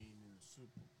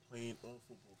playing on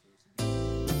football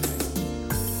fields.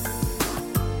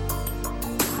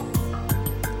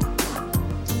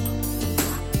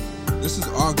 This is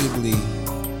arguably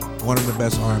one of the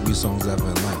best R&B songs ever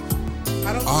in life.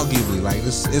 Arguably, like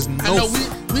this is no. I know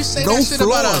we say no that shit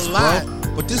flaws, about a lot,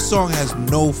 bro. But this song has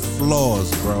no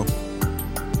flaws, bro.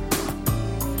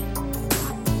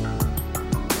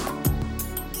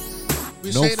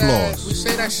 We No say flaws. We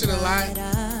say that shit a lot,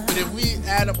 but if we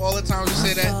add up all the times we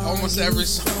say that, almost every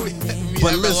song we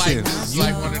But ever listen, like, this is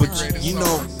like one of the greatest you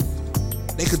songs. know,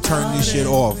 they could turn this shit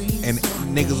off and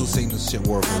niggas will sing this shit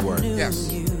word for word.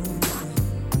 Yes. You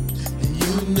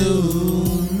knew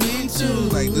me too.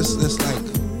 Like this like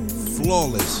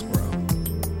flawless, bro.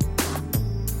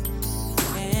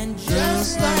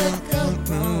 Just like a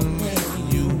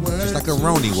Roni, you were. Just like a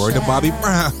Roni, word to Bobby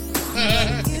Brown.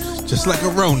 Just like a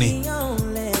Roni.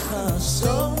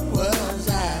 So was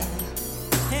I.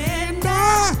 And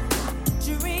I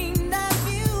Dreamed of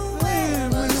you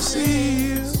never see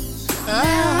you.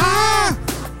 I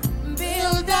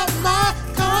build up my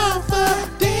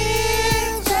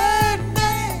confidence. And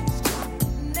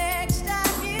next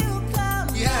time you come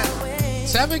Yeah. my way,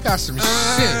 Tevin got some I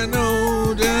shit.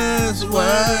 know just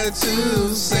what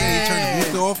to say. Turn the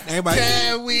music off. Everybody.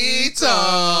 Can we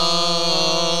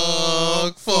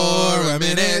talk for a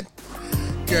minute?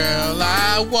 Girl,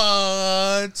 I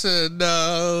want to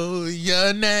know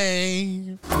your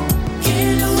name.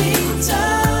 can we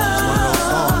talk?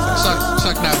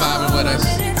 Chuck not vibing with us.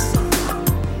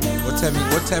 What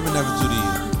Tevin ever do to you?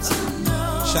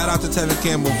 Shout out to Tevin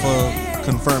Campbell for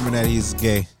confirming that he's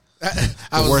gay. I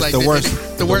was worst- like, the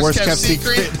the worst worst kept kept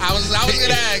secret. secret. I was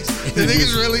gonna ask, the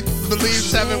niggas really believe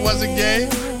Tevin wasn't gay?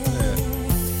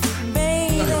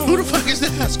 Who the fuck is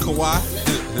That's that? Kawhi.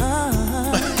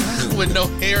 With no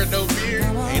hair, no beard.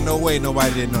 Ain't no way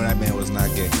nobody didn't know that man was not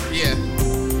gay. Yeah.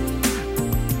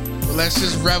 Well, let's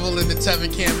just revel in the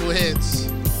Tevin Campbell hits.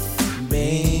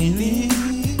 Baby,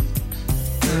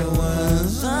 it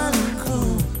was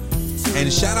uncool.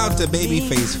 And shout out to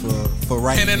Babyface for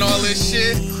writing And all this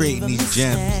shit. creating these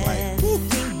gems. Like, whew.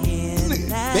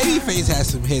 Babyface has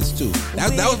some hits too.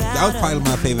 That was probably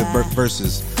my favorite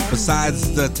verses.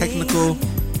 Besides the technical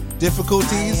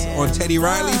difficulties on Teddy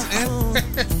Riley's end,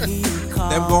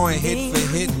 them going hit for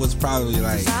hit was probably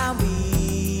like,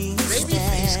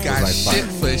 Babyface got like shit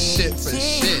fire. for shit for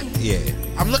shit. yeah.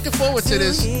 I'm looking forward to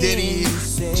this Diddy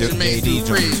Jermaine JD Dupri.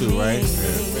 joint too, right?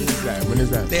 When is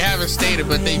that? They haven't stated,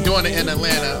 but they doing it in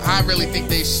Atlanta. I really think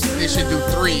they should do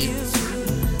 3.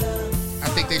 I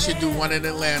think they should do one in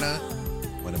Atlanta,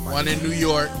 one in New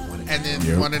York, and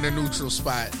then one in a neutral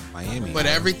spot. Miami. But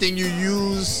everything you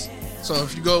use, so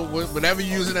if you go, whatever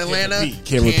you use in Atlanta,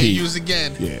 Can't repeat. use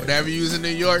again. Yeah. Whatever you use in New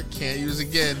York, can't use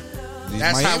again.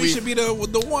 That's Miami how we should be the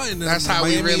one. That's how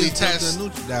we Miami really is the test.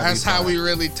 neutral. That's how we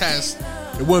really test.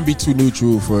 It wouldn't be too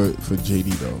neutral for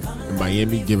JD though. In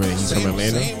Miami, given that he's from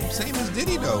Atlanta. Same as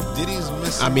Diddy though. Diddy's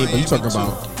missing. I mean, but Miami you talking too.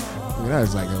 about that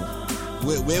is like a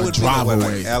Where would drive be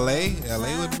away. like LA?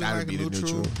 LA would be that like would be a the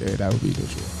neutral. neutral. Yeah, that would be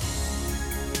neutral.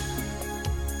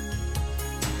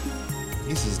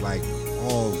 This is like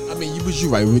all. I mean, you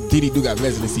right. Diddy do got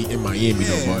residency in Miami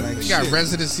though, but like We got shit.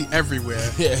 residency everywhere.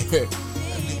 yeah. That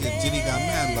nigga Diddy got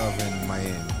mad love in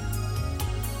Miami.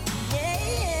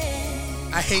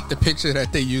 I hate the picture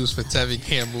that they use for Tevin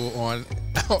Campbell on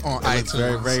It's iTunes.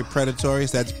 very, very predatory.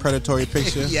 So that's a predatory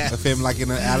picture Yes. of him like in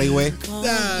an alleyway. Nah,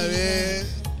 man.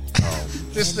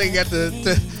 This thing got the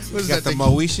what's Got that the thing?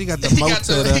 Moishi, got the He Mo got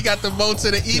to the the he got the mo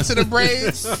to the E to the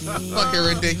braids. Fucking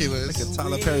ridiculous. like a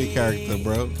Tyler Perry character,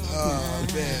 bro. Oh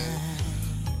man,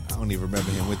 I don't even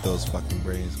remember him with those fucking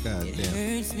braids. God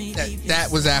damn. that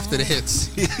was after the hits.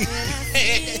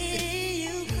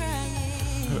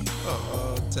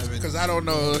 Tevin. Because I don't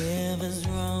know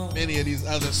many of these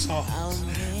other songs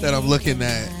that I'm looking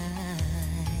at.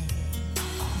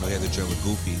 Oh, he had the joint with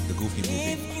Goofy, the Goofy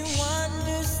movie.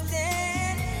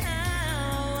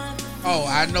 Oh,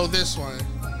 I know this one.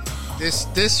 This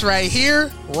right here,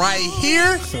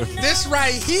 this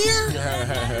right here.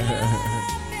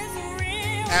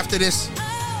 After this,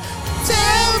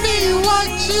 tell me what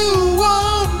you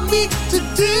want me to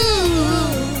do.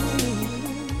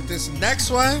 But this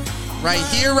next one, right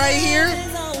here. Where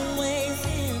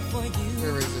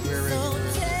is it?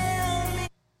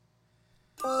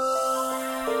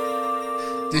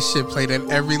 This shit played at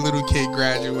every little kid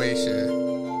graduation.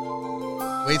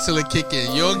 Wait till it kick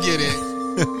in. You'll get it.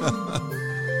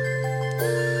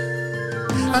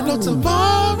 I know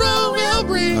tomorrow will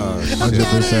bring a better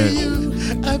 100%. you,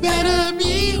 a better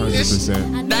me. It's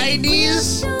 100%.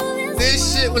 90s.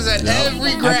 This shit was at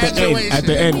every graduation. At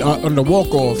the end, on the walk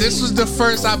off. This was the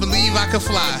first I Believe I Could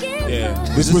Fly. Yeah.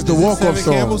 This was the walk off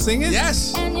song. Campbell singing?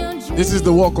 Yes. This is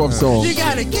the walk off song. You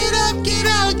gotta get up, get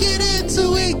out, get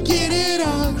into it, get it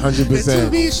on. 100%. And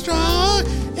to be strong,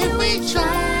 if we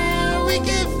try, we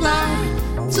can fly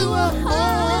to a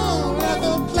whole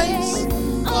other place.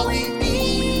 All we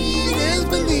need is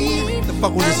believe. The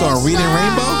fuck was this song? Reading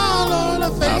Rainbow?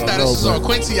 This is on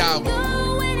Quincy album.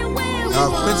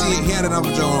 Quincy, he had another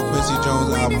joint on Quincy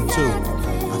Jones' album too.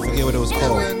 I forget what it was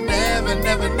called.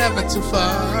 Never too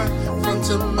far from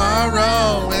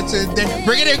tomorrow and today.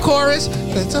 Bring it in, chorus.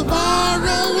 And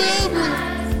tomorrow will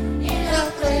bring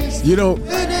a place. You don't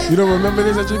remember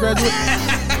this at your graduate?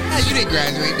 You didn't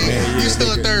graduate, nigga. You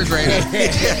still a third grader.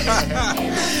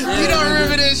 You don't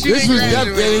remember this? You This didn't was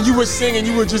graduate. definitely, and you were singing,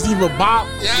 you were just even bop.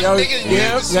 Yeah, Yo, nigga, you yeah,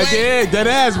 had to sway. yeah, that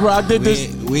ass, bro. I did this.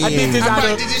 We I did this I out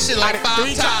probably of did this shit like 5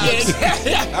 3 times.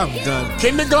 Yeah. I'm done.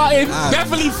 Kindergarten,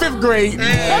 definitely 5th grade.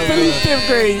 Definitely 5th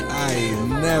grade. I ain't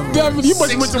never. Definitely, you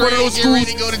must have went to one of those Sixth grade, schools.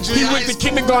 getting ready to go to He junior went high to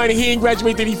kindergarten, he ain't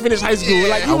graduated, he finished high school. Yeah.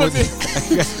 Like he I was- wasn't.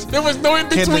 There was no in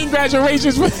between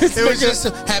graduations. For this It was nigga. just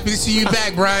happy to see you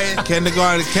back, Brian.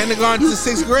 Kindergarten to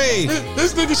 6th grade.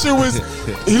 This nigga shit was.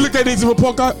 He looked at his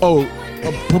report card. Oh,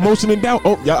 a promotion in doubt.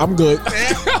 Oh, yeah, I'm good.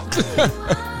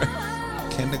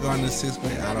 Kindergarten to 6th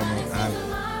grade. I don't know.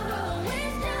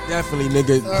 Definitely,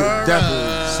 nigga.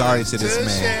 Definitely. Sorry to this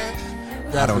man.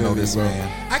 I don't know this bro.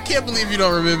 man. I can't believe you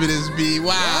don't remember this, B.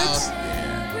 Wow.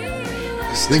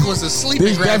 This nigga was asleep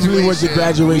This at definitely was your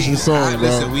graduation song, bro.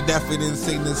 Listen, we definitely didn't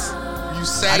sing this. You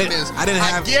sang I didn't- this. I didn't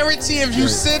have- guarantee if you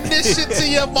send this shit to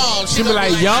your mom, She she'll be be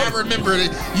like, like, yup. I remember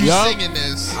it. You Yup. singing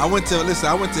this. I went to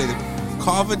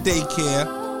Carver Daycare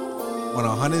on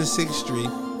 106th Street.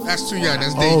 That's too young.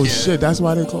 That's daycare. Oh shit, that's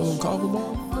why they call him Carver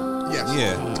Mom? Yes.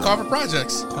 Yeah. It's Carver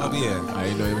Projects. Oh yeah. I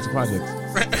didn't know it was a project.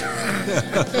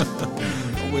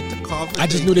 With the Carver. I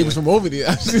just knew they was from over there.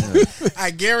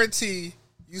 I guarantee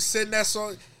you send that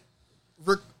song.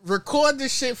 Record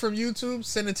this shit from YouTube,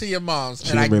 send it to your mom's,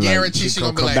 and I guarantee she's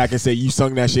gonna be come like, back and say you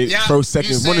sung that shit "Yeah, first, you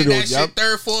second, one of sang those. that Yep, shit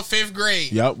 3rd, 4th, 5th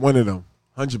grade." yep, one of them.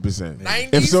 100%. 90s,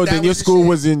 If so, that then your was the school shit.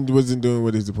 wasn't doing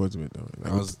what it's supposed to be doing.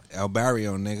 I was El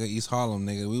Barrio, nigga, East Harlem,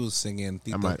 nigga. We was singing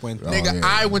Tito Puente. Nigga, yeah,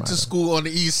 I went to school on the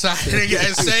east side nigga,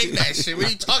 and sang that shit. What are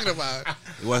you talking about?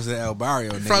 It wasn't El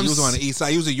Barrio, nigga. From You was on the East Side.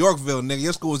 You was in Yorkville, nigga.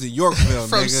 Your school was in Yorkville,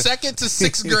 From nigga. 2nd to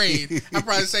 6th grade, I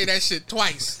probably say that shit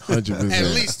twice. 100%. At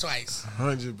least twice.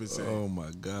 100%. Oh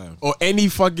my god. Or any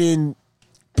fucking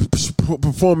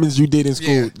performance you did in school.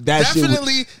 Yeah. That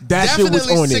definitely, shit was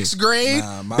on 6th it. grade.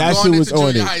 Nah, my- That going shit was into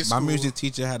on junior it. high My school. music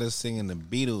teacher had us singing the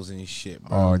Beatles and shit,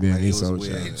 bro. Oh, damn, Like, he it was so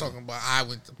weird. shit. You talking about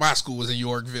my school was in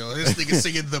Yorkville. This nigga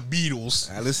singing the Beatles.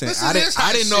 Listen, Listen I to didn't. this I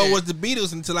hot didn't know it shit. was the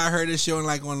Beatles until I heard this show on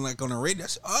the radio. I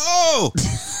said, oh,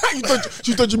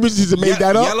 you thought your music teacher made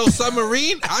that up? Yellow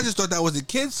Submarine. I just thought that was a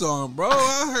kid song, bro.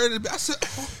 I heard it. I said,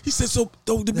 oh, He said, so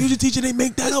the music teacher they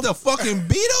make that that's up? the fucking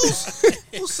Beatles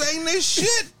who sang this shit.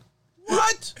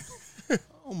 What?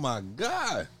 Oh my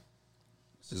god,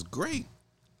 this is great.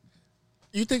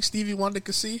 You think Stevie Wonder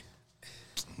could see?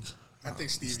 I think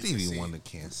Stevie Wonder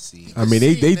can't see. I mean,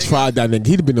 they nigga. tried that nigga.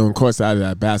 He'd been on court side of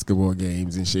that basketball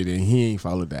games and shit, and he ain't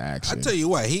followed the action. I tell you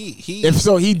what, he If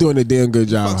so, he doing a damn good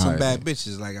job. fuck some hiding. bad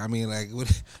bitches. Like I mean, like what,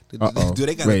 Uh-oh. do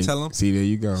they gotta Wait, tell him? See, there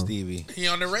you go. Stevie. He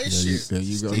on the race shit. There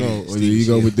you go. Stevie- No, Stevie there you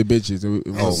go shit. with the bitches.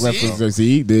 see? Reference.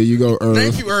 See, there you go. Irv.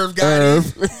 Thank you, Irv. Got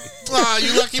Irv. it. Oh,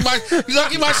 you lucky my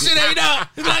shit ain't up.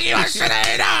 You lucky my shit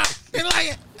ain't up. You like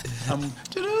it.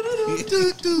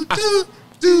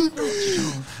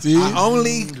 See, I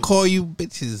only call you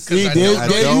bitches. See, I there, know- I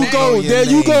there know you your go. name. There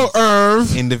you go,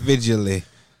 Irv. Individually.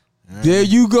 There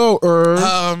you go,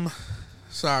 Irv.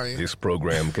 Sorry. This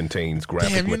program contains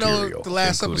graphic Damn, you know, material. the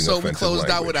last including episode we offensive closed out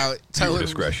language. without telling Your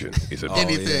discretion is advised.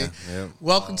 anything. yeah.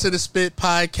 Welcome to the Spit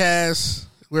Podcast.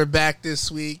 We're back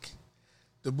this week.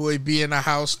 The boy B in the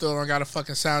house still don't got a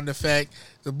fucking sound effect.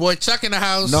 The boy Chuck in the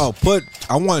house. No,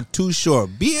 I want too short.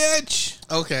 Bitch.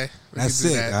 Okay. we That's can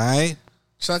do it, that. all right?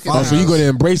 Chuck in Oh, the so you house. gonna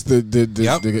embrace the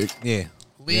Yep. Yeah.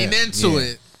 Lean Yeah, into yeah.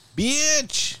 it.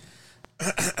 Bitch.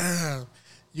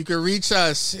 You can reach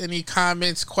us. Any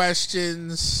comments,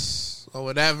 questions, or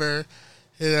whatever.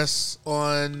 Hit us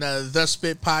on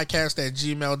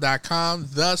thespitpodcast@gmail.com.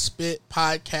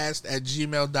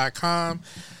 Thespitpodcast@gmail.com.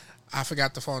 I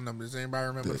forgot the phone number. Does anybody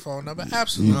remember the phone number?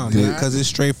 Absolutely No, not. because it's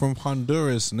straight from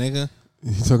Honduras, nigga.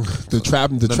 You talking the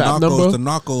trap The number? Narcos, the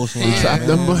Narcos line. trap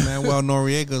number? Manuel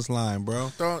Noriega's line,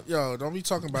 bro. Don't be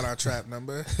talking about our trap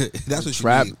number. That's what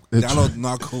trap- you the need. Download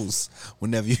Narcos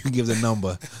whenever you give the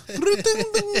number.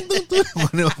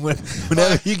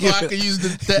 Whenever you give I can use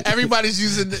everybody's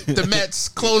using the Mets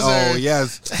closer. Oh,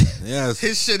 yes. Yes.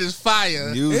 His shit is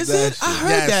fire. Use Is that it? I shit. heard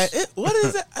Yes. that. What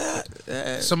is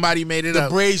it? Somebody made it The up.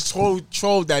 Braves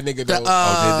trolled that nigga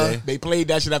though. Did They played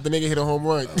that shit after nigga hit a home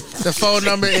run. The phone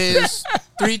number is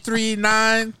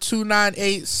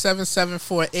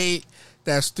 339-298-7748.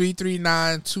 That's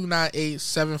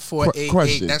 339-298-7488.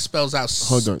 Question. That spells out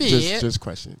Hold on, spit. just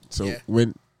question. So Yeah.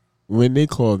 when they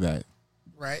call that,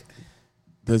 Right?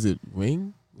 does it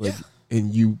ring? Like, Yeah.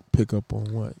 And you pick up on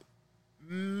what?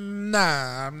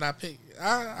 Nah, I'm not picking.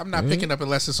 I'm not picking up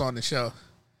unless it's on the show.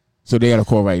 So they got to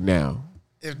call right now,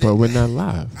 If but they, we're not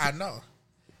live. I know.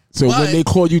 So But- when they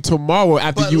call you tomorrow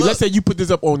after but you, look- let's say you put this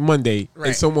up on Monday Right.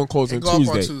 and someone calls They on go up on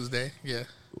Tuesday, Tuesday. Yeah,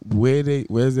 where's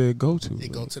it go to? they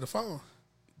go to the phone.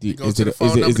 Do- They go to the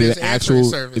phone number. There's an answering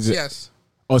service. Yes.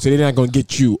 Oh, so they're not gonna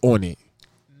get you on it.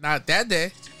 Not that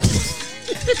day.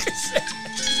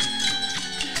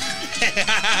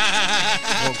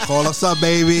 Call us up,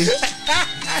 baby.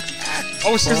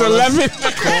 Ocean's 11.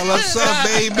 Call us up,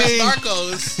 baby.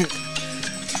 Narcos.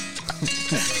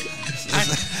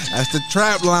 That's the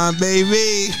trap line,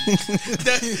 baby.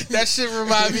 that shit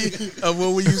remind me of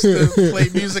when we used to play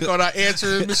music on our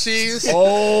answering machines.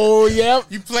 Oh, yep.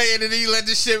 You play it and then you let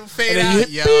the shit fade And then out.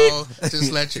 you Yo,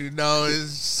 just let you know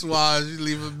it's swaz. You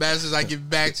leave a message, I get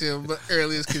back to him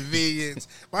earliest convenience.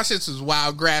 My shit was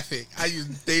wild graphic. I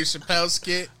used Dave Chappelle's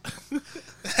skit.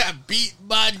 I beat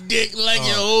my dick like your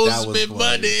that hoes was been funny.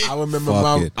 money. I remember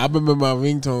Fuck it. my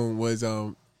ringtone was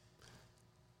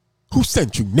who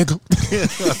sent you, nigga?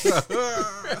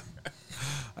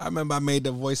 I remember I made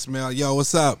the voicemail. Yo,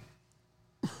 what's up?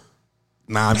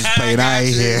 Nah, I'm just playing. I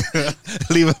ain't here.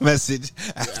 Leave a message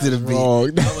after the beat.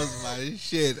 wrong. That was my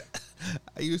shit.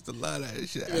 I used to love that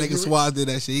shit. I think Swaz did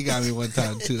that shit. He got me one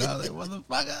time too. I was like,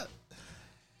 motherfucker.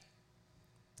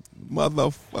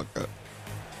 Motherfucker.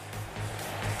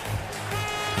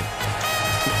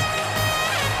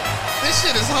 This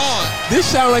shit is hard. This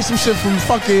sound like some shit from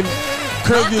fucking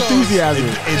Curb Your Narcos. Enthusiasm.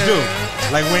 It do.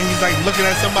 Like when he's like looking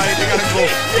at somebody, they gotta go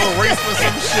race for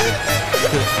some shit.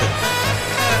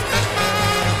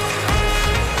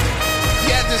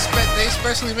 Yeah, they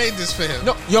especially made this for him.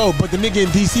 No, yo, but the nigga in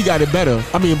DC got it better.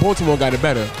 I mean, Baltimore got it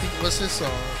better. What's his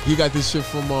song? He got this shit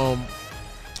from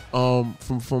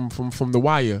The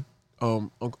Wire.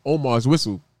 Omar's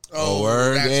Whistle. Oh,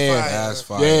 word? That's Yeah. fire. That's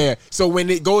fine. Yeah. So when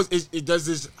it goes, it does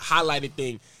this highlighted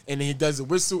thing, and then he does the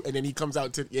whistle, and then he comes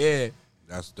out to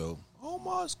That's dope.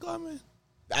 Omar's coming.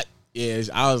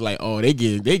 I was like, oh, they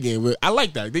getting real. I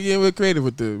like that. They getting real creative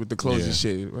with the clothes and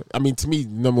shit. I mean, to me,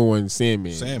 number one,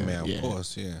 Sandman. Sandman, Yeah. of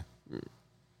course, yeah.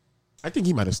 I think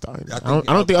he might have started. I I think-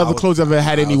 don't think I other was- clothes ever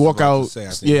had I any was about to walkout. say,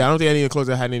 I think- Yeah, I don't think any of the clothes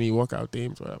ever had any walkout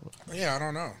themes, whatever. Yeah, I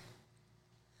don't know.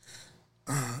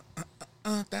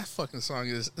 That fucking song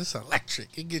it's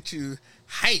electric. It gets you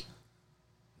hype.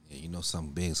 Yeah, you know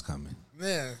something big's coming.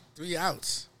 Yeah, 3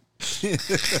 outs.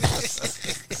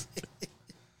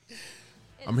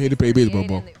 I'm here to play baseball,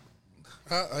 bro.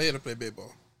 I here to play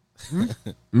baseball.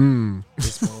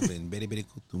 Baseball been very, very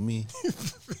good to me.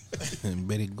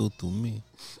 Very good to me.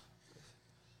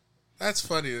 That's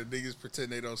funny that niggas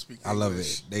pretend they don't speak I love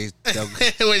English. it.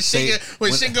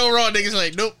 when shit go wrong, niggas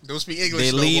like, nope, don't speak English.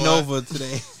 They no lean more. over to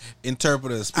the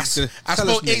interpreter. I Tell spoke us,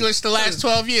 nigga. English the last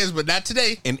 12 years, but not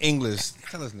today. In English.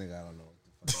 Tell us, nigga, I don't know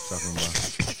what the fuck you're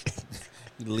talking about.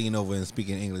 You lean over and speak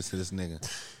in English to this nigga.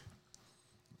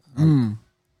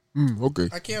 Okay.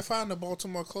 I can't find the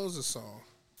Baltimore Closer song.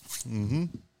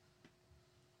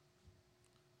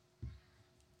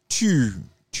 Chew.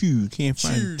 Can't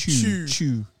find Chew.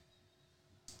 chew.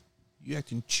 You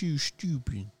acting too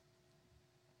stupid.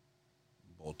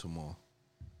 Baltimore.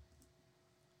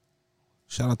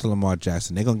 Shout out to Lamar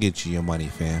Jackson. They gonna get you your money,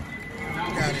 fam.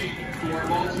 Got it. For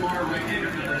Baltimore,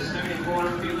 right-hander number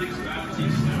 74, Felix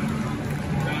Bautista.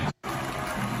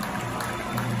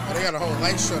 Oh, they got a whole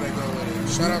light show they go with it.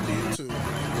 Shout out to you too.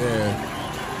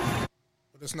 Yeah.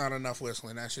 But it's not enough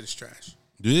whistling. That shit is trash.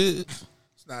 Yeah.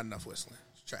 It's not enough whistling.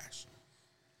 It's trash.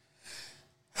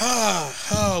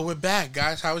 Oh, we're back,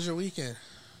 guys. How was your weekend?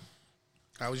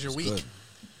 How was your week? Good.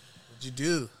 What'd you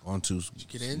do? On to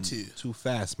Get into too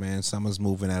fast, man. Summer's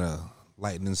moving at a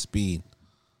lightning speed,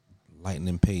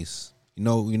 lightning pace. You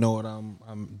know what?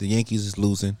 The Yankees is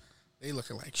losing. They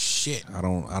looking like shit. I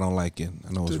don't like it.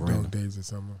 I know it's The dog random. days of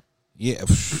summer. Yeah,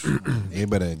 they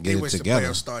better get They it wish the together.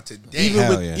 playoffs start today.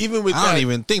 Even with I that, don't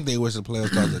even think they wish the playoffs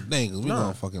start today because we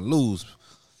gonna fucking lose.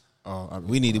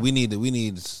 We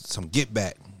need some get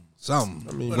back. Something.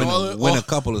 I mean, win a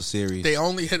couple of series. They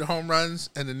only hit home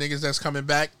runs, and the niggas that's coming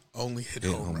back only hit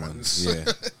home runs. Yeah.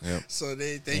 Yep. So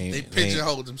they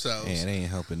pigeonholed themselves. And they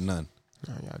ain't helping none.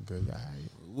 Oh, y'all good.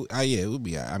 Yeah, it would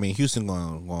be. I mean, Houston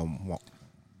gonna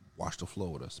wash the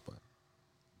floor with us, but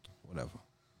whatever.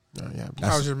 Oh, yeah.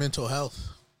 How's your mental health?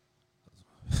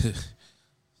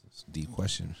 It's a deep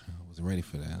question. I wasn't ready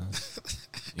for that.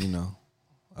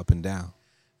 Up and down.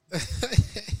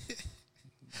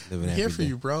 I'm here for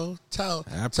you, bro. Tell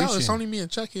it's only me and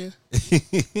Chuck here.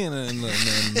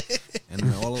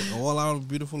 and all our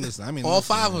beautiful listeners. I mean, all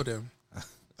five of them.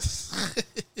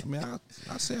 I mean,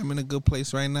 I say I'm in a good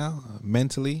place right now,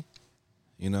 mentally.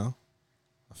 I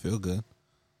feel good.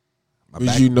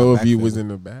 Would you know if you was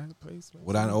in a bad place?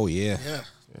 Would I? Oh yeah. Yeah,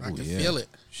 I can feel it.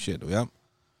 Shit, yep.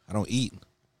 I don't eat.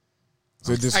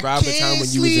 So describe a time when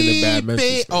you was in a bad mental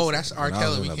space. Oh, that's R.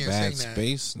 Kelly. We in a can't bad sing that.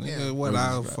 space, nigga. Yeah. What?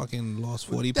 I fucking lost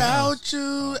 40 pounds. Without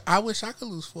you, I wish I could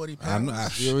lose 40 pounds. I know.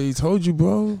 He already told you,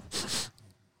 bro.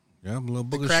 Yeah, I'm a little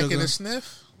booger Crack sugar. in a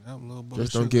sniff. Yeah, I'm a little booger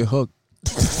Just sugar. don't get hooked.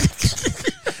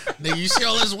 Nigga, you see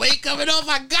all this weight coming off?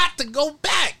 I got to go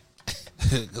back.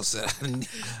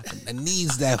 I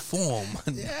needs that form.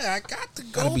 Yeah, I got to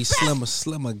go Gotta be back.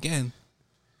 slim again.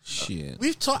 Shit.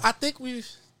 I think we've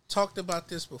talked about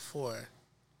this before.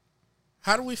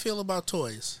 How do we feel about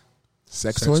toys?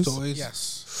 Sex toys?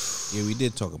 Yes. Yeah, we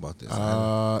did talk about this.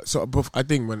 So I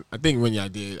think when y'all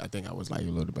did, I think I was like a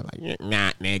little bit like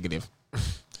not negative,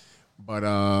 but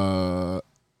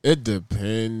it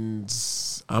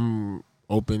depends. I'm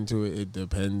open to it. It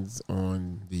depends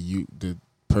on the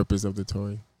purpose of the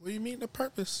toy. What do you mean the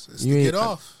purpose? Is You to ain't- get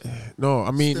off. No,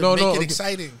 I mean To no. Make it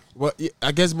exciting. Well,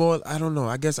 I guess more. I don't know.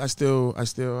 I guess I still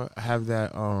have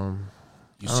that.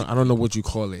 I don't know what you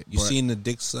call it. You seen the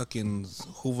dick sucking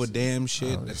Hoover Dam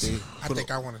shit that they I think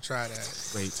I want to try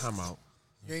that. Wait, time out.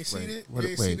 You ain't seen it? What- You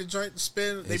ain't wait. seen the joint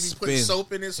spin? They be spin. putting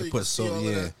soap in it so They you put can see soap, all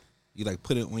of that. You like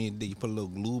put it on your dick. You put a little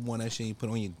lube on that shit. You put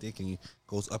it on your dick and it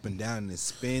goes up and down and it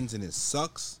spins and it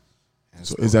sucks. And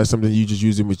So is that something you just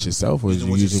using with yourself, or is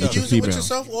you using with You your use it with female?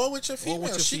 yourself or with your or female.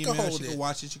 with your She female, can hold she it. can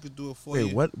watch it. She could do it for you.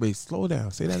 Wait, what? Wait, slow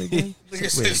down. Say that again. Nigga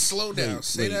said slow down.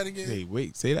 Say that again.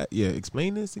 Wait, say that. Yeah,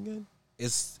 explain this again.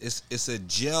 It's a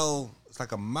gel. It's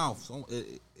like a mouth.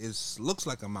 It looks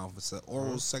like a mouth. It's an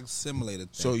oral sex simulator thing.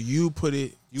 So you put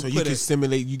it. You so put you can it-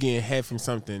 simulate you getting head from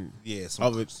something. yeah,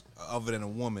 Other than a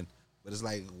woman, but it's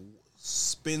like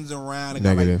spins around and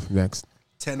got negative. like Next.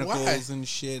 tentacles Why? and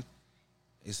shit.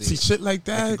 They say See shit like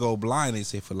I that. could go blind. They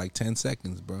say for like 10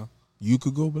 seconds, bro, You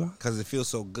could go blind. because it feels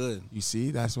so good. You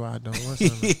see, that's why I don't want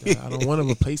something like that. I don't want a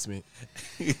replacement.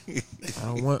 I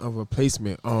don't want a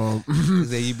replacement.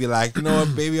 Then you'd be like, you know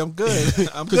what, baby, I'm good.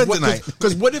 I'm good tonight.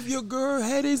 Because what if your girl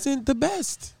head isn't the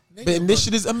best? Nigga, But this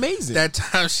shit is amazing. That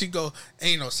time she go,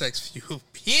 ain't no sex for you,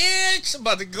 bitch. I'm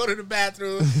about to go to the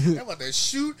bathroom. I'm about to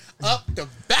shoot up the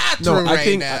bathroom I right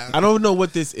think now. I don't know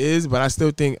what this is, but I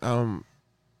still think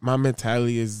my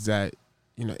mentality is that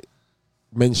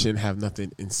men shouldn't have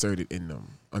nothing inserted in them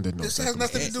under no This has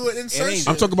circumstances. nothing to do with insertion.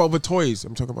 I'm talking about with toys.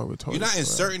 You're not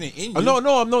inserting it in you. No,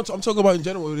 I'm not. I'm talking about in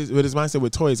general with his mindset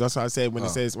with toys. That's what I said when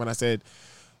I said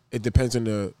it depends on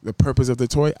the purpose of the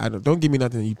toy. Don't give me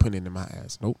nothing you put into my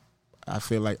ass. Nope. I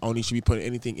feel like only should be putting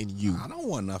anything in you. I don't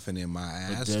want nothing in my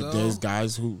ass. There's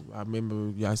guys who I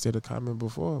remember y'all said a comment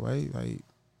before, right? Like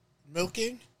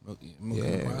Milking?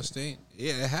 Milking prostate.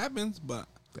 Yeah, it happens, but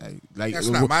like That's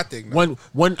not my thing, though.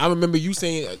 One. I remember you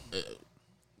saying,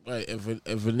 right? If a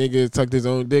nigga tucked his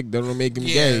own dick, that don't make him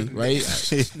gay, right?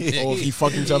 Or if he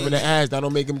fucked himself in the ass, that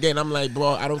don't make him gay. And I'm like, bro,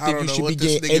 I don't think don't you know should what be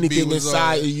this getting nigga B anything was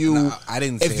inside on. of you. No, I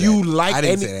didn't say If that. you like I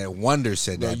didn't any- say that. Wonder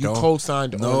said No, that. you Don't.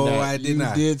 co-signed on No, that. I did you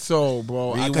not. did so,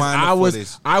 bro. Rewind I the was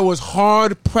footage. I was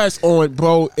hard pressed on,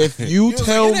 bro. If you You was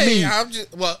tell like, me, I'm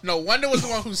just, well, no, Wonder was the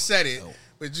one who said it.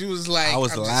 But you was like, I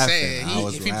was I'm laughing. just saying, I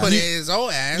was if he laughing. put it in his own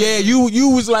ass. yeah, you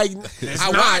was like, it's I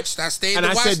not. watched. I stayed And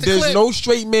to I watch said, the there's clip. no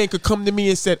straight man could come to me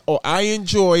and said, oh, I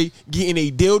enjoy getting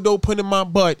a dildo put in my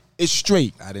butt. It's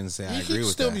straight. I didn't say I You agree can with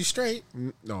still that. be straight.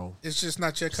 No. It's just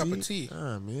not your cup of tea.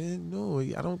 Nah, man, no.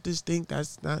 I don't just think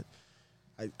that's not.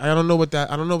 I don't know what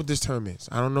that. I don't know what this term is.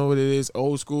 I don't know what it is.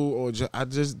 Old school or I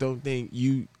just don't think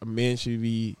a man should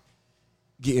be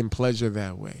getting pleasure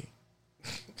that way.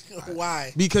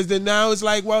 Why? Because then now it's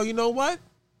like, well, you know what?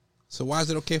 So why is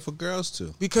it okay for girls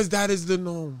to? Because that is the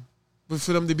norm. But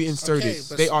for them to be inserted, Okay,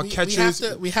 but they are we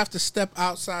catchers. We have to step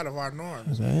outside of our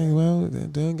norms. Well,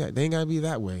 they ain't got to be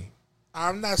that way.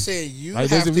 I'm not saying you. Like, have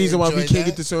there's a to reason why we enjoy can't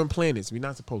that. get to certain planets. We're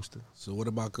not supposed to. So what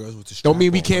about girls with the strap Don't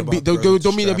mean we on? can't What be. about girls with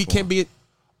Don't the mean that we strap can't on? be.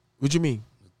 What you mean?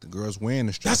 The girls wearing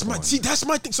the strap That's my on. that's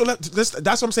my thing. So let's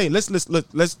that's what I'm saying. Let's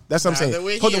that's what I'm Now that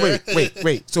we're saying. Hold on, here.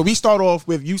 wait. So we start off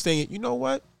with you saying, you know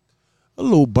what? A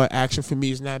little butt action for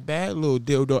me is not bad. A little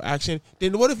dildo action.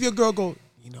 Then what if your girl go,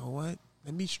 you know what?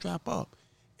 Let me strap up,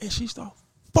 and she start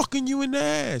fucking you in the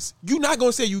ass. You not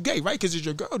gonna say you gay, right? Because it's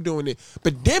your girl doing it.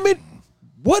 But damn it,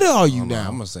 what are you now?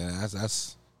 I'm gonna say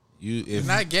that's you. You're If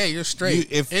not gay. You're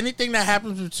straight. if- Anything that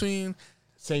happens between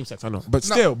Same sex, I know, but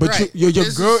no, still, but right. your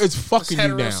This girl is it's fucking you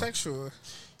now. heterosexual.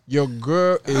 Your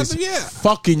girl is yeah.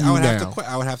 fucking you I would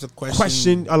now. have to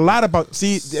Question a lot about.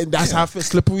 See, that's how I feel.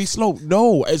 Slippery slope.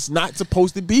 No, it's not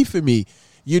supposed to be for me.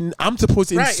 I'm supposed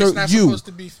to Right. insert It's not you. supposed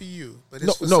to be for you, but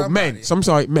it's for No, somebody. men. So I'm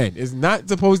sorry, men. It's not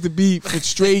supposed to be for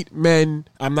straight men.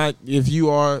 I'm not. If you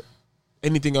are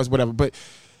anything else, whatever. But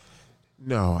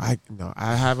no,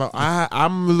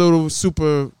 I'm a little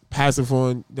super passive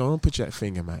on. Don't put your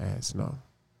finger in my ass. No.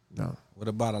 What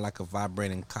about like a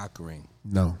vibrating cock ring?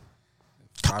 No.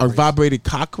 A vibrated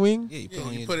cock ring, Yeah, you Yeah,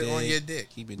 put, you it, put on it your on your dick. dick.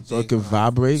 Keep it so it can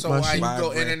vibrate So my while shit. you go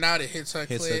Vibrate. in and out, it hits her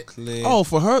Hits clit. a clit. Oh,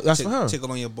 for her, that's for her.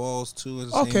 Tickle on your balls too. At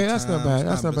the Okay, same that's not time. bad. It's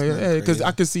That's not it's bad. Yeah, because crazy.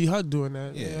 I could see her doing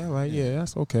that. Yeah, Yeah, right. yeah. Yeah,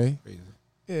 that's okay. Crazy.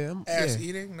 Yeah, Ass yeah.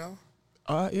 eating, no.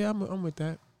 Yeah, I'm with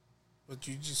that. But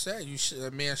you just said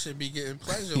a man should be getting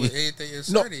pleasure with anything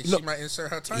inserted. no. She might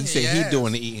insert her tongue. He in said your he ass.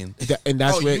 doing the eating. And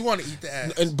that's Oh, where. you want to eat the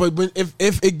ass? But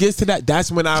if it gets to that,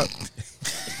 that's when I.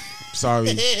 Sorry,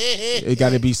 it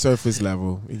got to be surface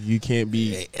level. You can't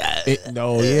be.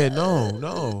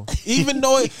 No. Even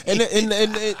though,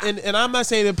 and I'm not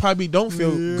saying it probably don't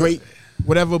feel great,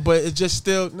 whatever. But it's just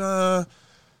still nah.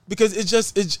 Because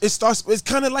it starts. It's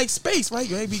kind of like space, right?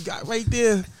 Hey, we got right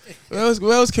there.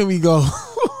 Where else can we go?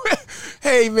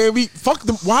 Hey man, we fuck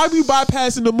them. Why are we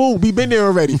bypassing the moon? We been there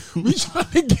already. We trying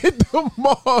to get to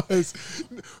Mars.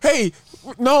 Hey,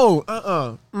 no,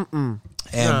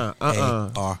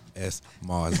 MARS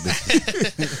Mars.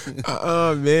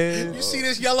 Bitch. man. You see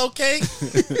this yellow cake?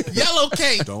 Yellow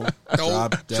cake. Don't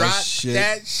Don't drop drop shit.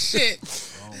 that shit.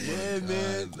 Yeah,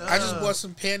 man. I just bought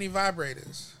some panty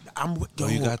vibrators.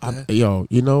 You got that? Yo,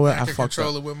 you know what? I I can fucked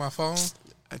control up. it with my phone.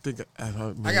 I think I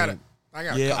got it. I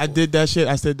got. Yeah, I did that shit.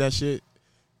 I said that shit.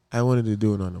 I wanted to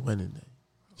do it on the wedding day.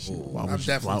 Shit, why I'm would you,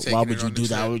 definitely why taking would it you on do the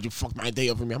that? Why trip. would you fuck my day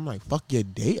up for me? I'm like, fuck your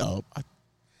day up.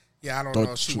 Yeah, I don't Don't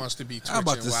know. She you- wants to be. Twitching I'm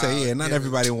about to say, while yeah, not giving-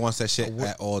 everybody wants that shit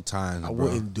at all times, I bro.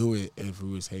 wouldn't do it if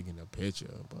we was taking a picture,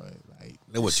 but like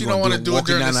What, She you don't wanna want to do it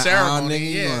walking during the down aisle, ceremony.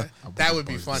 nigga? You Yeah, gonna- that would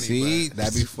be funny. See, but-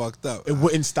 that'd be fucked up. it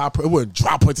wouldn't stop her. It wouldn't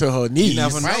drop her to her knees.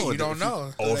 never know. Right, you don't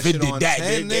know. Oh, if that it shit did on that,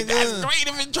 10, then that's nigga. great.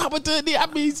 If it drop her to her knees, I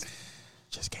mean,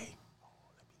 just came.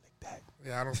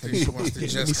 Yeah, I don't think she wants to Let me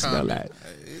just smell come. that.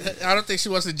 I don't think she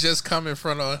wants to just come in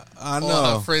front of I all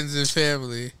know. her friends and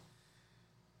family.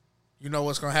 You know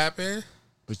what's gonna happen?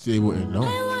 But they wouldn't know.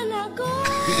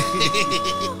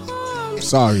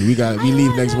 Sorry, we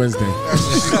leave next Wednesday.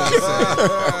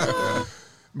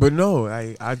 But no,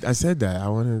 I said that. I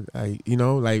wanted,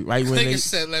 like right when Nigga they,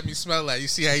 said, "Let me smell that." You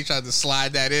see how he tried to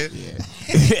slide that in?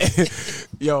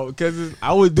 yo, because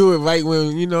I would do it right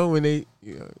when when they,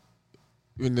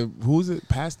 when the who's it,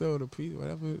 pastor or the priest,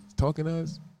 whatever, is talking to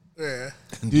us. Yeah.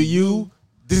 Do you?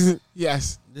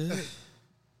 Yes, I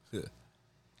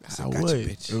Gotcha, would.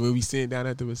 bitch. And when we sitting down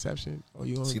at the reception, oh,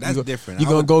 you gonna, See, that's different. You I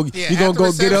gonna would- go? Yeah, you gonna at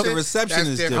go the get up? The reception That's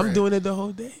is different. different. I'm doing it the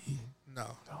whole day. No,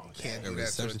 you can't do that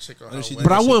to a chick on What her if she- wedding.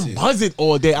 But I shit wouldn't too. buzz it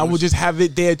all day. I would just have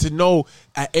it there to know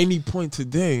at any point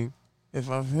today if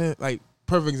I feel like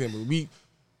perfect example.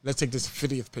 Let's take this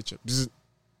 50th picture. Bzz.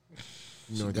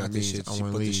 You know what got that this means? shit. I She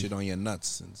want put to this leave. shit on your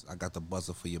nuts, and I got the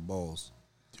buzzer for your balls.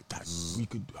 We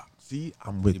could see.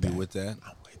 I'm with You that. be with that?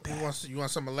 I'm with that. You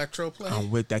want some electro play? I'm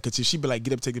with that. Cause she be like,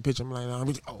 get up, take a picture. I'm like, nah,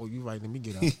 oh, you right? Let me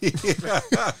get up.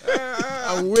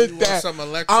 I'm with You want that. some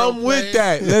electro I'm with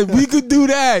play? that. We could do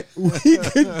that. We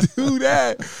could do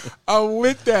that. I'm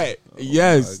with that.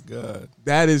 Yes, Oh my God.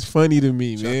 that is funny to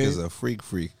me, Chuck man. is a freak.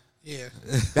 Yeah.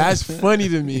 That's funny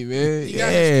to me, man. He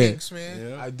got Yeah, his kinks,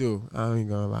 man. I do. I ain't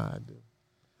gonna lie,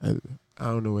 I do. I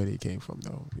don't know where they came from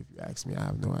though. If you ask me, I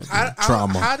have no idea.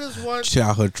 Trauma. How does one?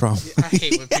 Childhood trauma. I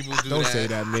hate when people do Don't that. say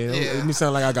that, man. Yeah. Let me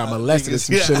sound like I got molested or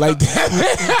some shit like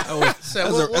that.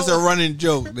 So That's a running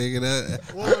joke,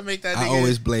 nigga. what would make that I nigga?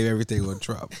 always blame everything on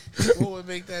trauma. What would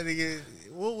make that nigga?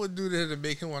 What would do that to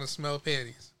make him want to smell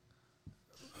panties?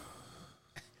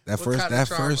 That What kind of that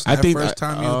trauma? first, I that think first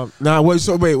time you. nah. Wait.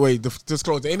 So wait.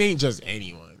 Disclose. It ain't just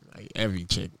anyone. Like every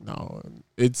chick. No.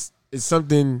 It's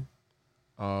something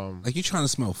Like you trying to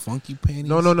smell funky panties?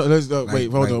 No.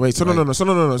 Wait, hold on. Wait. So no. So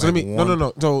let me.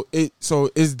 No.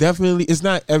 So it's definitely it's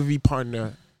not every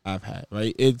partner I've had.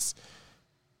 Right. It's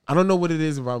I don't know what it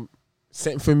is about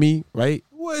scent for me. Right.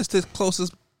 What is the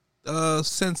closest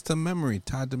sense to memory?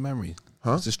 Tied to memory.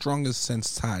 Huh? It's the strongest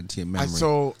sense tied to your memory.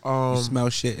 You smell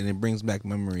shit and it brings back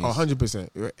memories.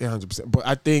 100%, 100%. But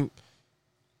I think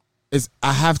it's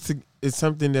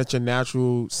something that's your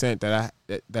natural scent that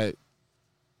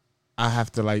I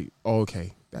have to like. Oh,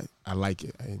 okay, that I like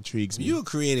it. It intrigues me. You a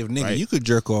creative nigga. Right? You could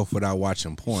jerk off without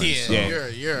watching porn.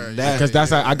 Yeah,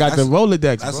 because I got the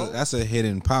Rolodex. That's a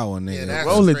hidden power, nigga. Yeah,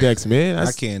 Rolodex, man.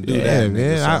 I can't do that,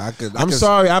 man. So I'm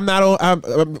sorry. I'm not on.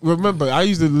 Remember, I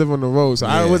used to live on the road, so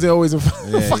I wasn't always in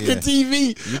front of fucking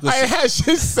TV. I had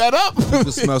shit set up. You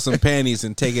could smell some panties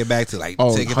and take it back to take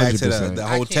it back to the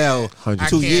hotel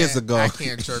 2 years ago. I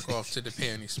can't jerk off to the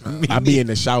panty smell. I be in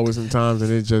the shower sometimes,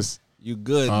 and it just. You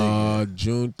good, nigga.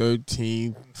 June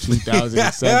 13th,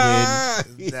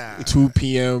 2007, 2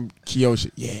 p.m.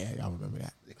 Kyosha. Yeah, I remember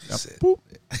that.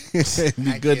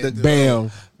 Be good to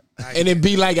bam. And it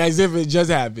be like as if it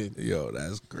just happened. Yo,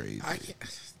 that's crazy.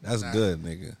 That's good,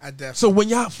 nigga. So when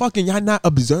y'all fucking, y'all not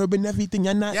observing everything.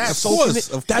 Y'all not soaking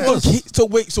it. Of course. So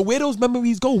wait, so where those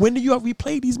memories go? When do you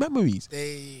replay these memories?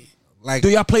 Like, do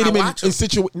y'all play them in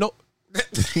situation? No.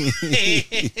 You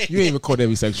ain't even caught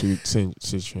every sexual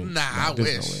situation. Nah, I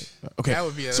wish. No okay. That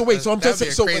would be so I'm just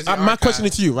saying. So my question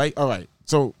is to you, right? All right.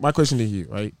 So my question to you,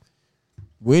 right?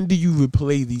 When do you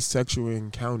replay these sexual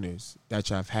encounters that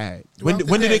y'all have had? When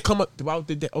did they come up throughout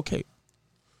the day? Okay.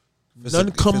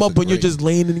 None come up when you're just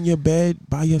laying in your bed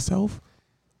by yourself.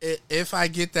 If I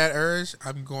get that urge,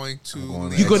 I'm going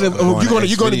to. You're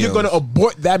gonna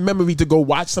abort that memory to go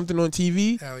watch something on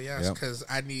TV. Hell yes, because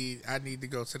I need to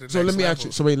go to the. So next let me level. ask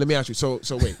you. So wait, let me ask you. So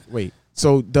wait.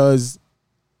 So does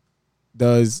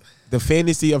the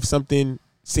fantasy of seeing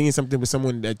something with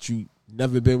someone that you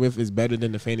never been with is better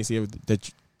than the fantasy of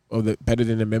better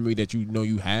than the memory that you know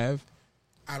you have?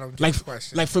 I don't get the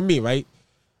question. Like for me, right?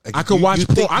 Like I could watch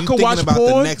porn. I could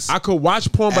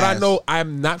watch porn, but I know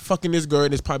I'm not fucking this girl,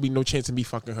 and there's probably no chance of me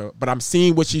fucking her. But I'm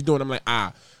seeing what she's doing. I'm like,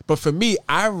 But for me,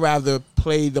 I'd rather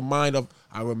play the mind of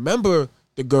I remember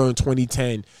the girl in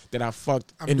 2010 that I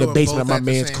fucked in the basement of my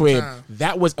man's crib.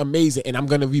 That was amazing, and I'm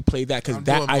gonna replay that because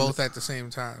that I both at the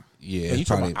same time. Yeah, you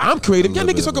talking about, I'm creative. Y'all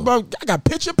niggas talk about I got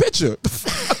picture. PNP.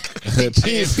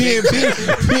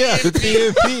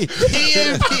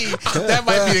 That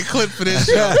might be the clip for this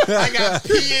show. I got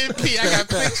PNP. I got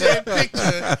picture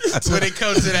when it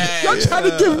comes to that. Y'all trying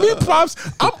to give me props.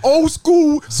 I'm old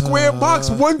school, square box,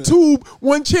 one tube,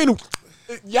 one channel.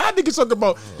 Y'all niggas talk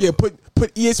about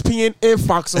put ESPN and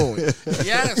Fox on.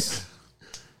 Yes.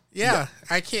 Yeah,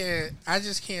 I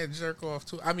just can't jerk off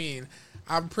too. I mean,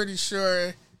 I'm pretty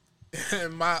sure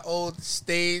in my old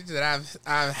stage that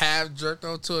I have jerked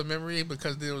off to a memory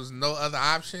because there was no other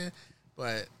option,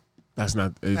 but that's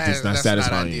not satisfying.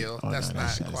 Not ideal. That's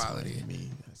not quality.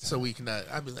 It's a weak nut.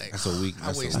 I'd be like, that's a weak. I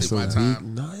wasted my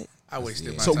time. I wasted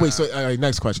my time. So wait, so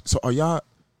next question. So are your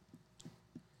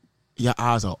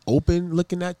eyes are open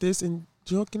looking at this and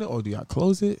jerking it, or do y'all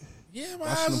close it? Yeah, my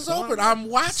eyes is open. I'm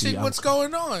watching what's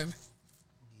going on.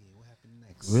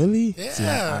 Really?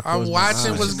 Yeah, I'm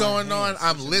watching what's going on.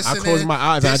 I'm listening. I close my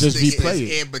eyes and I just replay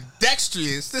it.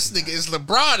 Ambidextrous. This nigga is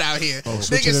LeBron out here. Oh,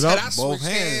 switching it up? Both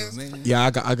hands. Nigga.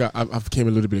 Yeah, I've became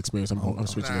a little bit experienced. I'm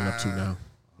switching it up too now.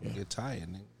 Yeah. Get tired,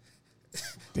 nigga.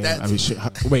 Damn, I mean, shit.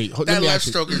 Wait, that left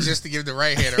stroke is just to give the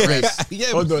right hand a rest.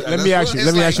 Hold on, let me ask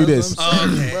you this.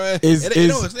 Okay.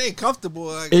 It ain't comfortable.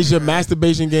 Like, is your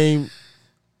masturbation game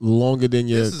longer than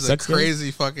your this is sex a crazy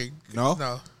game? Fucking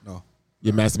no.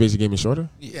 Your masturbation game is shorter?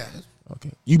 Yeah. Okay.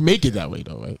 You make it that way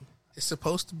though, right? It's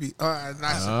supposed to be. Not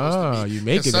supposed to be. You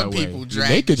make it that way. Some people drag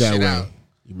you make it that way. Out.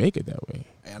 You make it that way.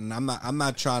 And I'm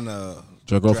not trying to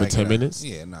jerk off for 10 minutes.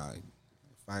 Yeah, nah.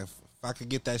 If I could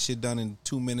get that shit done in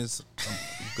 2 minutes, I'm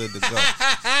good to go.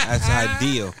 That's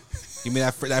ideal. Give me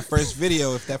that first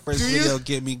video. If that first video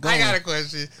get me going. I got a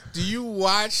question. Do you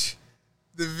watch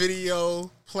the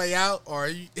video play out, or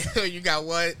you got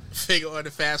one finger on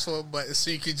the fast forward button so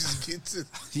you can just get to?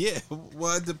 Yeah,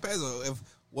 well, it depends on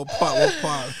what part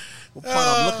I'm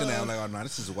looking at. I'm like, oh no,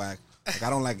 this is whack. Like, I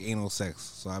don't like anal sex,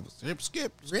 so I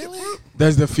skip. Really?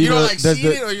 There's the female. You don't like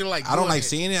seeing it, or you like? I don't like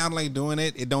seeing it. I don't like doing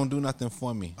it. It don't do nothing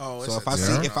for me. Oh, so if I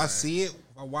see it,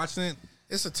 if I'm watching it.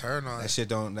 It's a turn on. That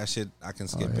shit I can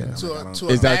skip it. Is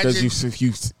that because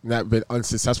you've not been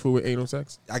unsuccessful with anal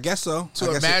sex? I guess so.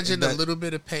 Imagine a little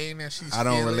bit of pain that she's I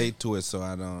don't feeling. relate to it, so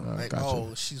I don't. Like,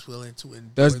 gotcha. She's willing to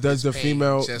endure does the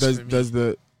female, does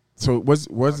the, so what's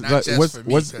not just for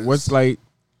me, what's like,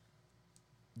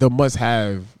 the must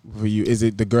have for you? Is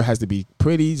it the girl has to be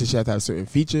pretty? Does she have to have certain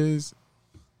features?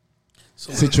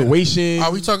 Situation.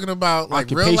 Are we talking about like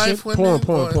real occupation? life women?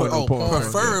 Porn.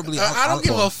 Preferably, I don't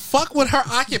give a fuck what her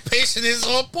occupation is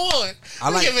on porn. I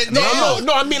like- give a No, damn.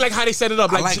 I mean like how they set it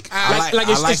up. I Like, like-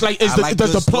 does I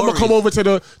the like plumber good come over to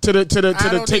the I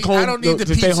don't take need, home? I don't need the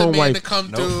stay pizza home man wife. to come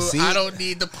No, through. see? I don't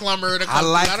need the plumber to come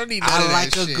through. I don't need none of I that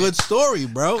like a shit. good story,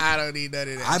 bro. I don't need none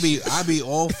of that. I be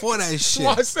all for that shit.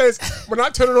 Swaz says when I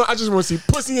turn it on, I just want to see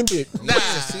pussy and dick. Nah,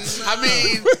 I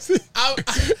mean,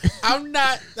 I'm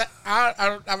not.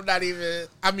 I'm not even.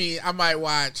 I mean, I might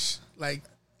watch like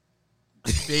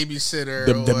Babysitter.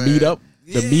 the meetup.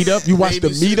 The meetup. You watch the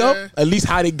Babysitter. meetup. At least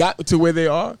how they got to where they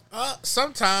are.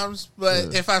 Sometimes,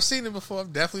 but if I've seen it before,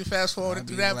 I'm definitely fast forwarding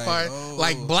through that like, part. oh.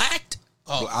 Like Blacked.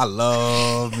 Oh, I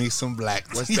love me some black.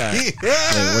 What's that? Wait,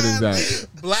 what is that?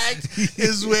 Blacked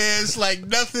is where it's like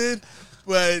nothing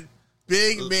but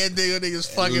big man niggas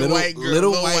fucking white girls,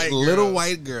 little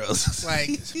white girls. like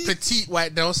petite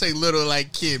white. Don't say little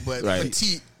like kid, but Right.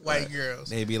 petite white girls.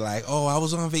 They be like, "Oh, I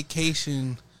was on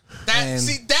vacation. That's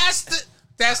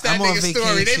that I'm on nigga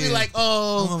story. They be vacation. like, I'm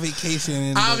oh, on vacation.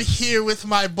 And I'm here with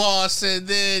my boss, and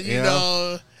then you Yeah.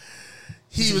 know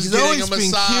he was He's getting always a been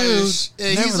massage. cute.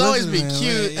 And Never he's always listened been to him,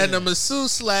 cute, right? and Yeah. the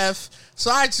masseuse left,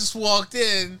 so I just walked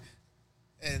in,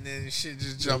 and then shit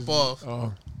just jump off.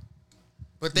 Oh,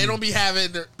 But they don't be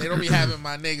having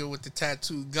my nigga with the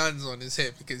tattooed guns on his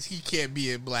hip because he can't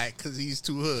be in black because he's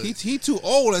too hood. he too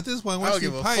old at this point. I Once don't he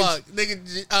give a pipes, fuck,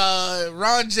 nigga.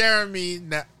 Ron Jeremy,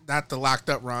 not the locked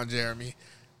up Ron Jeremy,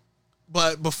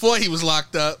 but before he was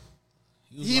locked up,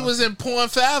 he was in porn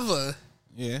forever.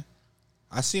 Yeah,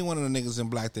 I seen one of the niggas in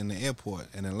black in the airport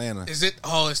in Atlanta. Is it?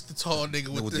 Oh, it's the tall nigga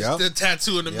with Yup. the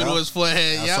tattoo in the middle Yup. of his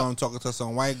forehead. I Yeah, saw him talking to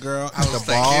some white girl I at was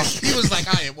the bar. thinking, he was like,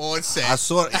 "I am on set." I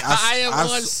saw. I am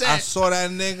on set. I saw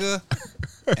that nigga,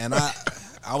 and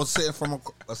I was sitting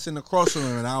sitting across from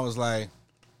him, and I was like,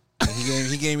 and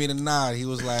he gave me the nod. He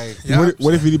was like, Yeah.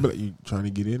 what if he be like, you trying to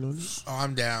get in on this? Oh,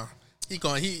 I'm down. He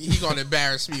gonna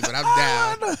embarrass me, but I'm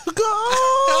down.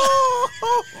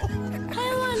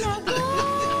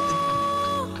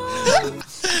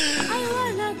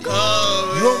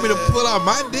 Oh, You want me to pull out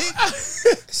my dick?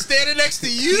 standing next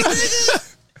to you.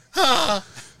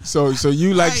 So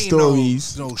you like I ain't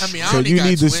stories. No, I mean, I So only you got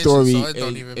need the twins, story, so it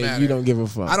don't even and matter. you don't give a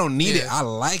fuck. I don't need it. Yeah. I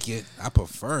like it. I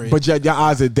prefer it. But your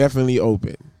eyes are definitely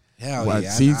open. hell Well, yeah.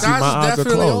 see, I- my Eyes eyes are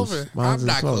definitely closed. open. My eyes I'm are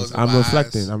not closed. closing I'm my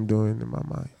reflecting. eyes. I'm doing it in my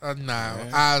mind. Nah,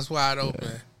 eyes wide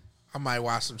open. I might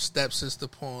watch some stepsister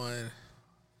porn.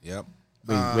 Yep.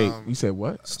 Wait. You said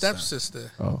what? Stepsister.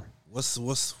 Oh, What's You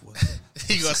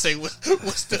gonna say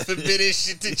what's the forbidden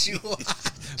shit that you watch?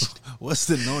 what's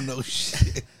the no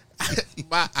shit?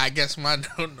 I guess my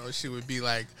no shit would be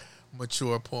like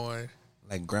mature porn.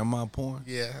 Like grandma porn?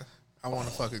 Yeah, I want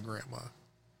to fuck a grandma,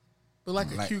 but like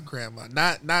a Like- cute grandma,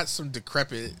 not some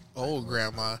decrepit old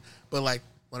grandma, but like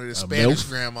one of the Spanish MILF?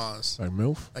 grandmas, like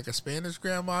MILF? like a Spanish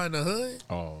grandma in the hood.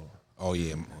 Oh, Oh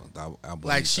yeah. I believe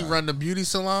Like she that. run the beauty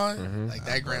salon, like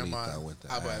that Abuelita grandma. with the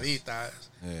Abuelita,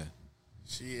 Yeah.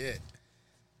 she it.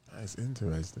 that's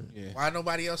interesting. Yeah. Why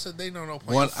nobody else said they know no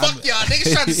point? One- Fuck I'm- y'all,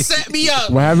 niggas trying to set me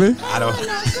up. What happened? I don't.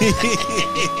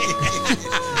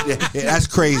 yeah, that's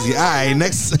crazy. All right,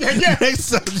 next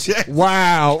subject.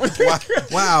 Wow. Wow, fam.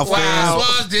 Wow,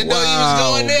 Swaz didn't know you was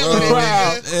going there with it, bro.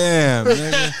 nigga. Damn,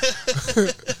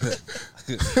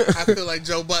 nigga. I feel like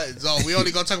Joe Buttons. Oh, we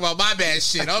only gonna talk about my bad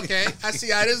shit. Okay, I see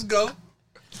how this go.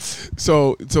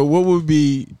 So what would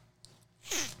be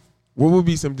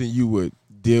something you would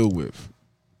deal with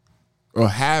or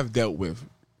have dealt with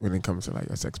when it comes to like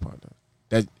a sex partner?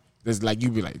 That's like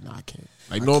you'd be like, nah, I can't.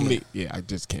 Like normally, can't. yeah, I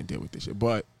just can't deal with this shit.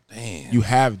 But Damn. you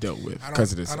have dealt with I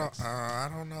because of don't, this sex. I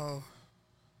don't know.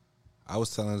 I was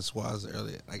telling the swaz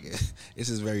earlier. Like this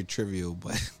is very trivial,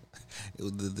 but it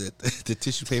was the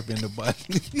tissue paper in the butt.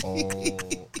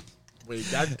 Oh, wait,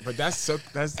 that's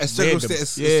It's random.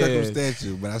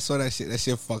 circumstantial, but I saw that shit. That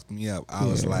shit fucked me up. I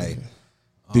was like, Do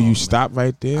oh, you man. stop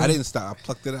right there? I didn't stop. I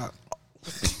plucked it out.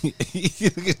 Look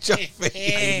at your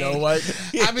face. You know what?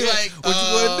 I'd be like, What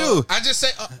you gonna do? I just say,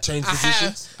 Change I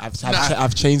positions. have.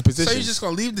 I've changed positions. So you just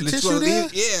gonna leave the Let you tissue there?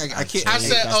 leave- Yeah, I can't. I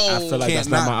said, I feel like that's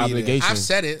not Can't my not be there. obligation. I've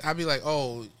said it. I'd be like,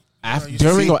 oh, After, you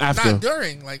during see- or after? Not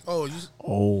during. Like, oh, you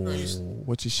Oh, you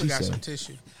what did she forgot say? some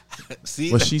tissue.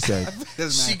 See, What she said?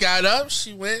 That's She got up.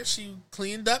 She went. She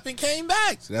cleaned up and came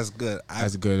back. That's good.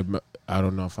 That's good. I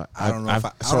don't know if I. I don't know. I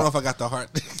don't know if I got the heart.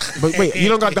 But wait, you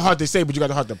don't got the heart to say, but you got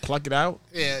the heart to pluck it out.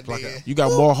 Yeah, Pluck nigga. it. You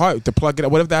got more heart to pluck it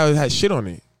out. What if that had shit on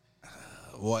it?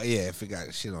 Well, yeah, if it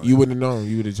got shit on You it. wouldn't have known.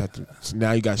 You would have just. So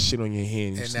now you got shit on your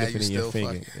hand. You And now sniffing you in your still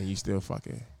finger, fucking. and you still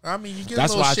fucking. I mean, you get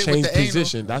That's a why little I shit changed with the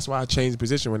position. anal. That's why I changed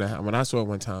position when I saw it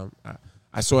one time.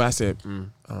 I saw it, I said,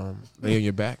 lay on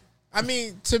your back. I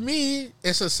mean, to me,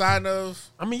 it's a sign of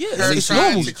I mean, yeah, her it's trying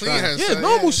normal. to clean Yeah, herself.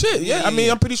 normal shit. Yeah, I mean,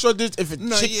 I'm pretty sure this. If a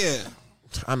No, chick, yeah.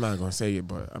 I'm not gonna say it,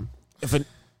 but if a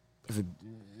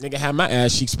nigga had my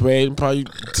ass cheek sprayed and probably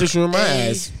tissue in my Hey.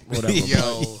 ass, whatever.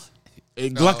 Yo.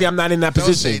 No. Luckily, I'm not in that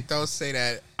position. Don't say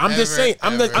that. I'm just saying. I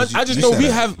just You know said we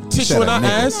a- have you tissue said in a our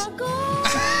nigga. ass.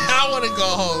 I want to go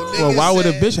home. Well, Nigga why would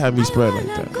a said- bitch have me spread like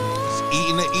that?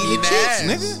 Eating Eating cheeks, ass.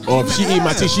 nigga. Or if she eat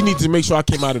my teeth, she needs to make sure I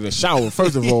came out of the shower.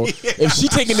 First of all, if she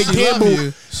taking the She love gamble,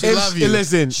 you. She love you.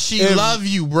 Listen, She if love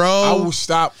you, bro. I will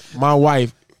stop my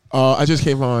wife. I just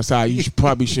came from outside. You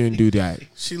probably shouldn't do that.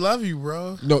 She love you,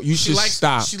 bro. No, you She should likes.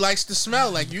 stop. She likes to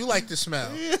smell like you like to smell.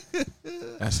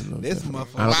 That's a little This different.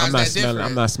 motherfucker. I'm Why is not that smelling. different?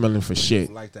 I'm not smelling for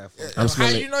shit. Like that. I'm How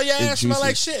smelling. you know your it's ass smell juicy.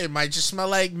 like shit? It might just smell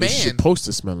like man. It's supposed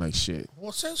to smell like shit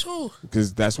Well, says who?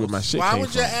 because that's where my shit Why came would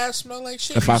from. your ass smell like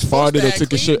shit? If You I supposed to farted or have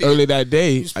took a shit cleaned it. early that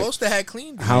day, You supposed to have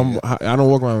cleaned it. how I don't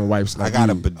walk around with wipes. I Like got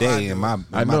a you. bidet in my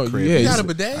I know, crib. yeah, You you got a said-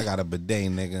 bidet? I got a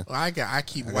bidet, nigga. Well, I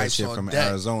keep I got wipes shit on from deck.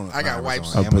 Arizona. I got Not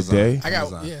wipes. Arizona, A bidet? I got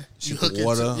Amazon. yeah. You Shit, hook it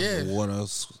water, to yeah. water,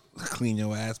 clean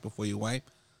your ass before you wipe.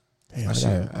 Damn, My I shit-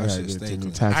 gotta my get shit to stay new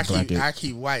clean. tax I bracket.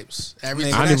 keep wipes every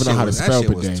Nigga, time. I don't that even know shit how to was- spell that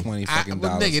shit was bidet. 20 But fucking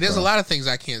dollars. nigga, there's a bro. lot of things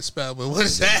I can't spell, but what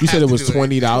does that? You said have it to was do with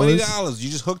 $20. $20. You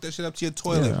just hook that shit up to your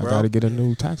toilet, Yeah, I bro. gotta get a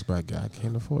new tax bracket. I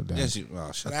can't afford that. Yes, you.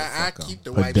 Oh, shut But the I fuck keep up.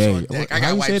 the wipes on Bidet. deck. I How got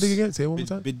you wipes. say it again? Say it one more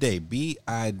time. Bidet.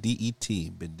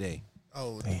 BIDET. Bidet.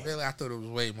 Oh, really? I thought it was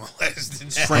way more less than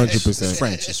It's that. French. 100%. It's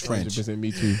French. It's French. 100%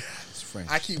 me too. It's French.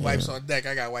 I keep wipes on deck.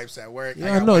 I got wipes at work. Yeah,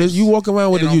 I got know. wipes You walk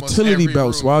around with in a almost utility every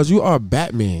belt, room. Swaz. You are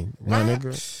Batman, my What?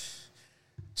 nigga.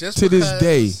 Just To this because-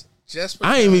 day, just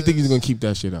because, I ain't even think he's gonna keep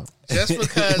that shit up. Just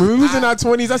because When we was in our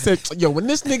 20s, I said, "Yo, when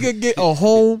this nigga get a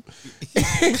home,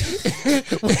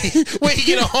 when he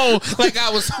get a home, like I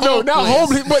was no, homeless. not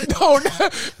homeless, but no,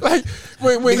 not, like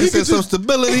when Nigga he said could some just,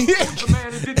 stability. The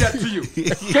man that did that to you.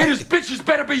 Gators bitches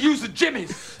better be using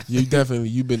Jimmy's.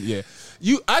 you been, yeah.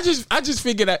 I just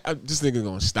figured that this nigga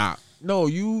gonna stop. No,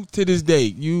 you to this day,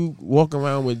 you walk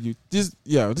around with this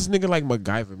nigga like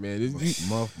MacGyver, man.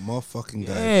 Motherfucking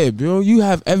guy. Yeah, bro, you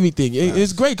have everything.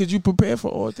 It's great because you prepare for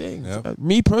all things. Yep.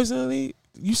 Me personally,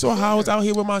 you saw how I was out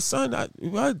here with my son. I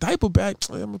diaper bag.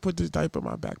 I'm gonna put this diaper in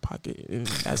my back pocket, and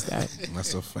that's that.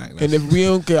 That's a fact. And if we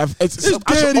don't care, I should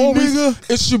daddy, always, nigga.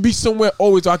 it should be somewhere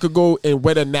always I could go and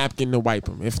wet a napkin to wipe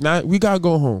him. If not, we gotta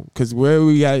go home because where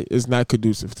we at is not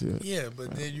conducive to it. Yeah,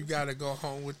 but then you gotta go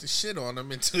home with the shit on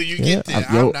them until you Yeah, get there.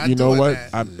 yo, I'm not you know doing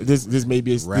what? that. This may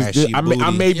be Rashy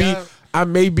I may be Yeah. I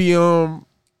may be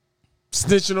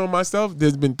snitching on myself.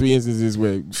 There's been 3 instances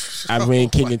where I ran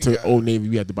King my into God. Old Navy.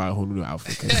 We had to buy a whole new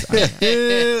outfit. 'Cause keep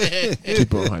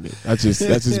it 100. That's just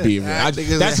being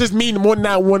real. That's just me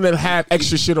not wanting to have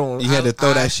extra shit on. you had to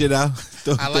throw that shit out.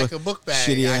 I like a book bag.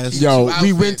 Shitty I ass. keep Yo, two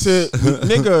we went to outfits.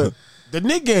 nigga the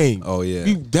Nick game. Oh, yeah.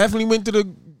 we definitely went to the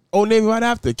Old Navy right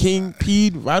after. King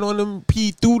peed right on them.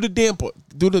 Peed through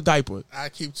the diaper. I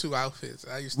keep 2 outfits.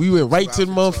 I used to We keep went 2 right to outfits on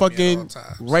me at all motherfucking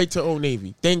times. right to Old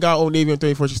Navy. Thank God Old Navy on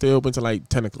 34th Street stay open till like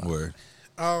 10 o'clock. Word.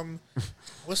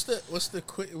 What's the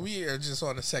quick? We are just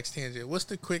on a sex tangent. What's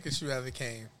the quickest you ever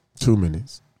came? 2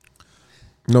 minutes.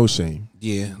 No shame.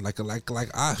 Yeah, like 2 It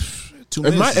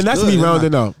minutes. might, is and that's good. me It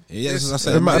rounding might- up. Yeah, that's what I It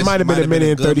said. might have been a minute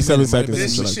and good 37 minute. Might have seconds. been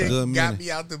This something a shit like good got minute.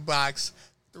 me out the box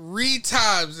 3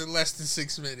 times in less than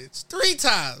 6 minutes. 3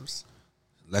 times.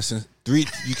 Less than 3.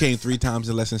 You came 3 times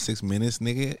in less than 6 minutes,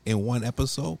 nigga, in one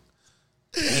episode.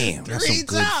 Damn, that's 3 some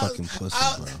good times. fucking pussy,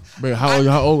 bro. But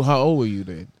how old were you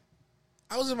then?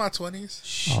 I was in my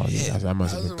 20s. Oh yeah, I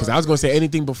must have was because I was gonna say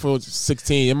anything before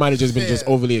 16. It might have just been just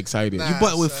Yeah. overly excited. Nah. You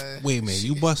butt with son. wait a minute.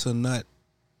 You bust a nut.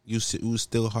 You was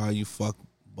still hard. You fuck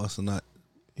bust a nut.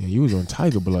 Yeah, you was on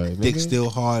Tiger Blood. Dick nigga. still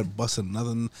hard. Bust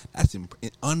another. That's in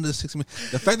under 6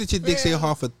 minutes. The fact that your dick stay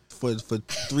hard for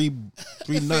three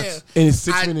nuts. And it's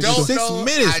 6 I minutes. don't 6 know,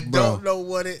 minutes, I bro. don't know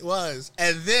what it was.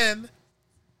 And then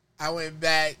I went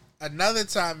back another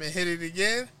time and hit it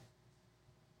again.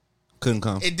 Couldn't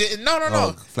come. It didn't. No.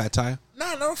 Oh, flat tire.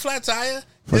 No flat tire.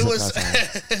 What's It a was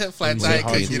flat flat When tire. you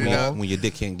Couldn't say get it hard up. When your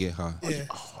dick can't get hard. Yeah.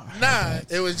 Nah,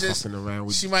 it was just Fucking around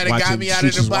with she might have got watching- me out she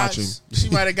of the was box. watching. She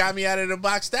might have got me out of the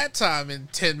box that time in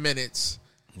 10 minutes.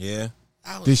 Yeah.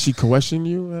 I was, Did she question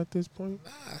you at this point?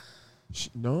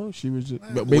 No, she was just.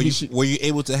 But maybe Were you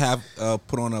able to have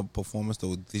put on a performance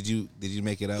though? Did you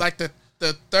make it up? like the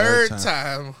third time.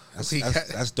 time. we got-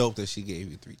 That's dope that she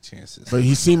gave you 3 chances. But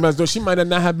he seemed as though she might have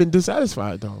not have been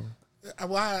dissatisfied though.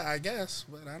 well, I guess,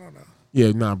 but I don't know.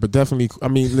 Yeah, nah, but definitely. I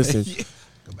mean, listen,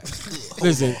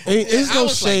 listen. It's no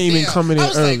shame in coming in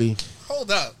early. Like,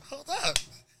 hold up.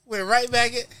 We're right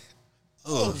back at.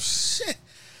 Oh shit!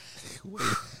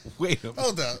 Wait a minute.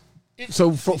 Hold up.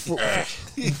 So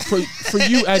for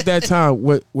you at that time,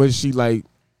 what was she like?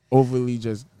 Overly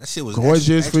just That shit was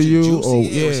gorgeous extra for you,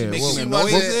 juicy.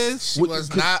 or She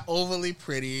was not overly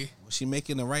pretty. Was she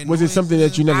making the right? Was it something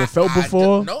that you never felt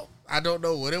before? No, I don't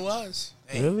know what it was.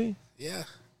 Really? Yeah,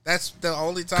 that's the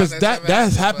only time. Because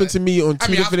that's happened to me on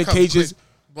two different occasions.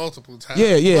 Multiple times.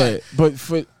 Yeah, but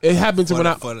it happened to when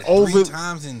I over 3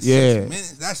 times in 6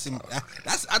 minutes. That's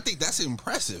I think that's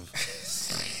impressive.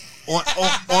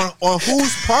 on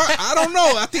whose part? I don't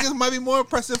know. I think it might be more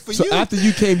impressive for you. So after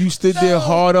you came, you stood there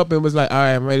hard up and was like, "All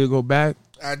right, I'm ready to go back."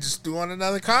 I just threw on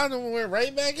another condom and went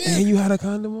right back in. And you had a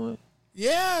condom on?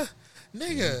 Yeah,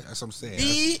 nigga. That's what I'm saying.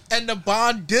 Me and the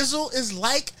Bond Dizzle is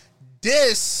like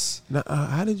this. Now,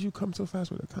 how did you come so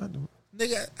fast with a condom?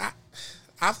 Nigga,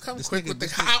 I've come quick with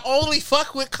the. I only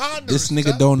fuck with condoms. This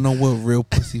nigga don't know what real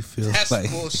pussy feels That's like.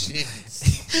 bullshit.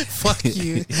 Fuck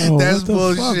you. Yo, That's what the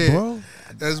bullshit. fuck, bro?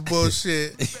 That's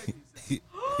bullshit.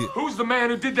 Who's the man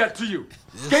who did that to you?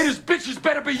 Gators bitches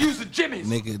better be using Jimmy's.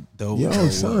 Nigga don't Yo, know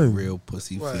son. what real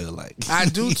pussy feel like. I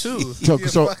do too.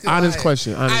 So honest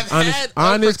question. Honest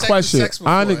question.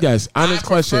 Honest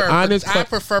question. I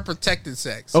prefer protected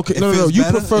sex. Okay, It no. feels You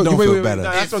better? prefer. It don't wait, feel wait, better.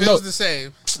 nah, It that's what- feels no. the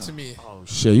same to me.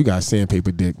 Shit, you got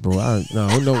sandpaper dick, bro. No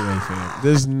way, fam.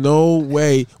 There's no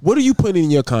way. What are you putting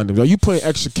in your condoms? Are you putting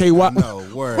extra KY? No,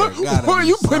 word. What are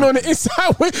you putting on the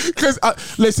inside? Because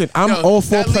listen, I'm all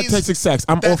for that leads- protected sex.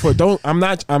 I'm all for. I'm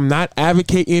not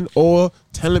advocating or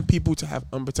telling people to have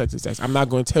unprotected sex. I'm not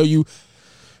going to tell you.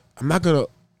 I'm not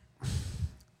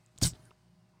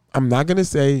going to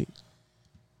say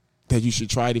that you should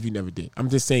try it if you never did. I'm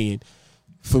just saying.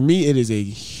 For me, it is a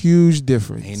huge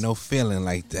difference. Ain't no feeling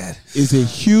like that. It's a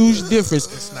huge difference.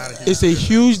 It's a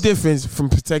huge difference from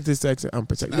protected sex and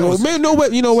unprotected. You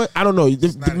know what? I don't know.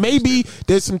 Maybe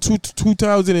there's some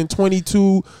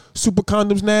 2022 super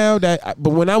condoms now but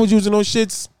when I was using those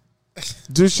shits,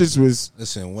 this shit was.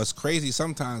 Listen, what's crazy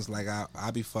sometimes, like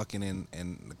I be fucking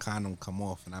and the condom come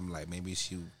off, and I'm like, maybe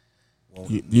she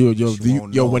won't.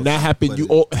 Yo, when that happened,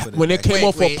 when it came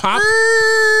off or pop.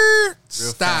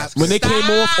 Stop. When they came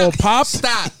off or pop.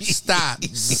 Stop.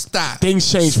 Things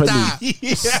changed for me.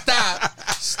 Stop.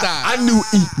 I knew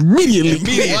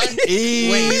immediately. What?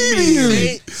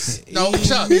 Wait. No,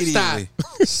 Chuck. Stop.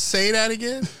 Say that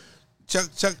again. Chuck.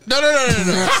 No.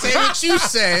 Say what you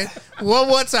said one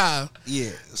more time.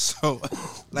 Yeah. So,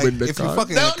 like, if you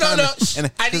fucking No.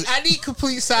 and I need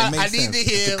complete silence. I need to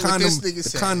hear what this nigga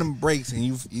said. The condom breaks, and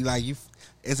you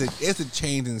it's a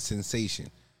change in sensation.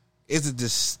 It's a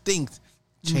distinct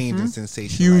change in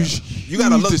sensation. Huge. You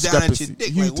gotta look down at discrepancy. your dick.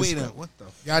 Huge Like, wait a minute, what the?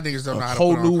 Y'all niggas don't know how to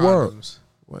whole put on new condoms.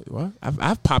 world. What?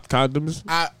 I've popped condoms.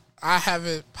 I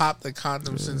haven't popped a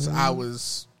condom since I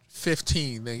was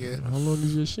 15, nigga. How long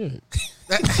is your shit?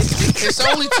 It's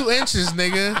only 2 inches,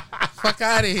 nigga. Fuck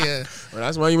out of here. Well,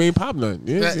 that's why you ain't pop none.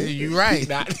 You right.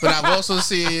 But I've also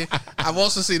seen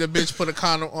the bitch put a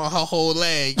condom on her whole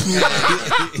leg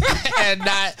and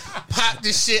not pop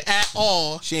this shit at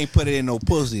all. She ain't put it in no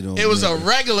pussy though. It was a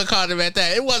regular condom at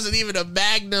that. It wasn't even a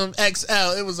Magnum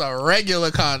XL. It was a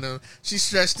regular condom. She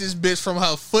stretched this bitch from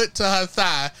her foot to her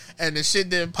thigh, and the shit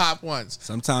didn't pop once.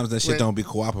 Sometimes that shit don't be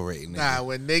cooperating. Nigga. Nah,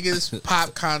 when niggas pop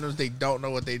condoms, they don't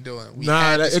know what they doing. We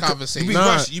had this conversation.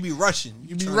 You be rushing.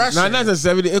 Rushing. Nah, not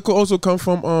necessarily. It could also come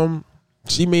from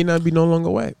she may not be no longer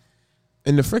wet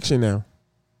in the friction now.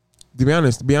 To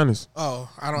be honest. Oh,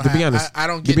 I don't. To be honest. I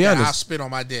don't To get be that. honest. I'll spit on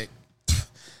my dick.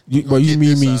 You get mean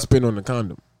this me up. spin on the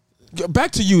condom?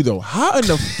 Back to you though. How in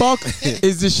the fuck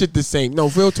is this shit the same? No,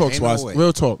 real talk, Ain't no Swaz. way.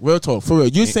 Real talk. For real.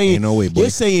 You're saying ain't no way, boy.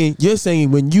 You're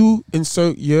saying when you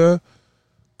insert your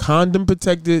condom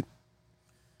protected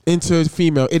into a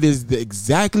female, it is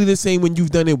exactly the same when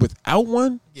you've done it without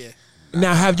one? Yeah.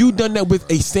 Now, have you done that with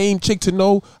a same chick to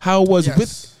know how it was Yes.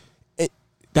 with?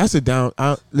 That's a down.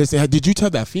 Listen, did you tell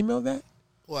that female that?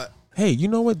 What? Hey, you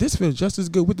know what? This feels just as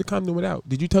good with the condom without.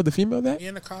 Did you tell the female that? Me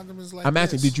and the condom is like I'm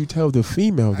asking. this. Did you tell the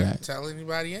female I didn't that? tell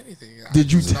anybody anything.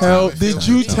 Did you I just know how tell? it Did feels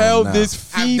you to me. tell Nah.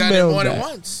 this I've done it female more than that?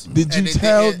 once. Did you And it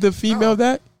tell didn't- the female no.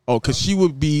 that? Oh, because she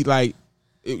would be like,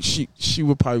 she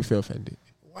would probably feel offended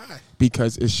Why?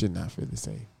 because it should not feel the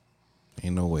same.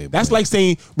 Ain't no way. That's boy. like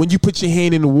saying when you put your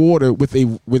hand in the water with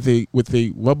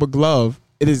a rubber glove,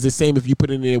 it is the same if you put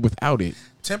it in there without it.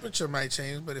 Temperature might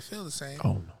change, but it feels the same. Oh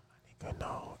no, my nigga,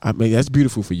 no. I mean that's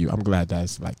beautiful for you. I'm glad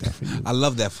that's like that for you. I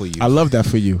love that for you. I love that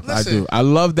for you. I Listen, do. I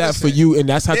love that for listen. you, and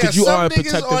that's how There are because you some are a niggas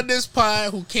protective. on this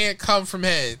pod who can't come from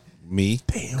head. Me.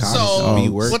 Damn. So, me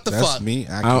work. what the That's fuck? me.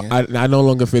 I can't. I no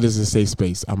longer feel this is a safe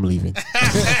space. I'm leaving.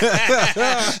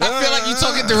 I feel like you're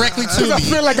talking directly to me. I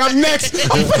feel like I'm next.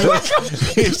 I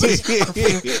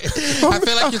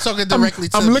feel like you're talking directly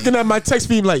to me. I'm looking at my text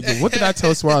feed like, what did I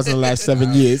tell Swaz in the last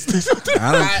 7 years?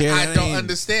 I don't care. I don't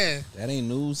understand. That ain't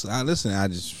news. Listen.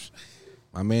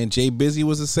 My man Jay Busy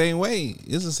was the same way.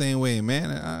 It's the same way,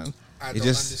 man. I It don't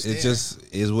just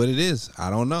is what it is. I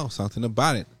don't know something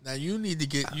about it. Now you need to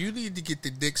get the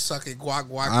dick sucking guac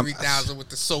 3000 with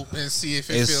the soap and see if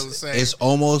it feels the same. It's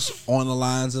almost on the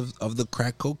lines of the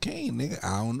crack cocaine, nigga.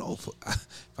 I don't know if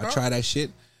I try that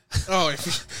shit. Oh,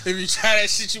 if you try that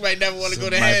shit, you might never want to go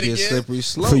to Might head be a again. slippery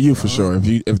slope For you, for sure.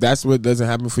 If that's what doesn't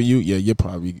happen for you, yeah, you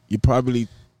probably.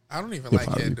 I don't even You'll like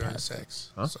probably head during pass sex.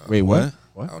 Huh? So Wait, what?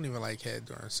 I don't even like head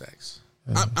during sex.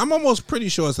 I'm almost pretty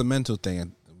sure it's a mental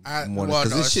thing.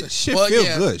 Because shit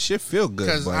feel good. Shit feel good.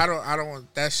 Because I don't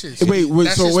want that shit. Wait.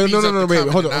 That So shit wait, speeds no. up the Wait,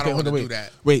 coming, hold on. and I Okay, don't hold on. wanna Wait, do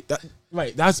that. wait.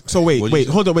 Right. That's so. Wait. What'd you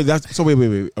say? Hold on. Wait. That's so.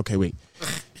 Wait. Okay. Wait.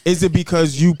 Is it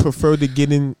because you prefer to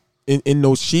get in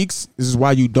those cheeks? This is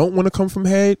why you don't want to come from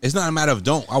head. It's not a matter of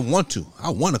don't. I want to.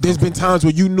 There's been times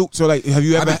where you knew. So like, have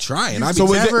you I've ever been trying. So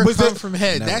was there from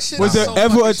head? Never. That shit. Was is there so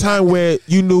ever a fucking time shocking. where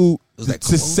you knew Was that the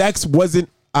close? sex wasn't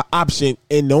an option,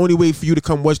 and the only way for you to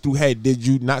come was through head? Did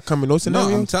you not come in those No,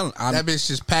 scenarios? I'm telling. that bitch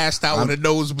just passed out with a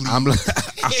nosebleed? I'm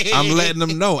letting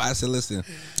them know. I said, listen,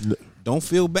 don't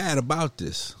feel bad about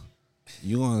this.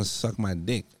 You gonna suck my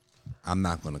dick? I'm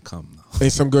not gonna come though.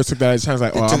 And some girls took that as a chance,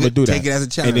 like, oh, I'm gonna do that. Take it as a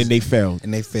challenge, and then they failed.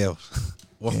 And they failed.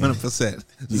 100%.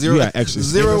 You got extra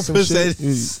skin or some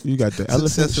 0%. shit? You got the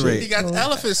elephant success shit. rate. He got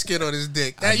elephant skin on his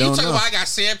dick. Now I you don't talking know. about I got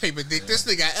sandpaper dick? This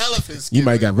nigga got elephant skin. You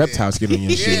might on got his reptile dick. skin on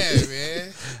your shit. Yeah,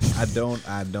 man.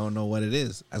 I don't know what it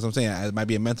is. As I'm saying, it might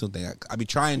be a mental thing. I be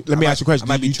trying. Let me ask you a question. I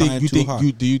might Do be you trying think too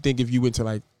hard. do you think if you went to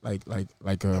like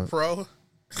Pro.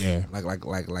 yeah. like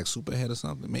Superhead or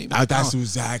something? Maybe. That's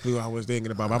exactly what I was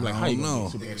thinking about. I'm like, how you know.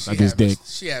 gonna do She like his had dick?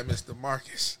 She had Mr.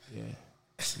 Marcus. Yeah.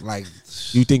 Like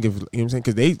You think if you know what I'm saying?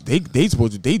 Because they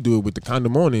supposed to they do it with the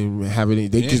condom on and have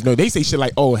it. They just know they say shit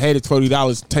like, oh, head is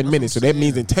 $40, 10 minutes. So that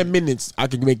means in 10 minutes I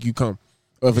can make you come.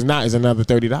 Or if it's not, it's another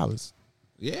 $30.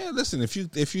 yeah. Listen, if you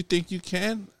think you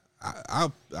can,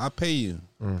 I'll pay you.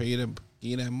 Pay you give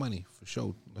you that money for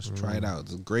sure. Let's try it out.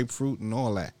 The grapefruit and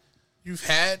all that. You've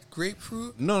had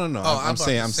grapefruit? No. Oh, I'm about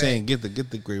saying to say. get the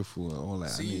grapefruit and all that.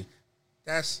 See,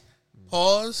 that's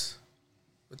pause,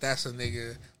 but that's a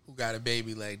nigga who got a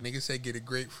baby leg. Nigga said get a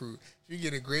grapefruit. If you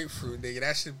get a grapefruit, nigga,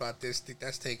 that shit about this dick,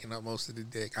 that's taking up most of the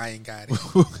dick. I ain't got it.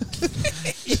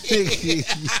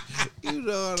 You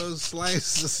know all those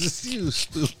slices. You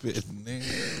stupid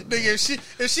nigga. Nigga,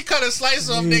 if she cut a slice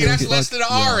off, nigga, that's less than an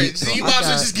orange. So you might as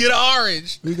well just get an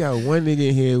orange. We got one nigga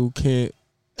in here who can't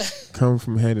come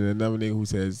from head and another nigga who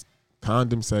says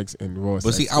condom sex and raw sex.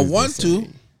 But see, I is the want to.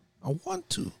 same. I want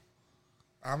to.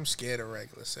 I'm scared of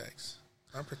regular sex.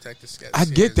 I'm protected. Scared. I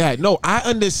get that. No, I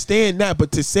understand that,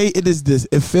 but to say it is this,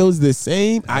 it feels the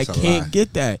same. That's a I can't lie.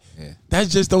 get that. Yeah. That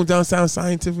just don't sound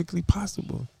scientifically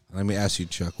possible Let me ask you,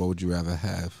 Chuck. What would you rather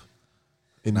have?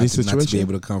 in Not this to be situation.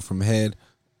 able to come from head,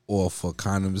 or for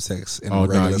condom sex and Oh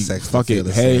regular no, sex? to fuck feel it.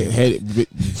 the same?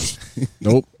 Head.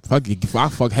 Nope. Fuck it. I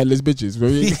fuck headless bitches. Bro.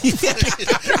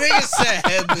 Nigga said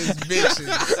headless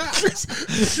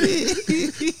bitches.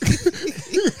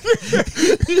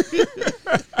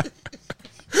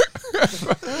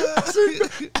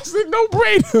 I said no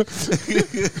brainer.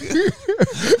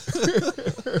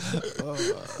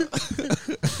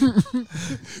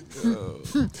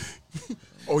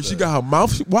 Oh, she got her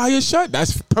mouth wired shut?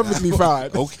 That's perfectly fine.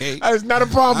 Okay. That is not a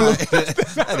problem.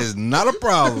 That is not a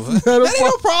problem. Not a That ain't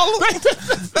no problem.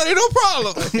 That ain't no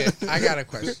problem. Okay, I got a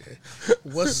question.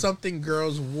 What's something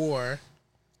girls wore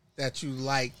that you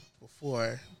liked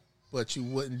before, but you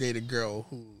wouldn't date a girl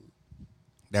who?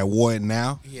 That wore it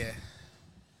now. Yeah.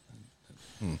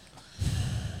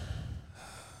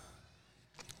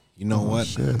 You know what?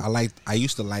 shit. I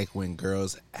used to like when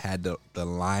girls had the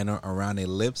liner around their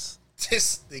lips,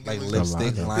 This nigga like was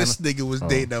lipstick liner. liner. This nigga was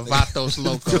dating a Vatos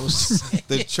Locos.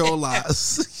 The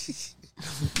cholas.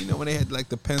 You know when they had like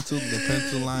the pencil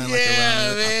line like Yeah,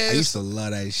 around it? I man. used to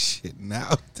love that shit. Now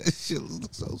that shit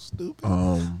looks so stupid.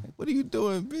 What are you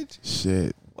doing, bitch?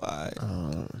 Shit. Why?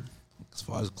 As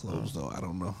far as clothes though, I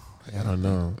don't know. I don't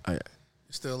know.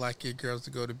 Still like your girls to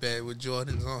go to bed with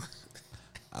Jordans on.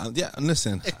 Yeah,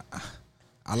 listen.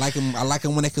 I like them. I like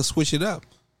them when they can switch it up.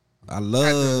 I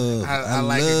love. I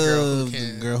like a girl who love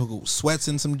can- the girl who sweats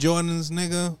in some Jordans,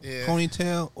 nigga. Yeah.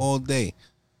 Ponytail all day.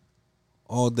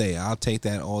 All day. I'll take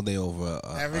that all day over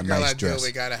Every a girl I nice deal dress.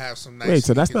 with gotta have some nice. Wait,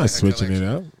 so that's sneakers not in her switching it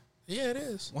collection. up. Yeah, it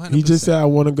is. 100%. He just said, I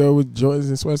want to go with Jordans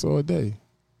and sweats all day.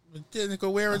 But then go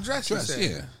wear a dress.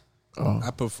 Yeah. Oh.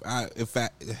 I prefer. If I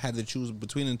had to choose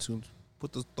between the two,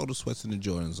 throw the sweats and the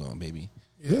Jordans on, baby.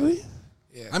 Really?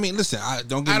 Yeah. I mean, listen.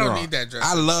 Don't get me I don't wrong. need that dress.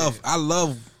 I love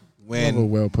when. Love a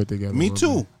well put together. Me woman.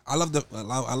 too. I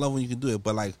love when you can do it,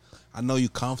 but like I know you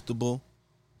comfortable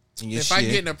in your If shit. I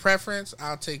get in a preference,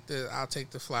 I'll take the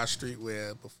fly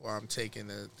streetwear before I'm taking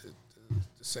the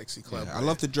sexy club. I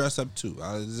love to dress up too.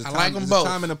 There's a I time, like 'em there's both. a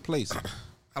time and a place.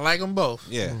 I like them both.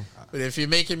 Yeah. But if you're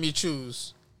making me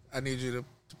choose, I need you to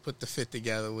put the fit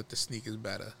together with the sneakers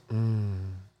better.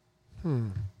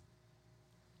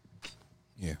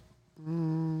 Yeah.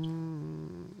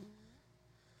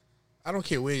 I don't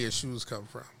care where your shoes come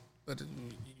from, but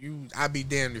I'd be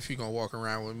damned if you're gonna walk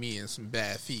around with me in some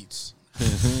bad feet.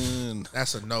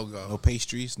 That's a no-go. No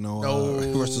pastries. No.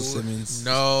 Russell Simmons.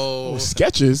 No.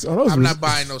 Skechers. Oh, those I'm was- not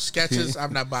buying no Skechers.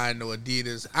 I'm not buying no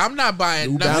Adidas. I'm not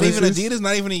buying Not nothing. even Adidas.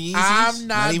 Not even a Yeezys. I'm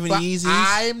not even Yeezys.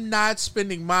 I'm not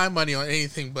spending my money on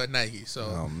anything but Nike. So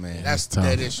Oh, man. that's That's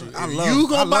that tough. issue. If I you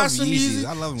gonna buy love some Yeezys. Yeezys,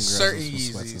 I love them girls certain with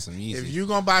some sweats and Yeezys. some Yeezys. If you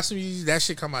gonna buy some Yeezys, that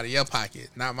should come out of your pocket,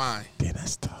 not mine. Damn,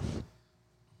 that's tough.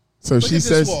 So Look she at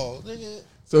says. this wall. Nigga.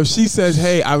 So she says,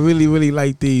 "Hey, I really, really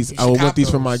like these. You I would should want these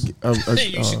cop for my." those.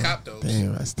 You should cop those.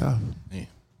 Damn, that's tough. Yeah.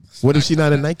 What if she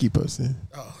not a Nike person?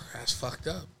 Oh, that's fucked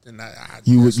up. Then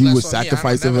You that's would less on me. I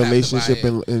sacrifice a don't never have to relationship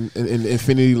buy it. in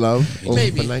infinity love over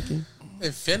Maybe. for Nike?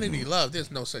 Infinity love.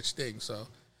 There's no such thing. So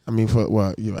I mean, for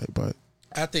well, you're right, but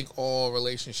I think all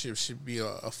relationships should be a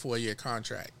 4-year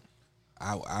contract.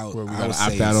 I where we I gotta was opt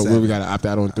saying out on seven. where we gotta opt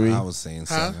out on 3. I was saying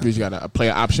Huh? 7. We got to play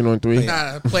an option on 3.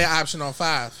 Nah, play an option on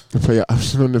 5. Play an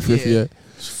option on the 5th. Yeah. Yeah.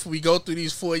 If we go through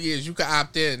these 4 years, you can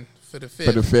opt in for the 5th.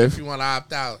 For the 5th? If you want to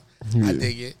opt out, Yeah. I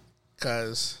dig it.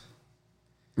 Because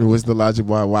And what's the logic?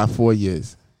 Why 4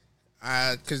 years?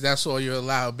 that's all you're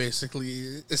allowed,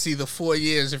 basically. It's either 4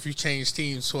 years if you change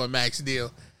teams to a max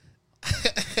deal.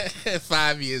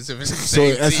 5 years if it's the So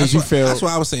same in essence, team. you feel. That's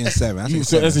why I was saying 7. I think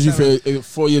So in 7. essence, you feel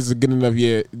 4 years is a good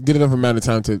enough amount of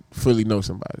time to fully know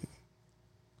somebody.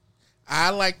 I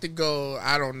like to go,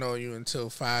 I don't know you until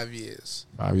 5 years.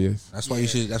 5 years, That's why you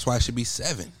should. That's why it should be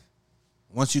 7.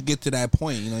 Once you get to that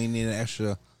point, you need an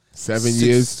extra 7 six-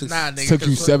 years. six- Nah, nigga. Took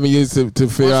you 'cause 7 years to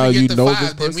figure out once we you get to know 5, this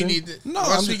then person. we need to, No,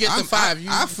 once we get to 5,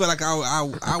 I feel like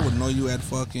I would know you at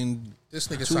fucking. this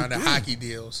nigga 2, signed 3. hockey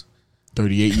deals.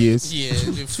 38 years. Yeah,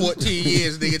 in 14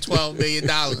 years, nigga, $12 million.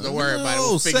 Don't worry about it.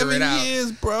 We'll figure 7 it out.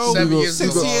 years, bro. 7 years 6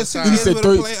 is a long years. 6 time. He years said with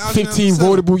a play option 15 on the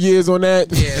votable years on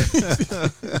that.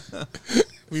 Yeah.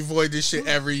 We void this shit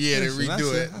every year to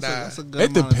redo it. That's a good It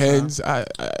amount of depends. time.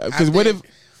 Because what if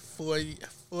 4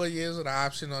 years with an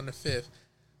option on the 5th?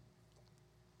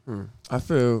 I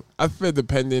feel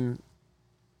depending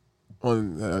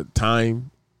on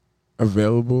time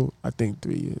available, I think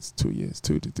 3 years, 2 years,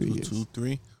 2 to 3 years. 2,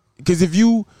 3. Because if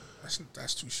you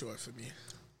That's too short for me.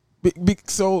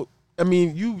 so I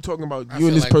mean, you talking about I you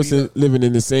and feel this like we person the- living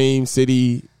in the same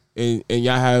city, and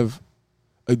y'all have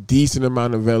a decent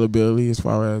amount of availability as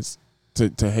far as to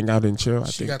hang out and chill. I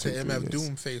She think got the 2, 3 MF years.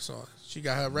 Doom face on. She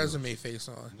got her resume face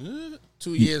on.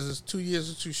 2 years is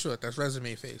too short. That's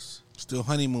resume face. Still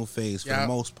honeymoon phase for Yeah. the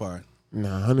most part.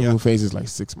 Nah, honeymoon phase is like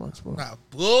 6 months, bro. Nah,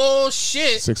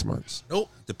 bullshit. 6 months. Nope.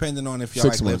 Depending on if y'all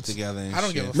 6 like live months. together. And I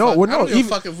don't shit. give a No, fuck. well, I no, don't give a even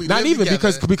fuck if we not live even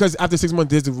together. because after 6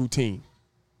 months there's a routine.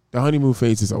 The honeymoon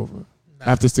phase is over.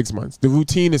 After 6 months, the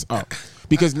routine is up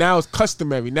because now it's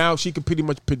customary. Now she can pretty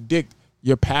much predict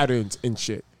your patterns and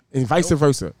shit, and vice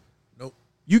versa. Nope.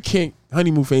 You can't.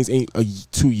 Honeymoon phase ain't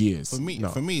 2 years. For me,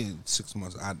 no. 6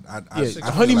 months. I Yeah, feel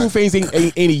honeymoon like- phase ain't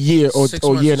a year or 6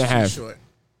 or months year is and a too half. short.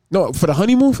 No, for the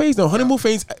honeymoon phase, no honeymoon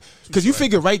phase, because you short.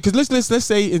 figure right. Because let's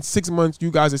say in 6 months you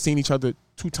guys are seeing each other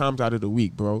 2 times out of the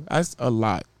week, bro. That's a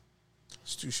lot.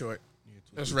 It's too short.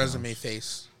 That's resume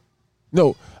face.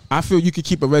 No, I feel you could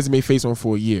keep a resume face on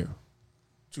for a year.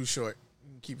 Too short.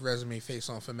 You can keep resume face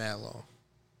on for mad long.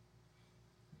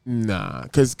 Nah,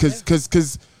 because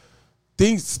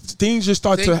things just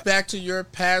start Think to. back to your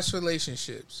past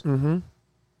relationships. Mm-hmm.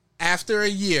 After a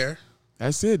year,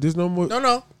 That's it. There's no more.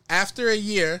 no. After a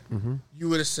year, Mm-hmm. you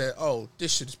would have said, "Oh,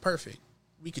 this shit is perfect.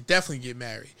 We could definitely get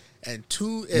married." And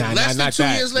Nah, less than not 2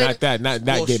 that. years later, Not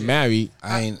get bullshit. married.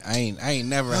 I ain't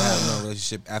never had no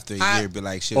relationship after a year. Be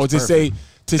like shit. Or to say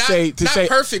not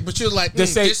perfect, but you're like, to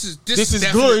say this is good.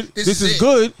 definitely- This is it.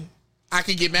 good. I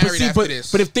could get married after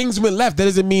this. But if things went left, that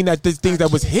doesn't mean that there's things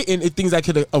that was hitting. It's things that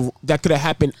could have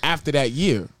happened after that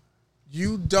year.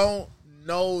 You don't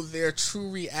know their true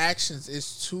reactions.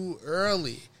 It's too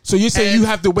early. So you're saying you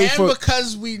have to wait for... And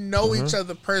because we know each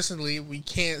other personally, we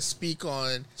can't speak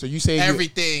on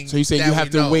everything. So you say you have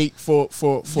to wait for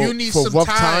you need for some rough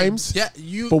time. times? Yeah,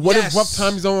 But what if rough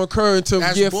times don't occur until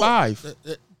year 5?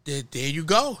 There you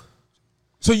go.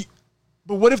 So,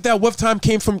 but what if that rough time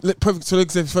came from... So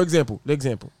for example,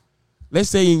 let's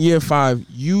say in year 5,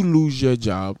 you lose your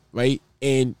job, right?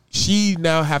 And she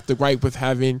now have to gripe with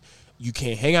having... You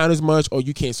can't hang out as much, or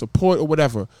you can't support, or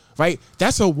whatever, right?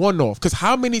 That's a one-off. Because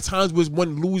how many times was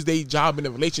one lose their job in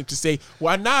a relationship to say,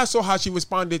 well, now I saw how she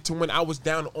responded to when I was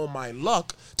down on my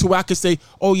luck, to where I could say,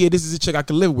 oh yeah, this is a chick I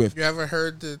can live with. You ever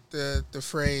heard the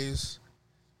phrase,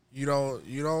 you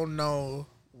don't know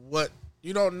the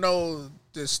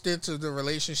extent of the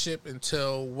relationship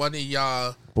until one of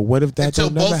y'all... But what if that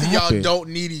don't never happen? Until both of y'all don't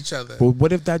need each other. But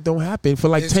what if that don't happen for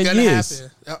like 10 years?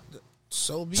 Happen.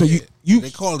 So be so it. They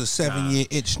call it a 7-year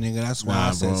itch, nigga. That's why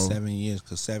I said 7 years,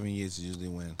 because 7 years is usually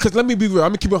when. Because let me be real,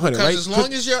 I'm gonna keep it 100, right? As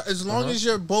long as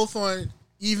you're both on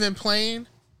even plane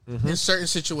in certain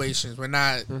situations, we're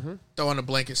not throwing a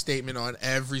blanket statement on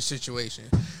every situation,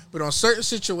 but on certain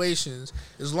situations,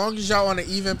 as long as y'all on an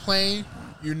even plane,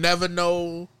 you never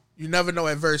know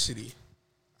adversity.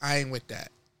 I ain't with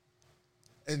that.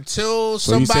 Until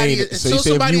somebody, so you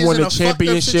say if you won a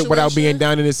championship without being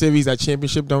down in the series, that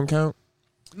championship don't count?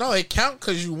 No, it count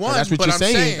because you won. That's what you're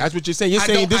saying. That's what you're saying. You're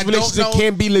saying this relationship know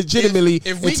can't be legitimately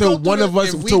until one of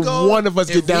us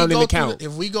get down in the count.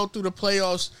 If we go through the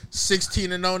playoffs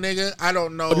 16-0, nigga, I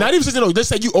don't know. But not even 16-0. Just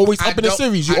say you always up in the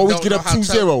series. You always get up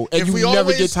 2-0 and you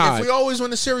never get tied. If we always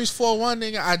win the series 4-1,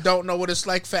 nigga, I don't know what it's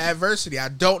like for adversity. I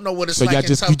don't know what it's like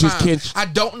in tough times. I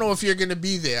don't know if you're gonna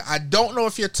be there. I don't know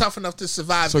if you're tough enough to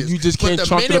survive. So you just can't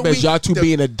chalk it up as y'all two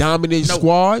being a dominant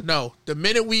squad. No, the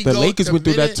minute we the Lakers went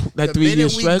through that 3-year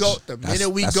stretch.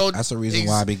 That's the reason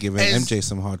why I be giving MJ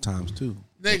some hard times too.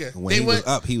 Nigga, when he was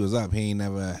up. He ain't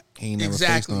never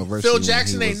faced no adversity. Phil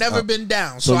Jackson ain't never been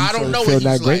down, so I don't know what he's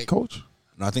like. Phil not great coach?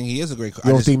 No, I think he is a great coach.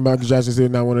 You don't think Michael Jackson is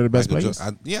not one of the best players?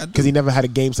 Yeah, because he never had a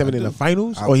Game 7 in the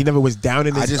finals, or he never was down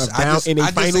in the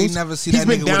finals. Never see he's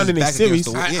been down in the series.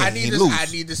 I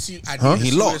need to see.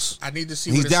 He lost. I need to see.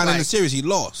 He's down in the series. He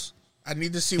lost. I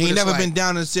need to see. He never been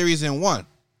down in the series and won.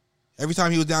 Every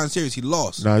time he was down in the series, he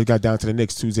lost. No, he got down to the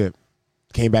Knicks 2-0.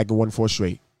 Came back and won 4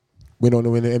 straight. Went on to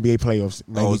win the NBA playoffs.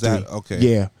 93. Oh, is that okay?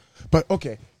 Yeah, but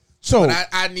okay. So but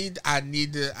I need to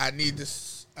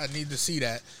see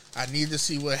that. I need to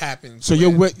see what happens. So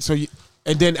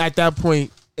and then at that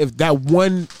point, if that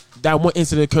one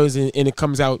incident occurs and it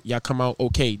comes out, y'all come out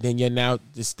okay, then you're now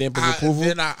the stamp of approval.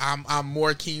 Then I'm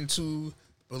more keen to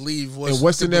believe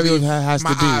what scenario has to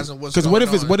be. Because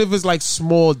what if it's like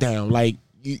small down, like.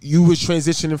 You was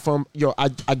transitioning from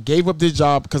I gave up this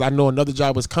job because I know another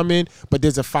job was coming, but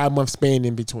there's a 5-month span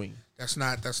in between. That's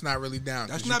not really down.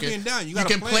 That's not being down. You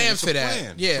can plan for that.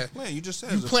 Plan. Yeah, plan. You just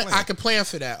said I can plan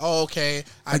for that. Oh, okay.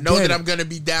 I know that I'm gonna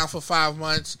be down for 5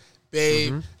 months,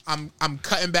 babe. I'm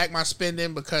cutting back my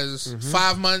spending because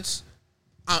 5 months,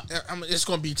 it's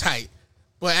gonna be tight.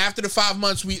 But after the 5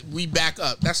 months, we back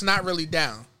up. That's not really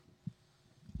down.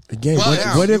 Again,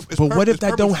 what if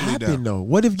that don't happen though?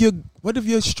 What if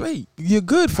you're straight? You're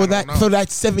good for that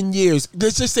 7 years.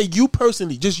 Let's just say you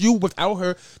personally, just you without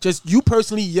her, just you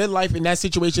personally, your life in that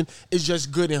situation is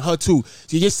just good and her too.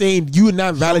 So you're saying you're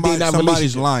not validating that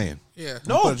somebody's relationship. lying. Yeah.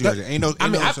 No,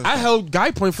 I held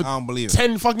Guy Point for 11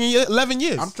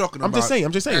 years. I'm talking about. I'm just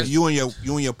saying. You and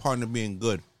your partner being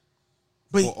good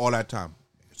for all that time.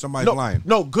 Somebody's lying.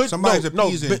 No, good. Somebody's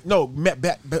appeasing.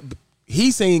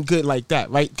 He's saying good like that,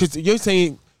 right? Because you're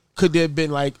saying, could there have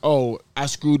been like, oh, I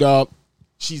screwed up.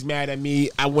 She's mad at me.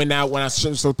 I went out when I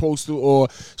wasn't supposed to, or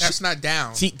that's not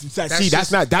down.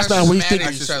 That's not what he's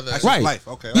thinking. That's right? Life.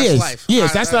 Okay. Yes. That's life.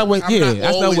 Yes. That's not what. Yeah.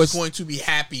 That's not what's going to be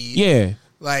happy. Yeah.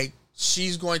 Like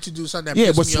she's going to do something.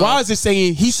 That but Swaz is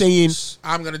saying he's saying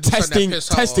I'm gonna do something that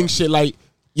testing shit like.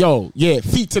 Yo,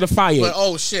 feet to the fire. But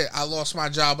oh shit, I lost my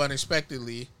job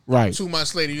unexpectedly. Right. 2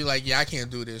 months later, you're like, yeah, I can't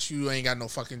do this. You ain't got no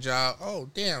fucking job. Oh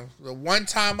damn. The one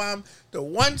time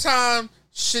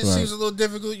shit seems a little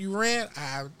difficult. You ran.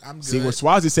 I'm good. See what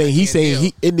Swaz is saying? He's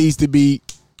saying it needs to be.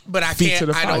 But I feet can't. To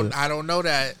the fire. I don't know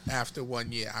that after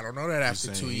 1 year. I don't know that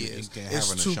after 2 years.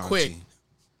 It's too quick.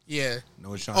 Yeah.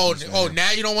 No,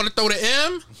 now you don't want to throw the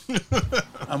M?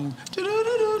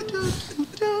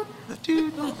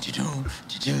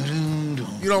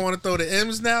 You don't want to throw the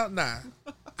M's now? Nah.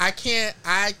 I can't.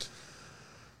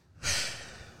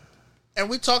 And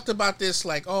we talked about this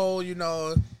like,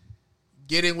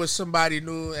 getting with somebody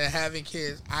new and having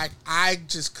kids. I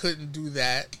just couldn't do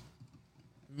that.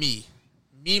 Me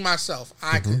myself,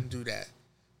 I couldn't do that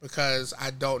because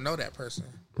I don't know that person.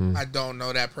 I don't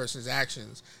know that person's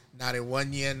actions. not in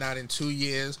 1 year, not in 2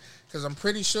 years. Because I'm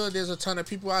pretty sure there's a ton of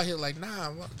people out here like,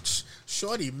 nah,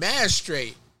 shorty, mad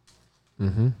straight.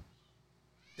 Mm-hmm.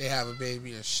 They have a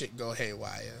baby and shit go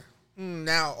haywire.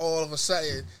 Now, all of a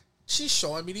sudden, she's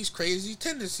showing me these crazy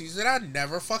tendencies that I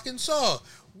never fucking saw.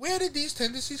 Where did these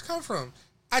tendencies come from?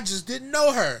 I just didn't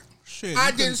know her. Shit,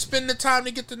 I didn't spend the time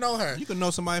to get to know her. You can know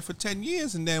somebody for 10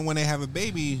 years, and then when they have a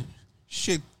baby,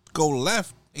 shit go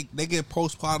left. They get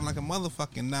postpartum like a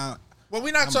motherfucking now. Well,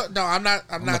 we're not talking. No, I'm not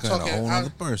talking. A whole other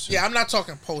person. Yeah, I'm not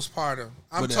talking postpartum.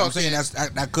 I'm saying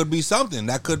that could be something.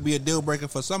 That could be a deal breaker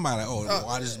for somebody. Like,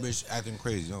 why this bitch acting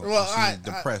crazy? She's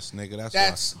depressed, nigga.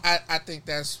 That's why. I think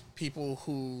that's people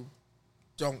who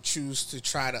don't choose to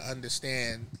try to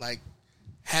understand. Like,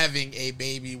 having a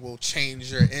baby will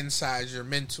change your insides, your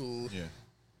mental. Yeah.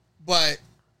 But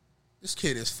this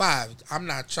kid is 5. I'm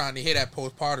not trying to hear that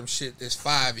postpartum shit. That's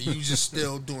 5, and you just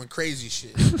still doing crazy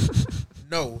shit.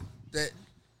 No. That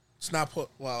it's not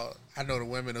well. I know the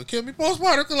women will kill me.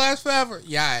 Postpartum can last forever.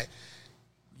 Yeah,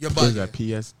 you're bugging. Is that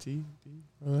PST?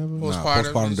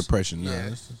 Postpartum depression.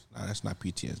 Yeah. That's not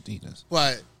PTSD.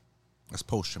 That's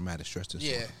post traumatic stress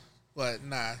disorder. Yeah, but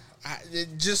nah,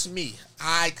 just me.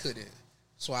 I couldn't,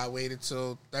 so I waited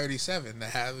till 37 to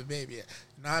have a baby. You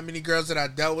know how many girls that I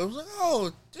dealt with was like,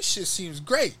 oh, this shit seems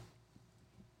great.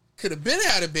 Could have been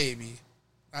had a baby.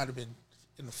 I'd have been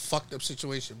in a fucked up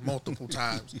situation multiple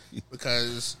times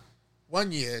because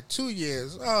 1 year, 2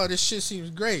 years, oh, this shit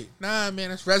seems great. Nah, man,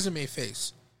 that's resume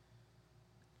face.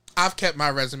 I've kept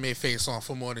my resume face on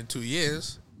for more than 2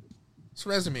 years. It's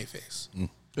resume face.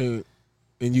 And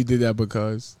you did that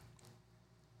because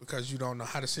because you don't know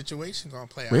how the situation gonna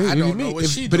play out. Wait, I don't know what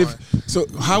she doing. So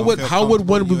how would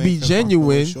one be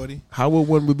genuine?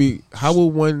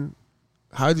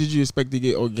 How did you expect to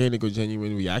get organic or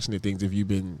genuine reaction to things if you've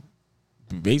been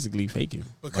basically faking?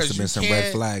 Because must have been some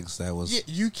red flags that was. Yeah,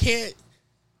 you can't.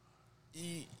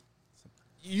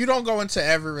 You don't go into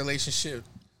every relationship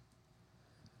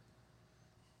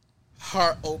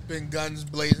heart open, guns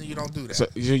blazing. You don't do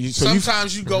that.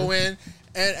 Sometimes you go in,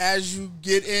 and as you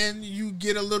get in, you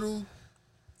get a little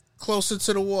closer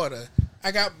to the water.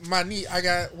 I got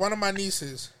one of my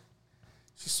nieces.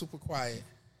 She's super quiet.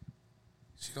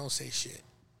 She don't say shit.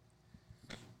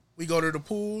 We go to the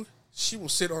pool. She will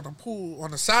sit on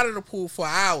the side of the pool for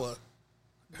an hour,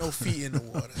 no feet in the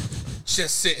water,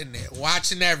 just sitting there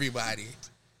watching everybody.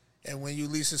 And when you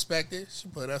least expect it, she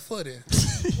put her foot in,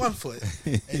 1 foot,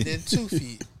 and then 2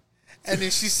 feet, and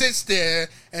then she sits there.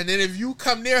 And then if you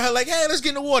come near her like, "Hey, let's get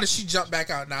in the water," she jump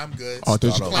back out. Nah, I'm good. I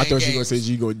thought she was gonna say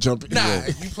you gonna jump in. Nah,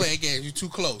 you playing games. You too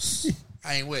close.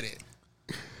 I ain't with it.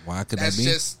 Why could that be?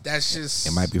 That's just.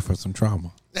 It might be for some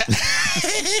trauma.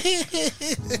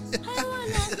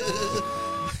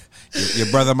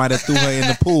 Your brother might have threw her in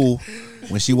the pool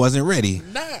when she wasn't ready.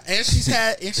 Nah, and she's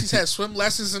had swim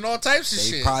lessons and all types of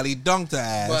shit. They probably dunked her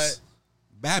ass, but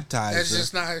baptized that's her.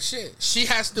 just not her shit. She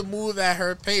has to move at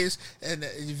her pace, and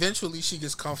eventually she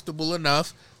gets comfortable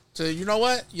enough to, you know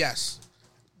what? Yes,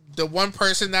 the one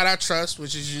person that I trust,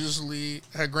 which is usually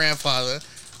her grandfather,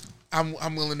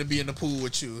 I'm willing to be in the pool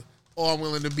with you. Or I'm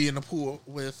willing to be in the pool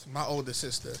with my older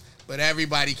sister. But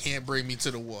everybody can't bring me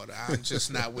to the water. I'm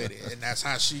just not with it. And that's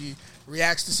how she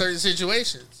reacts to certain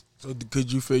situations. So could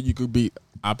you feel you could be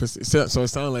opposite? So it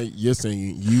sounds like you're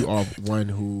saying you are one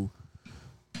who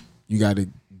you got to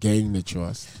gain the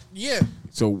trust. Yeah.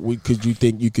 So could you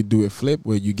think you could do it flip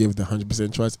where you give the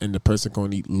 100% trust and the person can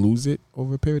only lose it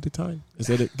over a period of time? Is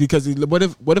that it? Because what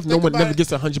if no one never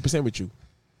gets 100% with you?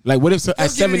 Like, what if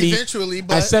at 70,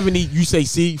 at 70 you say,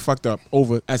 "See, fucked up,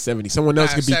 over." At 70, someone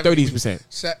else could be 30%.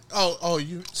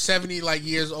 You 70 like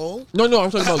years old? No,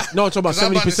 I'm talking about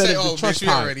 70% of the trust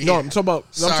part. No, I'm talking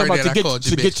about to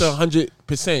get to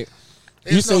 100%.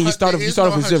 You saying you start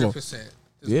off with 0?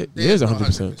 Yeah, there's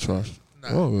 100% trust.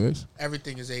 No.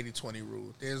 Everything is 80-20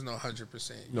 rule. There's no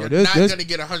 100%. No, You're not going to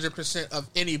get 100% of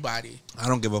anybody. I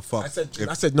don't give a fuck. I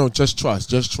said no, just trust.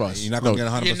 Just trust. You're not going to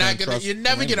get 100% trust. You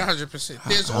never get 100%.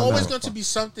 There's always going to be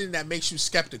something that makes you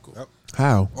skeptical. Yep.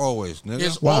 How? Always, nigga.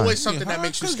 There's always something that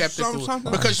makes you skeptical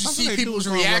because you see people's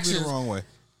reactions. The wrong way.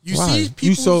 You see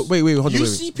people's, you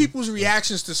see people's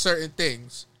reactions to certain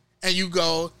things, and you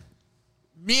go,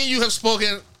 me and you have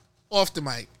spoken off the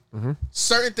mic. Mm-hmm.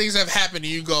 Certain things have happened,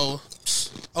 and you go,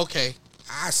 okay,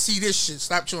 I see this shit.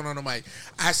 Stop chewing on the mic.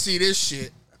 I see this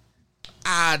shit.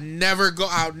 I'll never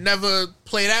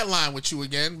play that line with you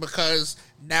again because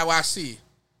now I see.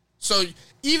 So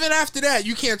even after that,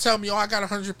 you can't tell me, I got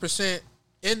 100%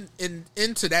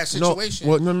 into that situation.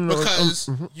 No. Because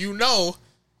you know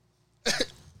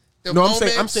No,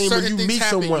 I'm saying when you meet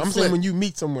someone. I'm saying when you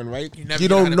meet someone, right? You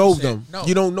don't know them. No.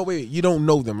 You don't know. Wait, you don't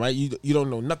know them, right? You don't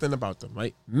know nothing about them,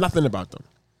 right? Nothing about them,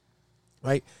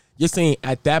 right? You're saying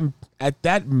at that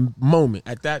moment,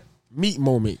 at that meet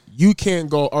moment, you can't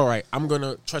go. All right, I'm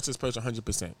gonna trust this person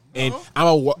 100%, and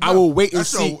I will wait and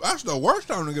see. That's the worst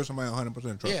time to give somebody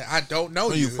 100% trust. Yeah, I don't know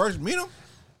when you. you first meet them.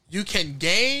 You can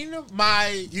gain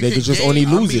my. They could just only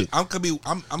lose it.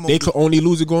 They could only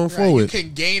lose it going forward. You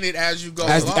can gain it as you go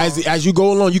along. As you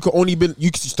go along, you can only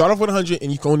you can start off with 100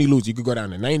 and you can only lose. You could go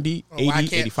down to 90,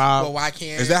 80, 85. Well, why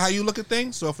can't? Is that how you look at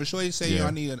things? So for sure, you say,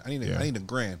 I need a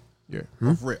grand. Yeah.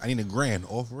 Off rip. I need a grand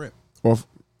off rip. Off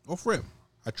rip.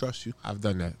 I trust you. I've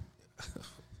done that.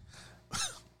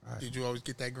 Did you always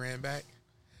get that grand back?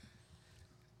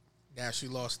 Now she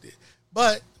lost it.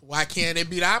 But why can't it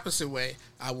be the opposite way?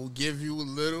 I will give you a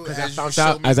little as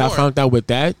I found out with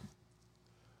that.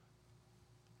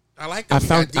 I like that.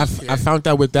 I found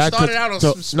out with that. Started out on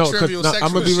some trivial sexual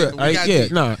I'm gonna be real.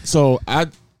 Right? So I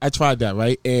tried that,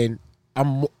 right, and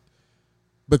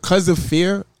because of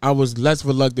fear, I was less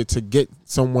reluctant to get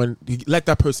someone, let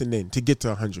that person in to get to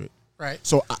 100. Right.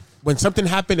 So when something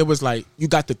happened, it was like you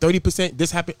got the 30%.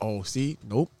 This happened. Oh, see,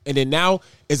 nope. And then now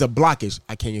it's a blockage.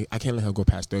 I can't let her go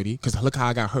past 30 because look how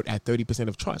I got hurt at 30%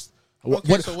 of trust.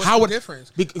 Okay, so what's the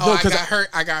difference? I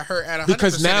got hurt at 100%.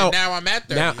 Because now I'm at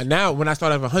 30. Now when I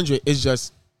start at 100, it's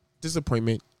just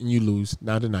disappointment and you lose.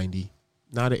 Now to 90,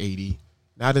 now to 80,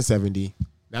 now to 70.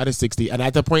 Now to 60, and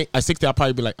at the point at 60, I'll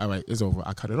probably be like, "All right, it's over.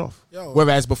 I cut it off."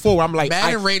 Whereas before, I'm like,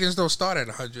 Madden ratings don't start at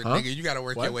 100, nigga. You got to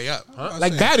work your way up.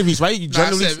 Like batteries, right? You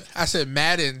generally. I said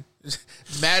Madden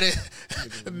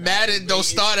don't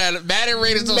start at Madden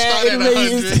ratings don't start at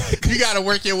 100. You got to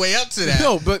work your way up to that.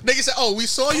 No, but nigga said, "Oh, we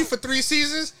saw you for 3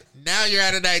 seasons. Now you're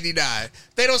at a 99."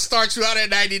 They don't start you out at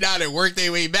 99 and work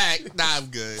their way back. Nah, I'm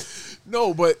good.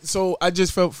 No, but so I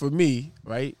just felt for me,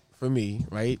 right?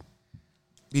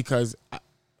 Because.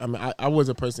 I was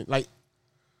a person like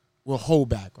will hold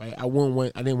back, right? I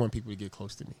didn't want people to get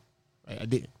close to me, right? I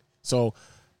didn't. So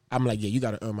I'm like, yeah, you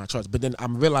got to earn my trust. But then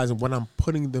I'm realizing when I'm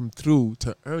putting them through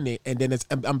to earn it, and then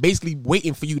I'm basically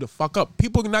waiting for you to fuck up.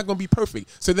 People are not gonna be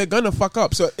perfect, so they're gonna fuck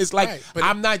up. So it's like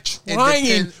I'm not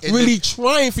trying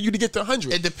for you to get to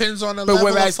 100. It depends on the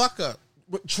level of fuck up.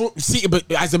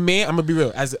 But as a man, I'm gonna be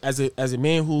real. As a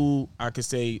man who I could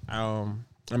say, I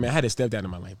had a stepdad in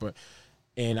my life,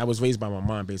 and I was raised by my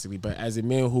mom, basically. But as a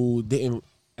man who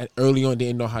early on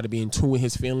didn't know how to be in tune with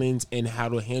his feelings and how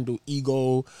to handle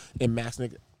ego and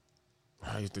masculinity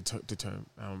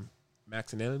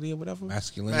or whatever.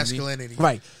 Masculinity.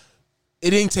 Right. It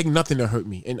didn't take nothing to hurt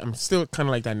me, and I'm still kind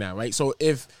of like that now, right? So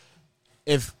if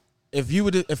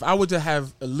I were to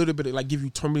have a little bit of like give you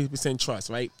 20% trust,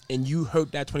 right, and you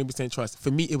hurt that 20% trust,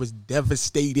 for me it was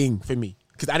devastating for me.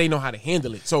 Because I didn't know how to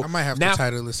handle it. So I might have to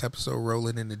title this episode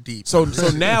 "Rollin In The Deep." So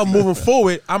now moving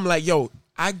forward, I'm like, yo,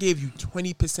 I gave you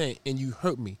 20% and you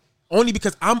hurt me only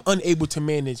because I'm unable to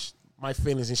manage my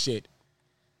feelings and shit.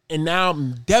 And now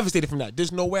I'm devastated from that.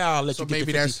 There's no way I'll let you get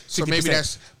to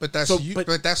 50%. But that's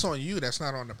on you. That's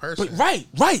not on the person. But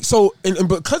right. So and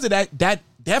because of that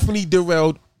definitely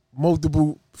derailed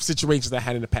multiple situations I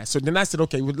had in the past. So then I said,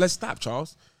 okay, well, let's stop,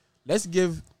 Charles. Let's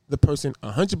give the person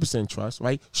 100% trust,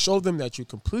 right? Show them that you're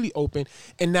completely open,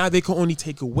 and now they can only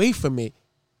take away from it.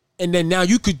 And then now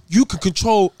you could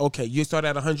control, okay, you started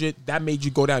at 100, that made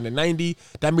you go down to 90,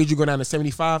 that made you go down to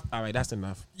 75. All right, that's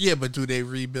enough. Yeah, but do they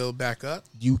rebuild back up?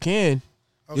 You can.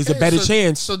 Okay, there's a better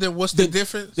chance. So then what's the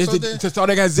difference? To start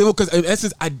at 0, because in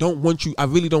essence, I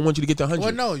really don't want you to get to 100.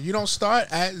 Well, no, you don't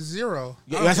start at 0.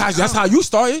 Yeah, that's how you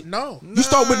started. No. You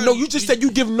start with no. You just said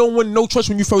you give no one no trust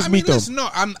when you first meet them. No,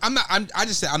 I'm not. I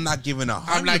just said I'm not giving 100%.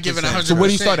 I'm not giving 100%. So where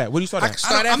do you start at? I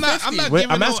start at 50.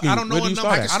 I'm asking you. I don't know what number.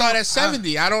 I can start at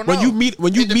 70. I don't know.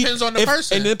 It depends on the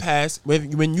person. In the past,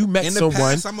 when you met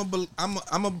someone,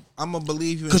 I'm gonna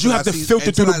believe you because you have to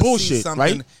filter through the bullshit,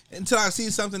 right? Until I see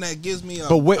something that gives me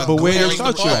but where do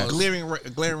start you at? Glaring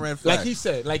red flag.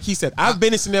 Like he said, I've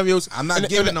been in scenarios. I'm not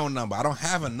giving no number. I don't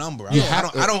have a number. I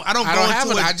don't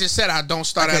have it. I just said I don't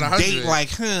start at 100. Date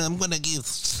like, I'm gonna give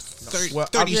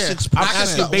 36%.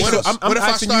 I'm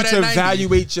asking you to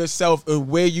evaluate yourself and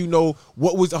where you know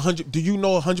what was 100. Do you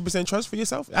know 100% trust for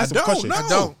yourself? That's the question. I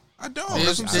don't.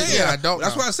 That's what I'm saying. Yeah, I don't.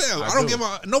 That's what I said. I don't give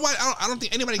nobody. I don't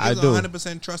think anybody gives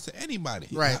 100% trust to anybody.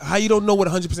 Right? How you don't know what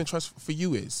 100% trust for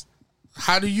you is?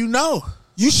 How do you know?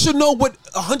 You should know what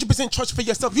 100% trust for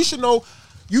yourself. You should know.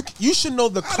 You should know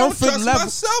the comfort level. I don't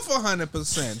trust myself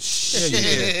 100%.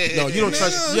 Shit. No, you don't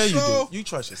trust. Yeah, you do. You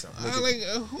trust yourself.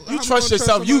 You trust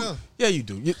yourself. Yeah, you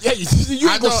do. You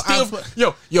ain't gonna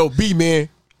steal. Yo, B man.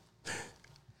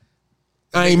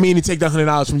 I ain't mean to take that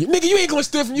 $100 from you. Nigga, you ain't gonna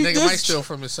steal from you. Nigga might steal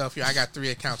from himself. I got 3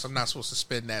 accounts. I'm not supposed to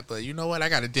spend that. But you know what? I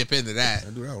got to dip into that. I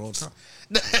do that all the time.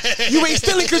 You ain't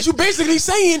stealing because you basically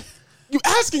saying, you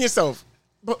asking yourself.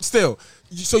 But still,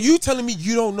 so you telling me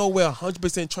you don't know where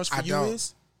 100% trust for you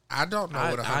is? I don't know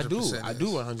what 100% is. I do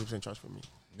 100% trust for me.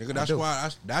 Nigga,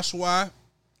 that's why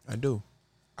I do.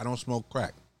 I don't smoke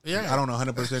crack. Yeah. I don't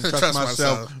 100% trust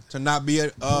myself to not be a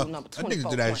nigga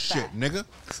to that shit, nigga.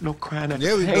 There's no crying in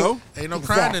There we the go. paint. Ain't no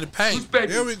crying in the paint.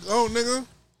 There we go, nigga.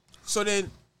 So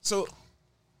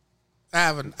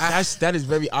That is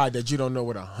very odd that you don't know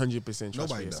what 100% trust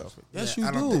Nobody for yourself is. Yes, Yeah,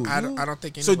 you I do. I don't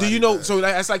think. So do you know? does. So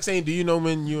that's like saying, do you know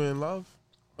when you're in love,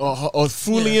 or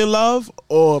fully in love,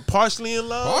 or partially in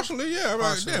love? Partially, yeah.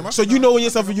 Right. Damn, So you know when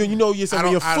yourself, you know yourself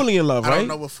when you're fully in love, right? I don't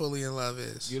know what fully in love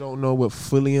is. You don't know what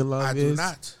fully in love I is. do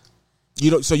not.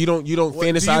 You don't. So you don't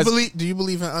fantasize. Do you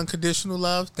believe in unconditional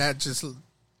love? That just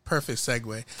perfect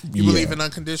segue. You Yeah. believe in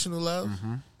unconditional love?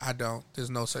 I don't. There's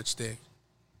no such thing.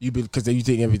 Because you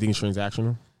think everything's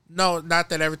transactional. No, not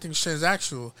that everything's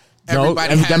transactional. No,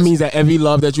 that means that every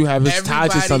love that you have is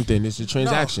tied to something. It's a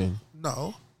transaction.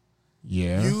 No.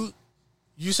 Yeah.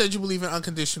 You said you believe in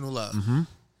unconditional love.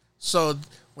 So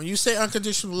when you say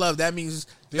unconditional love, that means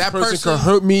that person can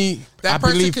hurt me. That I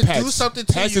person believe can pets. do something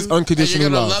to Pets you, is unconditional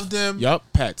and you're gonna love. love them. Yup,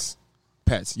 pets.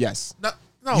 Yes.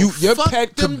 No, Your fuck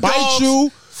pet them could bite dogs.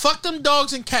 you. Fuck them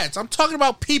dogs and cats. I'm talking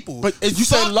about people. But you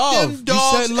said Fuck love. them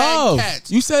dogs and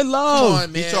cats. You said love. Come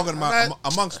on, man. He's talking about I'm not-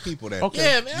 amongst people there. Okay.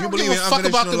 Yeah, man. I You don't believe give a in fuck about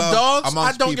them unconditional love dogs. I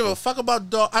amongst don't give people. a fuck about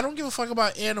dogs. I don't give a fuck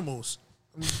about animals.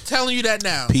 I'm telling you that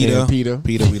now. Peter, Peter,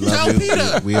 we love Tell you.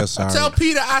 Peter. We are sorry. Tell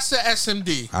Peter I said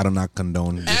SMD. I do not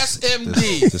condone this.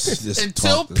 SMD. this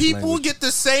Until talk, this people language. get the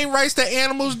same rights that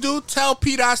animals do, tell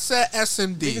Peter I said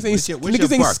SMD. Niggas ain't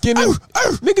skinny.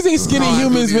 Niggas ain't skinny Oh, I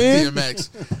humans, believe man.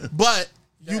 DMX. But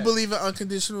you believe in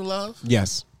unconditional love?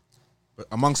 Yes. But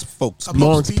amongst folks.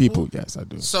 Amongst people, yes, I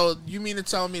do. So you mean to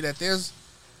tell me that there's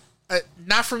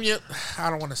not from your, I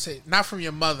don't want to say, not from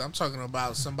your mother. I'm talking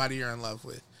about somebody you're in love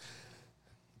with.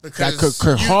 That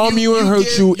could harm you and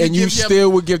hurt you, and you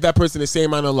still would give that person the same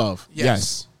amount of love.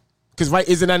 Yes. Because right,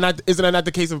 isn't that not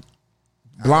the case of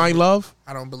blind love?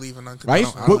 I don't believe in Right?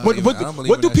 unconditional love.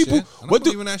 What do people? What do?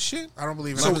 believe in that shit? I don't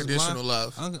believe in Love is unconditional blind.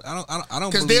 love. I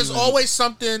don't Because believe there's in- always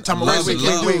something. Love Wait, is wait,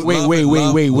 love. wait, Wait, Love wait, it wait,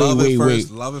 first. wait, Love wait, it wait,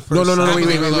 first. wait. Love it No, first. I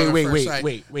believe in love at first wait, sight.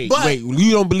 wait. But-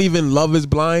 You don't believe in love is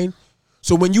blind?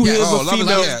 So when you hear Yes. of Oh, a love is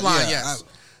female, is blind, yes.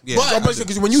 Yeah, But- I do.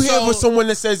 because when you hear of So- someone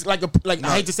that says I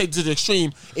hate to say to the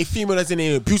extreme, a female that's in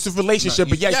an abusive relationship,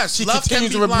 but yet Yes, she love can continues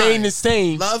be to remain blind. the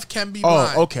same. Love can be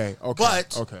blind. Oh, okay. But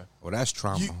Well, that's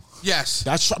trauma. yes,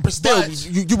 That's but still, But-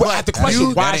 you were at the question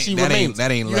you- why she remains.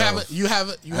 That ain't you love. have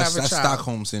a That's child.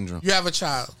 Stockholm syndrome. You have a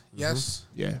child. Yes.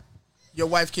 Yeah. Your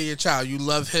wife killed your child. You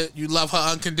love her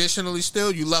unconditionally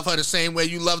still. You love her the same way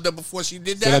you loved her before she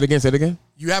did Say that again. Say it again.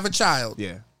 You have a child.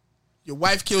 Yeah. Your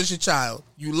wife kills your child.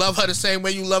 You love her the same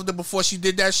way you loved her before she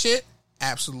did that shit?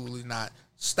 Absolutely not.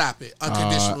 Stop it.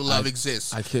 Unconditional love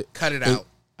exists. Cut it out.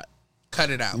 Cut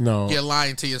it out. No. You're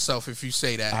lying to yourself if you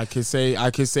say that. I could say,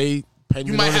 depending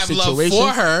You might on the have situation.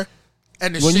 love for her.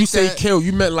 And the When shit you say that- kill,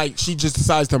 you meant like she just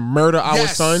decides to murder our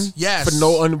Yes, son yes. for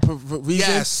no reason.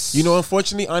 Yes. You know,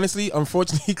 unfortunately,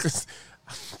 because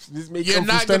this may You're come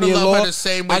from not gonna studying love law. her the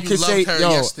same way I you could loved say, her yo,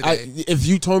 yesterday. if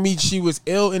you told me she was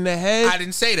ill in the head, I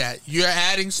didn't say that. You're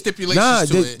adding stipulations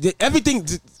to it. everything.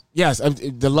 Yes,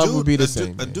 the love would be the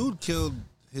same. A dude killed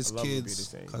his love would be the kids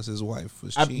same. because his wife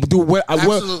was I, cheating. do what,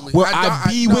 Absolutely. will I I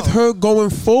be know. with her going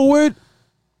forward?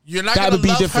 You're not That gonna would be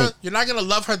love her. different. You're not gonna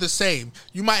love her the same.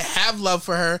 You might have love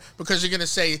for her because you're gonna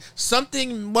say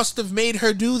something must have made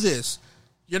her do this.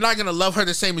 You're not gonna love her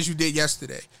the same as you did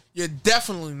yesterday. You're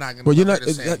definitely not gonna. But you're love not.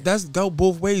 her the same. That's go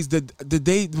both ways. The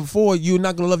day before, you're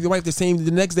not gonna love your wife the same.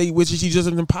 The next day, which is she just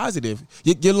something positive.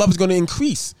 Your love is gonna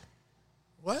increase.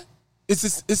 What?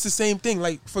 It's the same thing.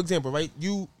 Like, for example, right?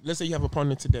 Let's say you have a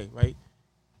partner today, right?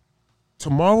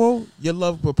 Tomorrow, your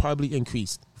love will probably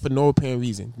increase for no apparent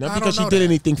reason. Not I because she don't did know that.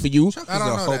 anything for you. Chuck I is don't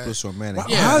a know hopeless romantic.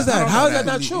 Yeah, How's I that? don't know How is that.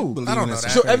 that not true? believe I don't in know this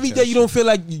that. So fairy every tale day you shit. don't feel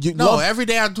like you No, love. every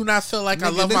day I do not feel like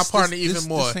I Nigga, love my this- partner this- even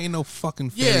more. This ain't no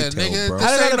fucking Yeah, fairy tale, nigga. bro. This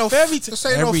How ain't that no a fairy tale? This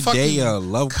ain't no Every fucking day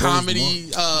love goes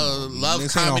comedy, love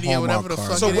This ain't a comedy or whatever the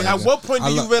Hallmark fuck card. it So is. at what point I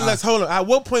do you lo- realize? Hold on. At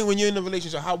what point when you're in a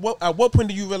relationship? At what point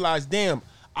do you realize? Damn,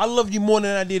 I love you more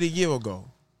than I did a year ago.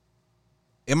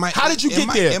 How did you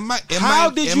get there? How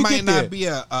did you might get not there? be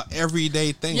a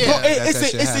everyday thing. Yeah. Bro, that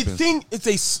it's shit a happens. thing.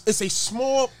 It's a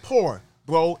small pour,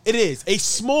 bro. It is a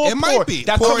small It might pour be.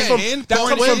 that Pouring comes from in, that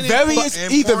pouring comes from in, various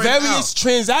and either pouring various out.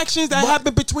 transactions that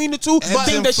happen between the two. Ebbs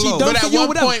Thing and that she flows. done But for at you, what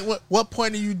whatever. point? What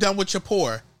point are you done with your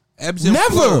pour? Ebbs and Never.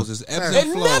 flows. It's ebbs It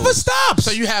and flows. never stops.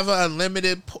 So you have a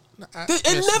unlimited.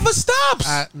 It never stops.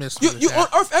 I missed you on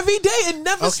Earth every day. It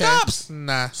never stops.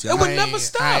 Nah, It would never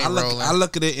stop. I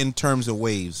look at it in terms of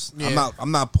waves. Yeah.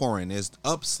 I'm not pouring. There's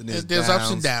ups and there's There's downs,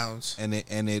 ups and downs.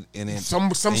 And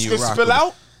Some and you shit rock spill with it.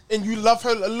 out, and you love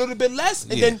her a little bit less,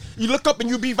 and Yeah. then you look up and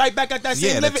you be right back at that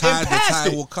same Yeah, level the and past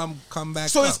tide it. will come back.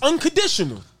 So up. it's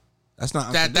unconditional. That's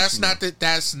not That's not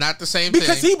the same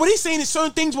Because thing. what he's saying is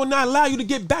certain things will not allow you to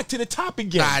get back to the top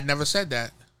again. Nah, I never said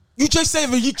that. You just said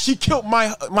she killed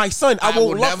my son. I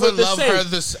won't love her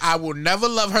the same. I will never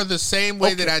love her the same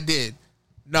way that I did.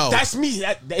 No, That's me.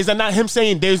 Is that not him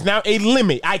saying there's now a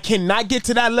limit? I cannot get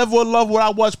to that level of love where I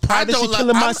was prior to she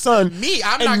killing my son. I'm not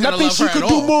and gonna nothing love she her could at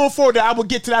do all. more for that I would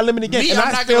get to that limit again. Me, and I'm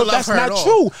I not feel gonna love that's her not at all.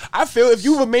 true. I feel if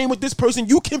you remain with this person,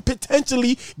 you can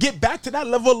potentially get back to that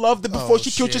level of love before she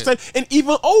killed your son, and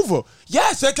even over.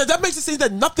 Yes, because that makes it seem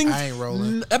that nothing. I ain't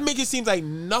rolling. That makes it seem like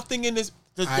nothing in this.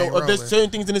 I ain't There's rolling. certain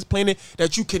things in this planet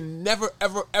that you can never,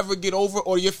 ever, ever get over,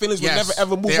 or your feelings will Yes, never,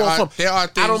 ever move there on are- from. there are I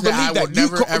things don't that believe I that will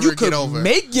never, you ever could get over.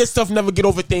 make yourself never get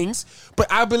over things,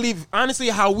 but I believe honestly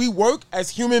how we work as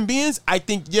human beings. I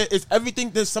think it's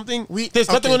everything. There's something. There's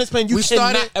nothing on this planet you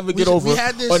cannot ever get over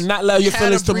or not allow your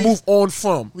feelings to move on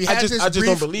from. I just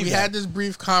don't believe that. We had this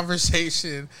brief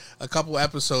conversation a couple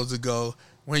episodes ago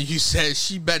when you said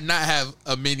she better not have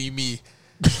a mini me.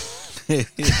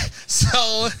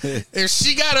 So if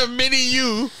she got a mini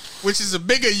you, which is a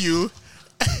bigger you,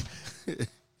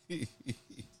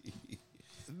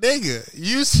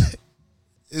 nigga,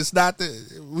 it's not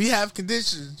the. We have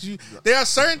conditions. There are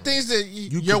certain things that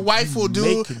your wife will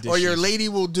do or your lady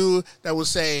will do that will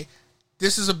say,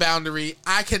 "This is a boundary.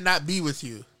 I cannot be with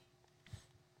you."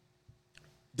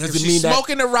 Does if it mean she's that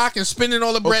smoking the rock and spinning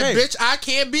all the bread, Okay. bitch, I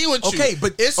can't be with you. Okay,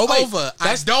 but it's over.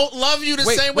 I don't love you the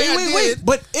same way I did.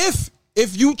 But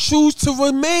if you choose to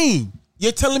remain,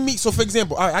 you're telling me. So, for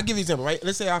example, I'll give you an example, right?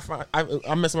 Let's say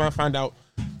I mess around and find out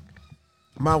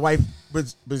my wife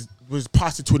was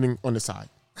prostituting on the side,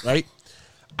 right?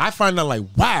 I find out like,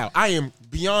 wow, I am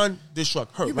beyond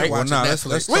destruct hurt, right? Well, nah, let's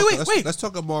Wait. Let's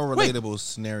talk a more relatable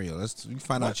scenario. You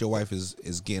find out your wife is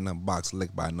getting her box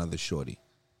licked by another shorty,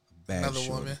 bad Another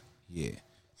shorty. woman? Yeah.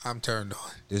 I'm turned on.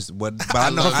 But I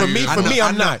know For me,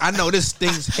 I'm not. I know this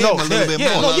stings him a little bit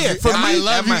more. No, yeah. For And I me,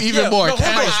 love you even yeah, more. no,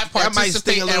 Can hold I on. That might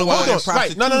sting a participate little and more. watch? Hold on.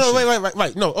 Right. No,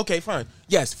 wait. No, okay, fine.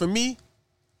 Yes, for me,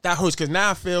 that hurts because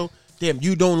now I feel, damn,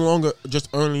 you don't longer just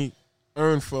only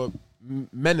earn for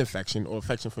men affection or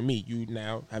affection for me. You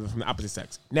now have it from the opposite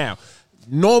sex. Now,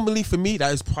 normally for me,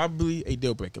 that is probably a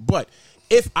deal breaker. But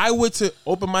if I were to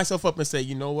open myself up and say,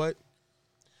 you know what?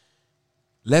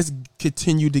 Let's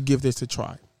continue to give this a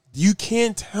try. You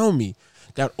can't tell me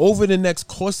that over the next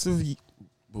course of,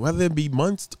 whether it be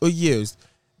months or years,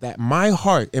 that my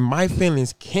heart and my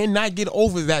feelings cannot get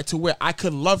over that to where I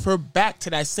could love her back to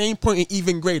that same point and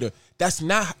even greater. That's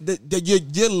not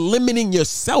you're limiting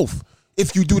yourself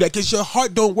if you do that, because your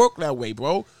heart don't work that way,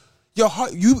 bro. Your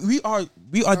heart, we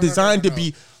are designed to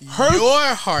be hurt.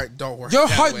 Your heart don't work. Your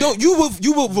that heart way. don't. You will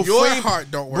Your refrain-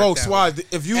 heart don't work. bro. that Swaz, way.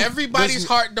 if you everybody's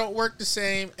heart don't work the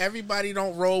same. Everybody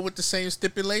don't roll with the same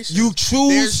stipulations. You choose.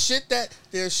 There's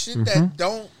shit that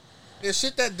don't. There's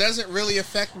shit that doesn't really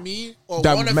affect me or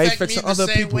That won't may affect affect me some the other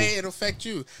same people. way it'll affect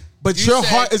you. But You your said-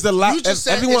 heart is a lot. You just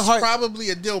said Everyone's it's heart. probably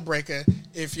a deal breaker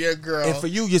if your girl. And for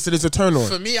you, yes, it is a turn on.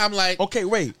 For me, I'm like, Okay,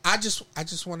 wait. I just want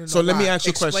to know. So let me why. ask you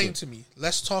a question. Explain to me.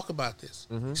 Let's talk about this.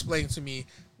 Explain to me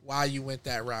why you went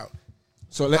that route.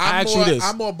 So let I ask you this.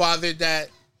 I'm more bothered that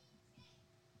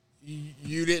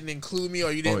you didn't include me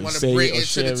or you didn't Or want say to bring or it to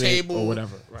share the it table or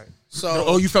whatever. Right. So,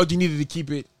 Or you felt you needed to keep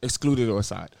it excluded or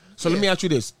aside. So let me ask you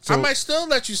this. So, I might still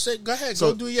let you say, go ahead,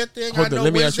 so- go do your thing. hold I on, know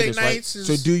let me ask you Wednesday this, right? nights is.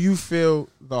 So do you feel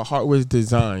the heart was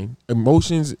designed,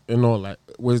 emotions and all that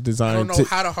was I designed don't know to,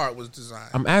 how the heart was designed.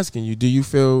 I'm asking you, do you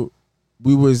feel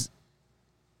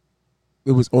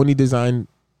it was only designed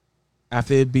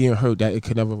after it being hurt that it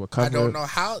could never recover? I don't know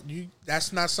how you.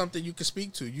 That's not something you can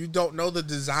speak to. You don't know the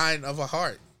design of a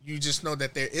heart. You just know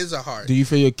that there is a heart. Do you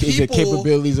feel your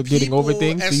capabilities of getting over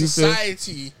things? And Do you feel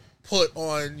society put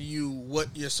on you what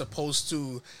you're supposed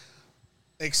to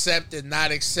accept and not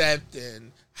accept,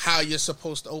 and how you're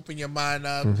supposed to open your mind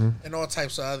up, and all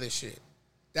types of other shit.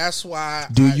 That's why.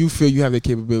 Do you feel you have the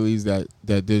capabilities that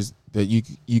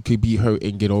you could be hurt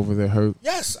and get over the hurt?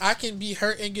 Yes, I can be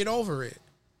hurt and get over it.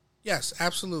 Yes,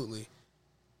 absolutely.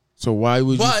 So why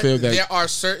would you But feel that there are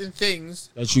certain things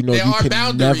that you know there you are can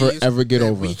never boundaries ever get that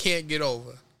over we can't get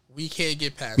over. We can't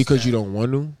get past because that. you don't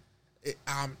want to?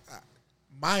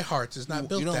 My heart is not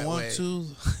built You don't that want way. to.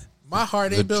 My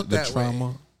heart ain't built the that trauma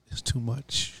way. is too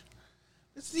much.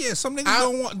 Yeah, some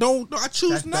niggas don't. I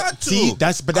choose not to. See, but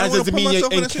that I don't wanna doesn't put mean you're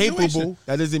myself in a incapable. situation.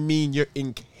 That doesn't mean you're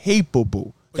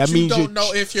incapable. But That you means don't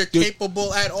know if you're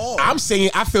capable at all. I'm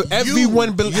saying I feel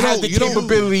everyone has the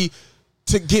capability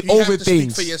to get you over have to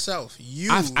things. Speak for yourself.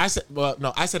 I said, well,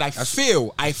 no, I said I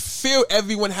feel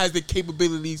everyone has the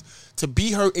capabilities to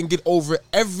be hurt and get over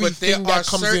everything but there that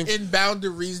comes in. are certain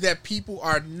boundaries that people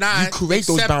are not. You create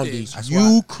those boundaries.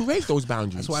 why- Create those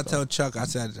boundaries. That's why I tell Chuck. I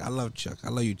said I love Chuck. I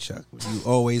love you, Chuck. You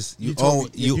always. You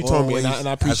told me, always, and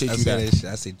I appreciate you that.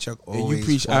 I say Chuck And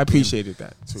always. I appreciated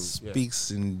that too. Yeah.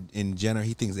 Speaks in general.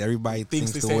 He thinks everybody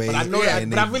thinks the same, way. but I know that. and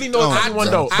But I they really know don't, everyone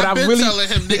bro. though. But I've I been really telling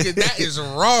him, nigga, that is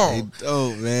wrong.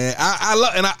 Oh man, I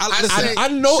love and I say- I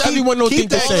know everyone don't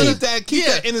think the same. Keep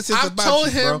that innocence I've about told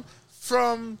you, him bro.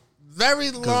 from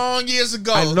very long years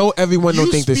ago. I know everyone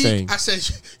don't think the same. I said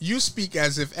you speak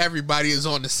as if everybody is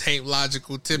on the same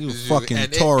logical tip You as you, fucking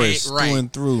and Taurus it ain't right. through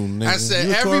and through, nigga. I said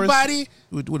You a Taurus? everybody.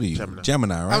 What are you?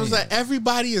 Gemini, right? I was like,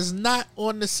 everybody is not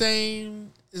on the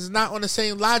same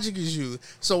logic as you.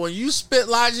 So when you spit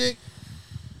logic,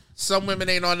 some women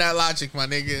ain't on that logic, my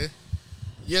nigga.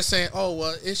 You're saying, oh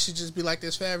well, it should just be like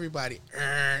this for everybody.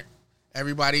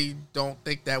 Everybody don't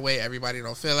think that way. Everybody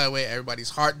don't feel that way. Everybody's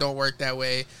heart don't work that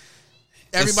way.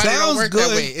 Everybody don't sounds work good.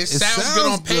 that way. It sounds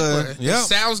good on paper. good. Yep. It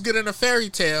sounds good in a fairy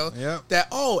tale. Yep. That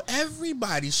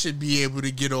everybody should be able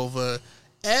to get over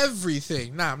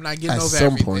everything. Nah, I'm not getting At over some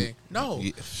everything. point. No,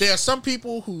 Yeah. there are some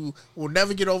people who will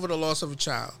never get over the loss of a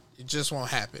child. It just won't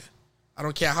happen. I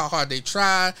don't care how hard they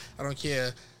try. I don't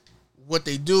care what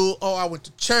they do. Oh, I went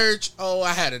to church. Oh,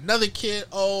 I had another kid.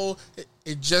 Oh,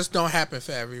 it just don't happen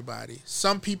for everybody.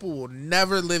 Some people will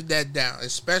never live that down,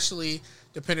 especially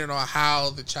depending on how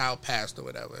the child passed or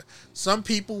whatever. Some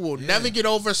people will never get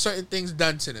over certain things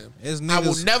done to them. I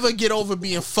will never get over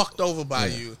being fucked over by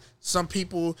you. Some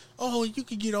people, oh, you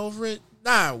can get over it.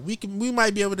 Nah, we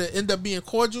might be able to end up being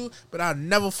cordial, but I'll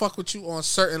never fuck with you on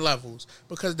certain levels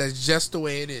because that's just the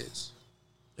way it is.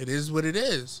 It is what it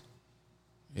is.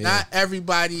 Yeah. Not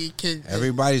everybody can.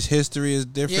 Everybody's history is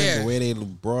different. Yeah. The way they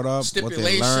brought up, what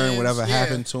they learned, whatever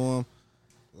happened to them.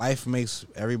 Life makes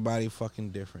everybody fucking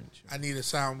different. I need a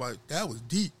sound bite. That was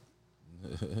deep.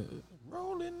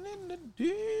 Rolling in the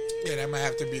deep. Yeah, that might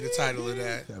have to be the title of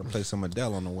that. Gotta play some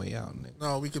Adele on the way out, nigga.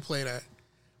 No, we could play that.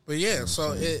 But yeah,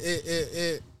 so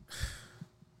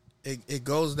it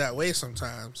goes that way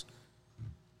sometimes.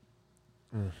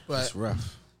 But It's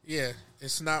rough. yeah,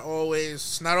 it's not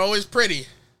always pretty.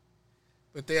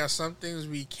 But there are some things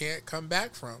we can't come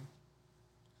back from.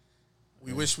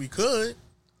 We wish we could.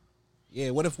 Yeah,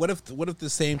 what if the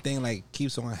same thing like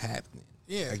keeps on happening?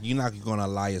 Yeah. Like you're not gonna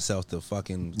allow yourself to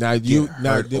fucking what get you're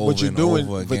hurt doing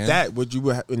over with again. that, what you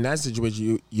would in that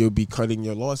situation, you'll be cutting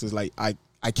your losses. Like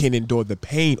I can't endure the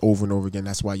pain over and over again.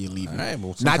 That's why you're leaving. All right,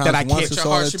 well, Not that I sometimes once can't. it's Your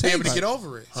all heart it should be able to takes. get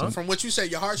over it. So from what you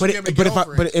said, your heart should But be able to but get if I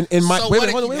over but it. in my So wait what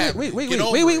if hold you on, have- wait get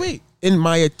over it? wait. In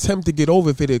my attempt to get over,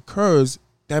 if it occurs,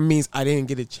 that means I didn't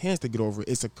get a chance to get over it.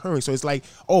 It's occurring. So it's like,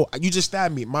 oh, you just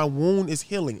stabbed me. My wound is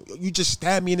healing. You just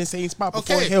stabbed me in the same spot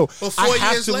before Okay, it healed. but I 4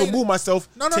 have years to later- remove myself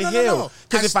No. to heal.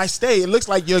 Because if I stay, it looks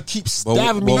like you keep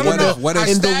stabbing me but in what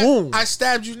if- the wound. I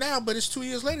stabbed you now, but it's 2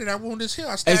 years later. That wound is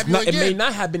healed. I It's stabbed you not, it again. may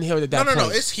not have been healed at that point. No.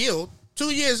 It's healed. 2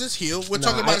 years is healed. We're Nah,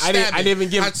 talking about I didn't- stabbing. I didn't even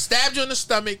give- I stabbed you in the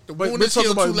stomach. The But wound we're is talking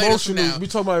healed about 2 years from emotional. now. We're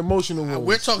talking about emotional wounds.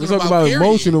 We're talking about period.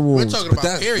 emotional wounds. We're talking But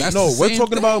about period. that's No, the we're same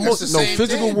talking about thing. That's the emotional. No, same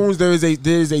physical thing. wounds. There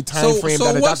is a time frame so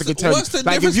that a what's doctor the- can tell you. what's the Like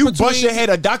if difference you bust between- your head,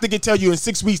 a doctor can tell you in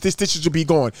 6 weeks this stitches will be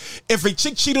gone. If a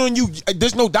chick cheated on you,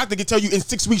 there's no doctor can tell you in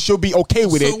 6 weeks she'll be okay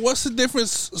with So it. what's the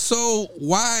difference? So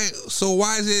why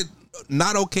is it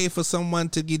not okay for someone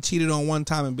to get cheated on one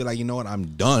time and be like, you know what,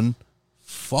 I'm done.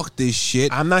 Fuck this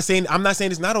shit. I'm not saying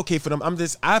it's not okay for them.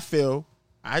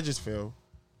 I just feel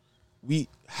we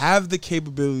have the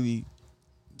capability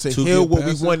to To heal get what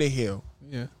we past it? want to heal.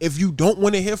 Yeah. If you don't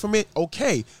want to heal from it,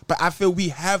 okay. But I feel we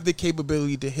have the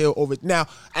capability to heal over it. Now,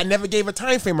 I never gave a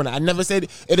time frame on it. I never said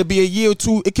it'll be a year or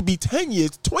two. It could be 10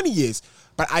 years, 20 years.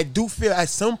 But I do feel at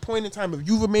some point in time, if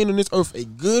you remain on this earth a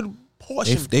good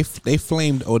portion. They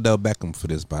flamed Odell Beckham for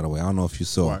this, by the way. I don't know if you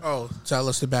saw. What? Oh, tell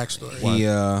us the backstory.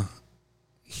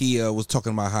 He was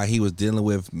talking about how he was dealing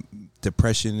with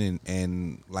depression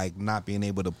and like not being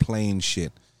able to play and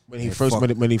shit. when he first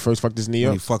fucked his knee When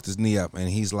up. he fucked his knee up, and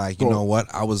he's like, you know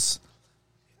what? I was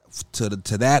to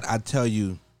that. I tell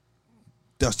you,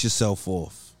 dust yourself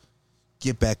off,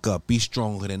 get back up, be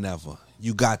stronger than ever.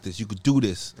 You got this. You could do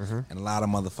this. And a lot of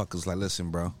motherfuckers like,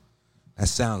 listen, bro, that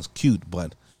sounds cute,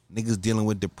 but niggas dealing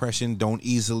with depression can't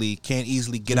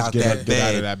easily get out get that out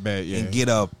bed of that bed, yeah. and get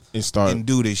up And start. and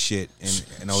do this shit.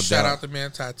 And no Shout doubt. out to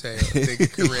man Tate.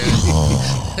 Big career.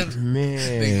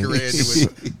 Man. Big career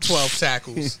doing 12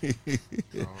 tackles.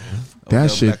 That Odell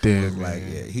shit Beckham there, was man. like,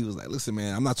 yeah, he was like, listen,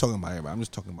 man, I'm not talking about everybody. I'm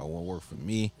just talking about what worked for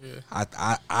me. Yeah.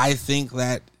 I think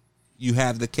that you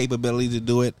have the capability to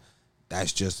do it.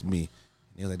 That's just me.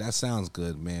 And he was like, that sounds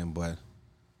good, man, but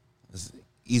it's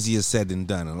easier said than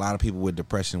done. A lot of people with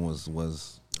depression was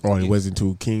He wasn't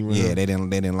too keen with yeah, him? they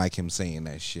didn't like him saying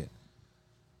that shit.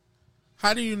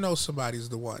 How do you know somebody's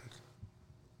the one?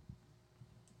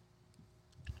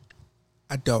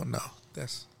 I don't know.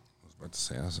 That's I was about to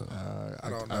say, I was, I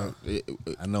don't know.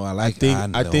 I know I like you.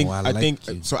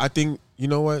 I think you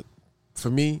know what, for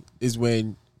me, is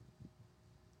when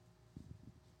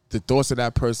the thoughts of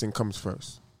that person comes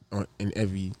first in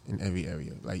every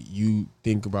area. Like, you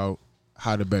think about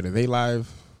how to better their life,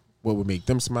 what would make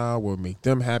them smile, what would make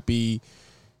them happy,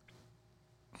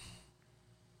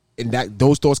 and that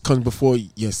those thoughts come before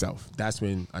yourself. That's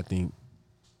when I think,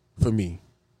 for me,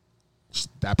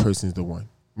 that person's the one.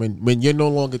 When you're no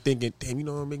longer thinking, damn, you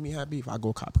know what would make me happy? If I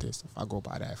go cop this, if I go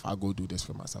buy that, if I go do this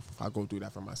for myself, if I go do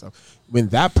that for myself. When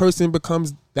that person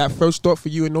becomes that first thought for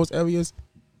you in those areas,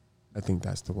 I think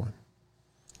that's the one.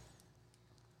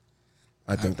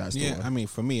 I think that's the one. I mean,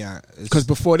 for me, because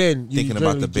before then, thinking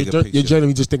about the bigger you're picture.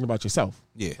 generally just thinking about yourself.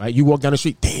 Yeah. Right? You walk down the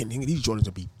street, damn, nigga, these Jordans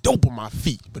would be dope on my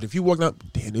feet. But if you walk down,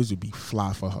 damn, those would be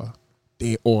fly for her.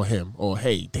 Or him. Or,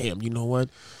 hey, damn, you know what?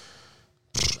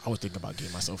 I was thinking about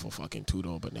getting myself a fucking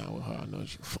two-door, but now with her, I know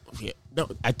she. Yeah. No,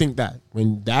 I think that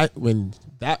when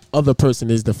that other person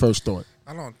is the first thought.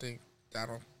 I don't think. I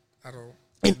don't.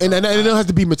 And it don't have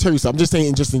to be material. So I'm just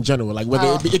saying, just in general, like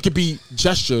whether it could be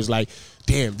gestures, like,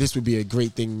 damn, this would be a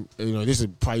great thing. You know, this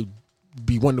would probably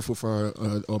be wonderful for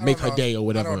her, or make her day, or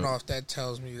whatever. I don't know if that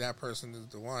tells me that person is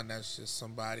the one. That's just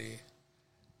somebody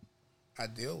I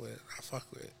deal with. I fuck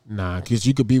with. Nah, because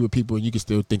you could be with people and you can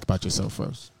still think about yourself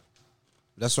first.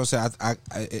 That's what I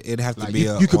say. It'd have to Like, be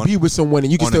you could be with someone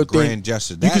and you can still a grand think.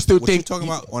 gesture. You can still what think. you talking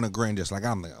about on a grand gesture. Like,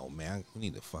 I'm like, oh man, we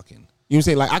need to fucking. You know what I'm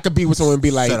saying? Like, I could be with someone and be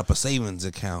like, set up a savings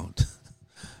account.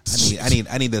 I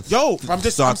need to.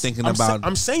 I'm thinking about.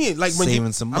 I'm saying, like, when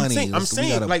saving some money. I'm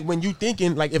saying, like, when you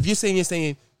thinking, like, if you're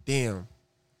saying, damn,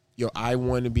 yo, I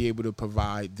want to be able to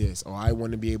provide this, or I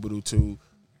want to be able to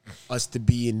us to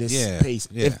be in this space.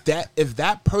 Yeah. If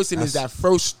that person is that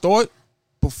first thought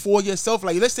before yourself,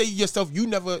 like, let's say you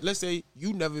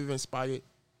never even inspired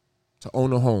to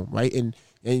own a home, right?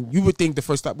 And you would think the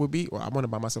first step would be, well, I want to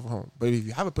buy myself a home. But if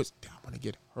you have a person, I want to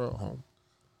get her a home.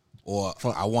 Or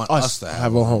I want us to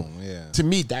have a home. Yeah. To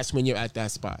me, that's when you're at that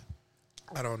spot.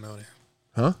 I don't know that.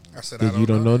 Huh? I said you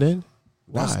don't know then?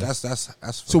 Why? That's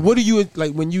so what do you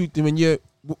like when you're?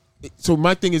 So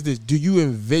my thing is this: do you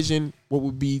envision what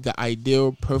would be the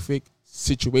ideal, perfect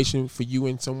situation for you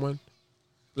and someone?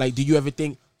 Like, do you ever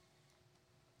think,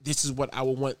 this is what I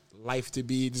would want life to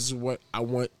be? This is what I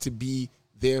want to be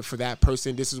there for that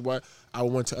person. This is what I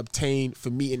want to obtain for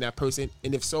me and that person.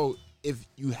 And if so, if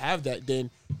you have that,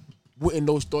 then wouldn't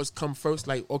those thoughts come first?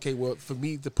 Like, okay, well, for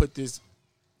me to put this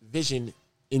vision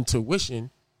into fruition,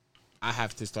 I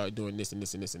have to start doing this and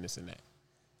this and this and this and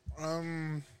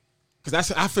that.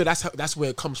 Because I feel that's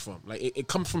where it comes from. Like, it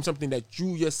comes from something that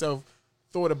you yourself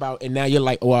thought about, and now you're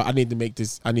like, oh, I need to make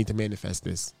this. I need to manifest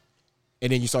this,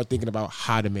 and then you start thinking about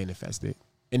how to manifest it,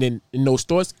 and then in those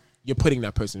thoughts, you're putting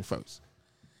that person first.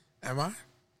 Am I?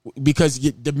 Because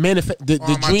the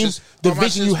dream, the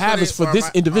vision you have is for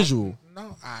this individual.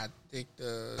 No, I think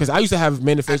because I used to have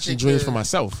manifestation dreams for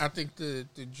myself. I think the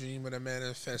dream of the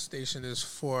manifestation is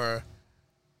for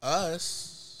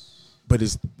us, but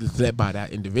it's led by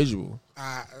that individual.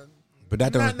 But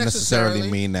that don't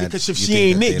necessarily mean that, because if she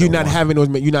ain't it, you're not having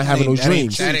those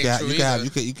dreams.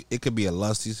 It could be a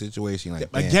lusty situation. Like,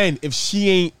 again, if she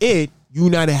ain't it, you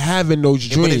not having those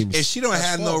dreams. But if she don't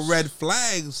have no red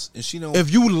flags, and she don't,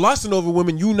 if you lusting over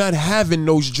women, you not having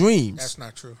those dreams. That's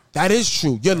not true. That is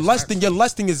true. Your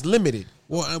lusting is limited.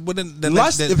 Well, but then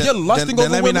if you're lusting over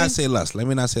women, let me not say lust.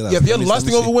 Yeah, if you're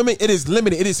lusting over women, it is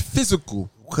limited. It is physical.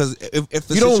 Because if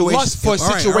the you situation, don't lust for a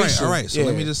situation. All right. So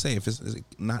let me just say, if it's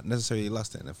not necessarily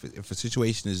lusting, if a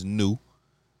situation is new,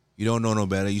 you don't know no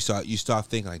better. You start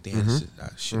thinking like, damn,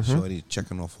 shorty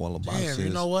checking off all the boxes. Damn,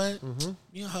 you know what?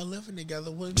 Me and her living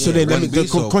together. So then,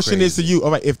 the question is to you.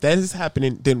 All right, if that is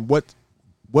happening, then what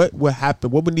would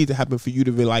happen? What would need to happen for you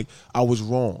to be like, I was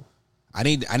wrong? We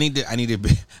need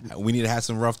to have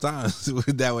some rough times.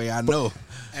 That way, I know.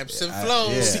 Ebbs and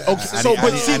flows. Yeah.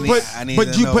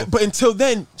 Okay, but until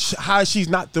then, how she's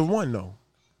not the one though?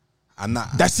 I'm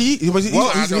not. That's he. He's I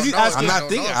don't asking. know. I'm not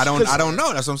thinking. I don't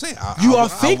know. That's what I'm saying. You are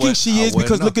thinking she is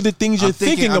because look at the things you're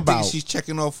thinking about. I think she's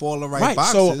checking off all the right Right.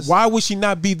 boxes. So why would she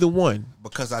not be the one?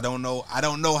 Because I don't know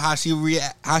how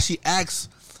she acts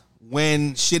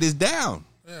when shit is down.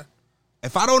 Yeah.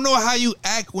 If I don't know how you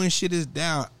act when shit is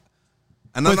down,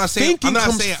 and But I'm not saying thinking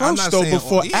comes first though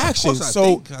before action.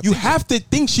 So you have to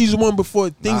think she's the one before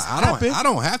things happen. I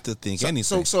don't have to think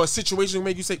anything. So a situation will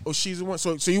make you say, "Oh, she's the one."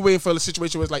 So you waiting for a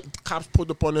situation where it's like the cops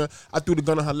pulled up on her. I threw the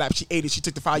gun on her lap. She ate it. She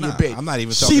took the 5-year bed. I'm not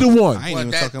even. She the one. I ain't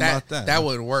even talking about that. That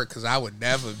wouldn't work because I would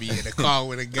never be in a car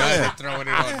with a gun and throwing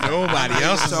it on nobody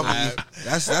else's lap.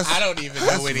 That's I don't even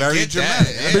know where to very get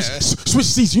dramatic. that. Yeah. Bitch, switch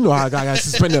seats. You know how I got to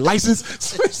suspend their license.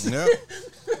 Switch. Yep.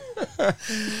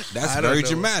 That's I don't very know.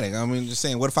 dramatic. I mean, just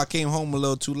saying. What if I came home a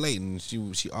little too late and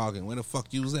she arguing? Where the fuck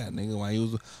you was at, nigga? Why you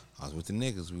was? I was with the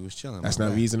niggas. We was chilling. That's My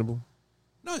not bad. reasonable.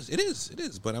 No, it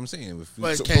is. But I'm saying,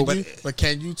 if But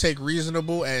can you take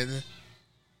reasonable and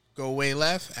go way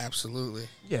left? Absolutely.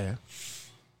 Yeah.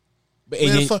 But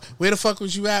Where the fuck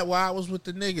was you at while I was with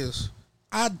the niggas?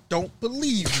 I don't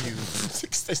believe you.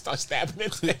 they start stabbing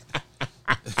it.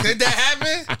 Did that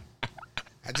happen?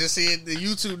 I just seen the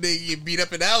YouTube nigga get beat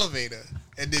up in the elevator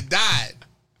and then died.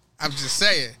 I'm just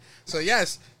saying. So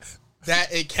yes,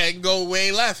 that it can go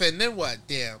way left, and then what?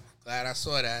 Damn, glad I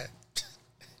saw that.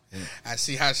 I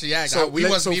see how she acts. We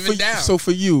wasn't even down. So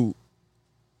for you,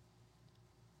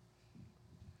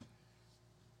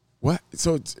 what?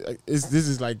 So this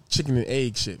is like chicken and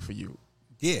egg shit for you.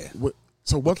 yeah,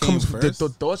 So what came comes first? The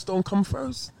thoughts don't come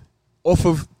first, off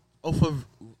of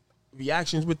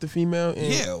reactions with the female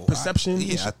and perception.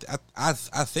 I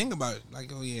think about it,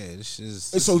 like, oh yeah, this is.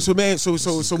 So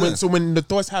when the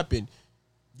thoughts happen,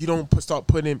 you don't start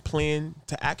putting plan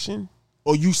to action,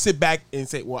 or you sit back and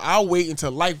say, "Well, I'll wait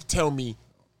until life tell me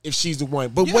if she's the one."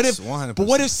 But what if? 100%. But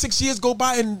what if 6 years go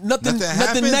by and nothing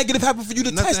happened? negative happened for you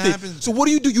to Nothing test it? happened. So what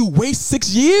do? You waste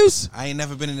 6 years? I ain't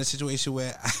never been in a situation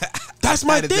where. That's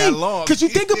my had it that thing. long. Because you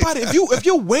think about it, if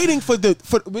you're waiting for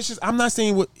which is, I'm not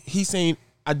saying what he's saying.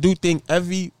 I do think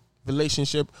every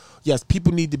relationship, yes,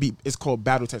 people need to be. It's called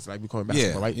battle tested, like we call it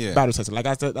basketball, right? Yeah. Battle tested. Like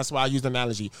I said, that's why I used the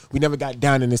analogy. We never got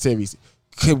down in the series.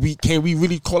 Can we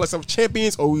really call ourselves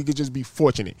champions, or we could just be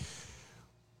fortunate?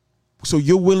 So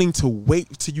you're willing to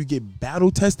wait till you get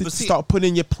battle tested to start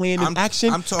putting your plan in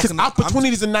action? Because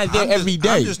opportunities are not there every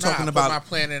day. I'm just talking about my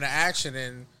plan into action,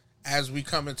 and as we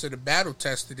come into the battle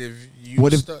tested, if you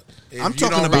I'm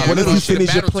talking about what if you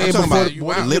finish your plan before?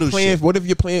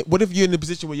 What if you're in a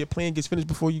position where your plan gets finished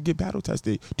before you get battle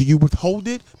tested? Do you withhold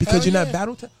it because you're not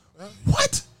battle tested?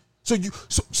 What? So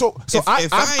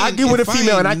I get with a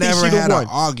female and I think she the one.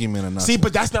 Argument or nothing. See,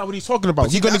 but that's not what he's talking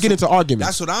about. You're gonna get into arguments.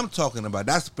 That's what I'm talking about.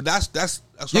 That's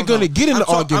You're gonna get into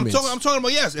arguments. I'm talking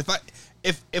about yes.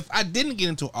 If I didn't get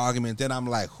into an argument, then I'm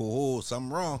like, oh,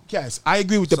 something wrong. Yes, I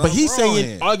agree with that. But he's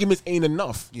saying arguments ain't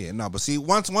enough. Yeah, no. But see,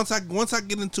 once I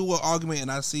get into an argument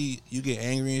and I see you get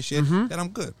angry and shit, then I'm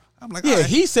good. I'm like, yeah. right.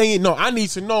 He's saying no. I need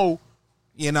to know.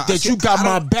 Yeah, no, that you got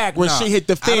my back when shit hit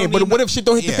the fan. But what if shit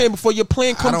don't hit the fan before your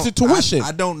plan comes to tuition?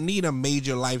 I don't need a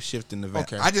major life shifting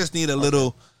event. Okay. I just need a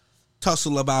little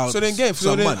tussle about. So then,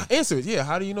 money. Answer it. Yeah,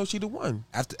 how do you know she the one?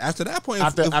 After that point,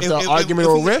 after an argument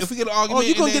or a riff, if we get an argument,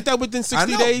 you're gonna get that within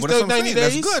 60 days, 90 days.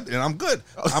 That's good, and I'm good.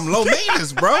 I'm low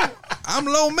maintenance, bro. I'm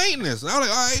low maintenance. I'm like,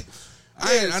 all right.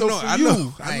 I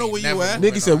know where you at.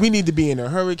 Nigga said we need to be in a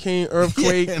hurricane,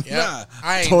 earthquake,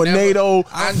 tornado,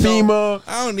 FEMA.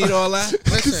 I don't need all that.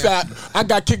 Listen, I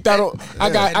got kicked out. I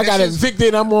got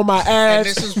evicted. I'm on my ass.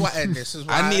 And this is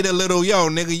why I need a little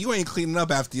nigga. You ain't cleaning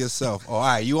up after yourself. Oh, all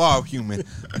right, you are human.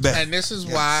 And this is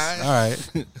why. All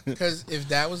right. Because if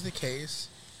that was the case,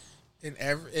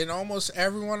 in almost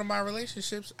every one of my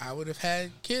relationships, I would have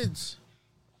had kids.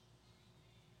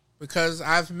 Because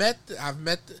I've met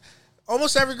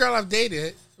almost every girl I've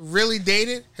really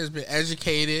dated, has been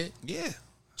educated. Yeah.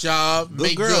 Job,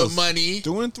 make good money.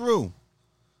 Through and through.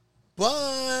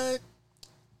 But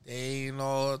they ain't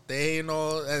all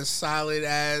as solid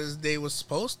as they were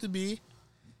supposed to be.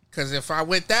 Because if I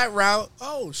went that route,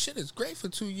 oh, shit, it's great for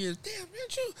 2 years. Damn, man,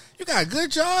 you got a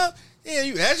good job. Yeah,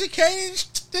 you educated.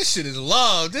 This shit is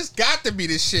love. This got to be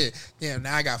the shit. Damn,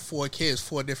 now I got 4 kids,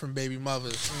 4 different baby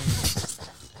mothers.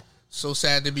 So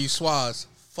sad to be swaz.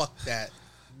 Fuck that.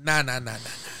 Nah.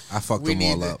 I fucked them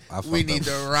all up. We need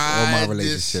to ride all my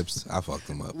relationships. I fucked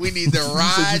them up. We need to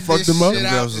ride you fucked them up? Them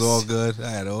girls was all good. I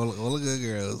had all the good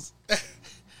girls.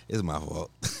 It's my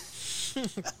fault.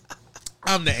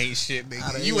 I'm the ain't shit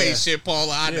nigga. You ain't shit,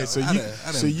 Paula. I know. So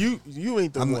you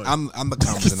ain't the one. I'm the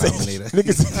common denominator.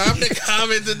 I'm the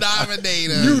common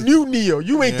denominator. You Neo.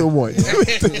 You ain't the one.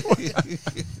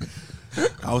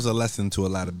 I was a lesson to a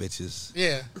lot of bitches.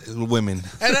 Yeah, women.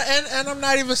 And I'm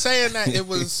not even saying that it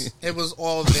was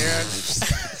all there.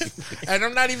 And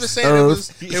I'm not even saying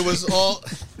it was all.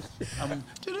 And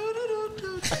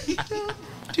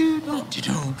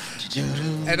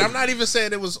I'm not even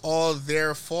saying it was all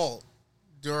their fault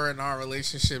during our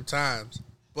relationship times,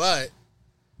 but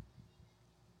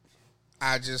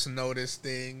I just noticed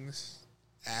things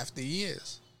after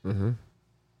years. Mm-hmm.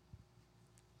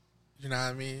 You know what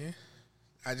I mean?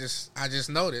 I just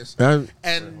noticed.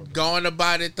 And going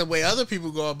about it the way other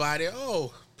people go about it,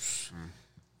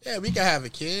 yeah, we can have a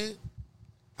kid.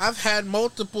 I've had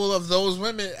multiple of those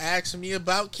women ask me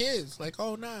about kids. Like,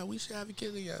 oh, nah, we should have a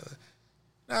kid together.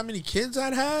 Know how many kids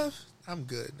I'd have? I'm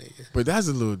good, nigga. But that's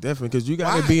a little different because you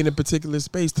got to be in a particular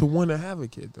space to want to have a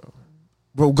kid, though.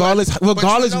 Regardless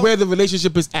where the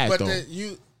relationship is at, though.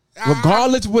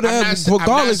 Regardless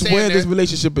where this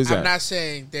relationship is at. I'm not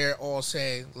saying they're all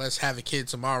saying, let's have a kid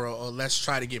tomorrow or let's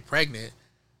try to get pregnant.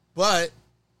 But,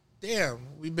 damn,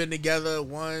 we've been together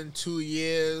 1-2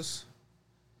 years.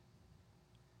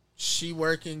 She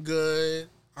working good.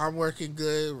 I'm working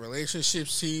good. Relationship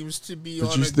seems to be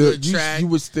on a good track. You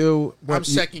would still... I'm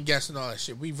second guessing all that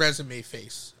shit. We resume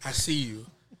face. I see you.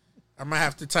 I might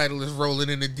have to title this Rollin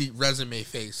In The Deep resume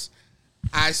face.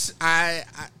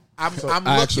 I'm looking.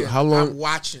 I'm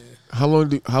watching. How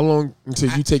long until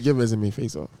you take your resume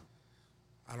face off?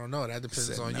 I don't know. That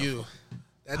depends on you.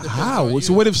 How?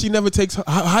 So what if she never takes her?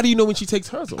 How do you know when she takes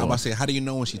hers off? I'm about to say, how do you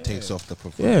know when she takes off the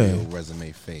proverbial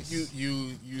resume face?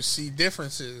 You see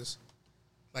differences.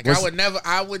 Like I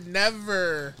would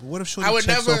never. What if she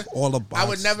checks off all the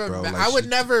boxes, I would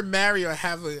never marry or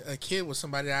have a kid with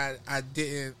somebody I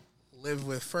didn't live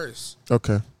with first.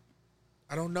 Okay.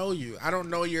 I don't know you. I don't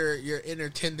know your inner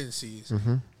tendencies.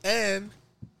 Mm-hmm. And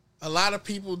a lot of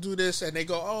people do this and they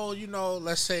go, oh,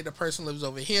 let's say the person lives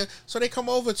over here, so they come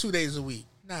over 2 days a week.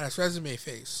 Nah, that's resume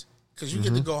face. Because you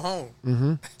get to go home.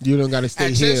 Mm-hmm. You don't got to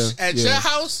stay here. At your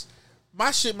house,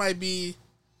 my shit might be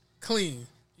clean.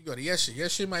 You go to your shit. Your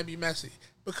shit might be messy.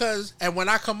 And when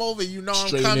I come over, I'm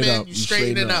coming, you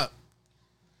straighten it up.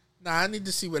 Nah, I need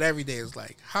to see what every day is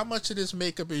like. How much of this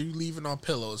makeup are you leaving on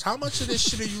pillows? How much of this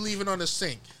shit are you leaving on the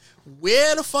sink?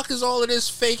 Where the fuck is all of this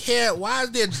fake hair? Why is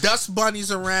there dust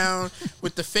bunnies around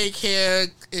with the fake hair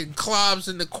and clobs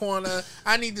in the corner?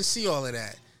 I need to see all of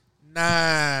that.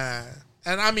 Nah.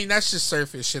 And I mean, that's just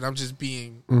surface shit. I'm just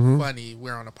being funny.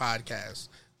 We're on a podcast.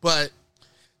 But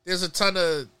there's a ton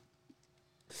of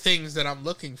things that I'm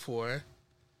looking for.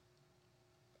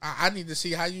 I need to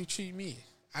see how you treat me.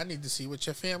 I need to see what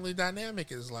your family dynamic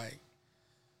is like.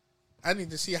 I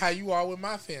need to see how you are with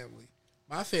my family.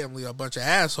 My family are a bunch of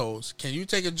assholes. Can you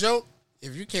take a joke?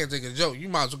 If you can't take a joke, you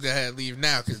might as well go ahead and leave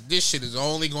now because this shit is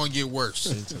only going to get worse.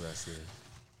 Interesting.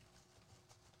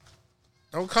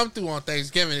 Don't come through on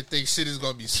Thanksgiving and think shit is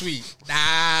going to be sweet.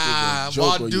 Nah,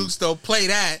 Ma Dukes don't play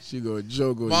that. She going to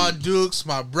joke on Ma you. Dukes,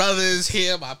 my brother is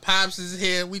here, my pops is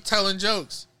here. We telling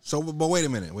jokes. So, but wait a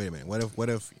minute. What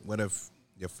if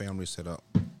your family set up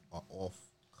an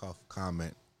off-cuff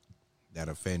comment that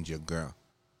offends your girl?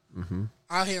 Mm-hmm.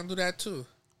 I'll handle that too.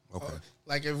 Okay.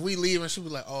 Like if we leave and she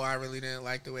was like, "Oh, I really didn't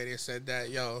like the way they said that."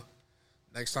 Yo,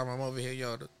 next time I'm over here,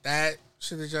 yo, that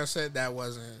shit that y'all said that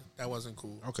wasn't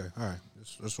cool. Okay, all right.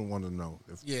 Just wanted to know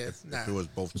if it was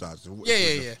both sides.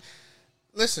 Yeah.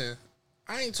 Listen,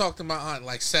 I ain't talked to my aunt in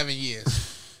like 7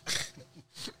 years.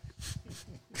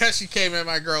 Cause she came at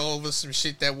my girl over some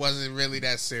shit that wasn't really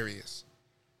that serious.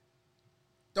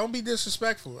 Don't be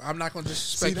disrespectful. I'm not gonna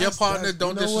disrespect your partner.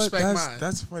 Don't disrespect mine.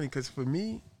 That's funny because for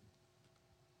me,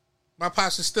 my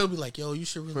pops would still be like, "Yo, you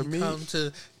should really come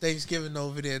to Thanksgiving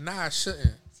over there." Nah, I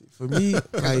shouldn't. For me,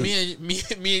 like, me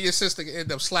and your sister can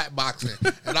end up slap boxing,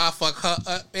 and I'll fuck her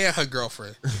up and her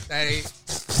girlfriend. That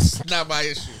ain't not my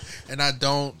issue, and I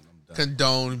don't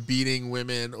condone beating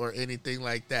women or anything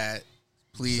like that.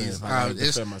 Please,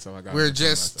 we're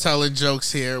just telling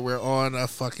jokes here. We're on a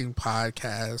fucking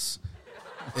podcast.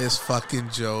 It's fucking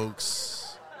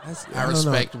jokes. I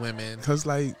respect women. Because,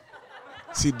 like,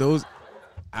 see, those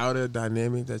outer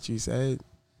dynamics that you said,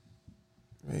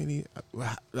 really,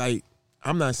 like,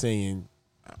 I'm not saying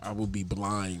I will be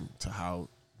blind to how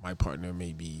my partner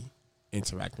may be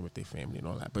interacting with their family and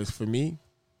all that. But for me,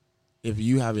 if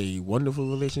you have a wonderful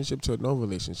relationship to no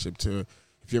relationship to,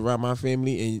 if you're around my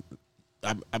family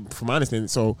and I'm from my understanding,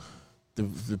 so the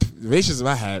relationship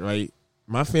I had, right,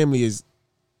 my family is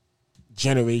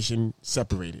generation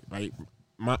separated, right?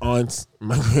 My aunts,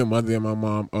 my grandmother, and my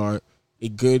mom are a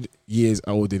good years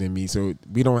older than me, so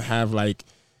we don't have like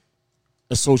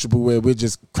a sociable where we're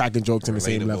just cracking jokes on the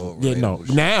same level. Yeah, no.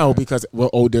 Now because we're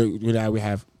older, we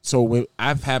have. So when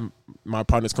I've had my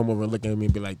partners come over and look at me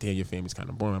and be like, damn, your family's kind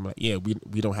of boring. I'm like, yeah,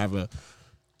 we don't have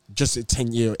just a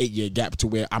 10-year or 8-year gap to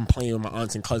where I'm playing with my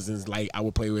aunts and cousins like I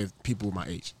would play with people my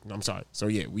age. I'm sorry. So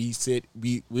yeah, we're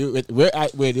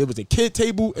at where there was a kid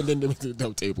table and then there was an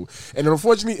adult table. And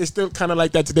unfortunately, it's still kind of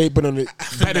like that today, but on a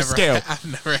better scale. I've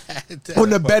never had that.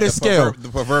 On a better scale. The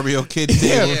proverbial kid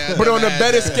table. Yeah, but on a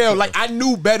better scale. Like, I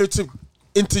knew better to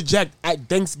interject at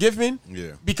Thanksgiving.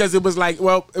 Yeah. Because it was like,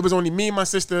 well, it was only me and my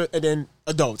sister and then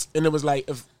adults. And it was like,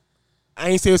 if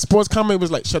I ain't say a sports comment, it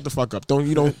was like, shut the fuck up.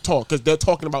 You don't talk, because they're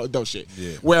talking about adult shit.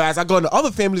 Yeah. Whereas I go into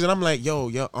other families and I'm like, yo,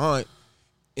 your aunt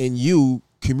and you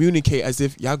communicate as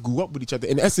if y'all grew up with each other.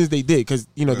 In essence, they did, because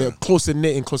they're closer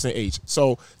knit and closer in age.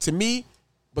 So to me,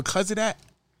 because of that,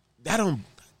 that don't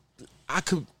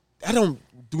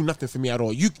do nothing for me at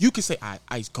all. You could say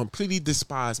I completely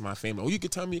despise my family, or you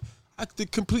could tell me I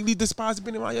completely despise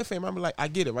being around your family. I'm like, I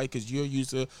get it, right? Because you're used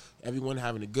to everyone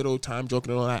having a good old time, joking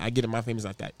and all that. I get it. My family's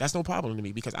like that. That's no problem to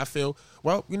me, because I feel,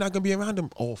 well, you're not gonna be around them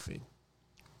often.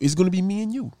 It's gonna be me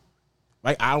and you,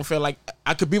 right? I don't feel like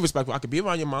I could be respectful. I could be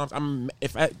around your moms.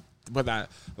 Whether I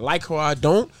like her or I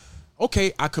don't,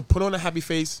 okay, I could put on a happy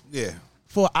face,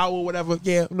 for an hour or whatever.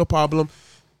 Yeah, no problem.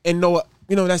 And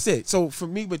that's it. So for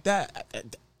me, with that,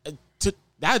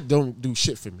 that don't do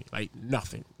shit for me. Like,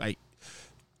 nothing. Like,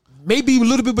 maybe a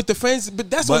little bit with the friends,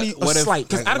 but that's only a slight.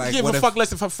 Because I don't give a fuck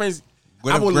less if her friends.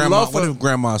 I would love. What if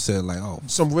grandma said like, oh,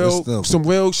 some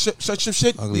real such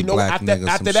shit? Ugly black niggas,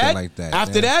 after some that, shit like that.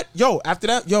 After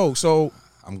that, so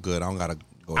I'm good. I don't gotta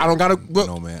go. I don't gotta.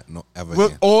 No man, no ever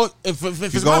again. Or if it's you're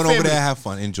my going family, over there, have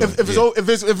fun, enjoy. If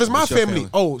it's my family,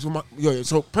 family.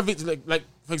 so perfect. Like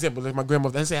for example, like my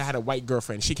grandmother. Let's say I had a white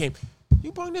girlfriend. She came.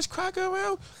 You bring this cracker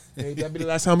around? Hey, that'll be the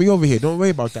last time we over here. Don't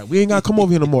worry about that. We ain't gotta come over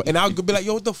here no more. And I'll be like,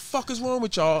 yo, what the fuck is wrong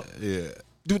with y'all? Yeah.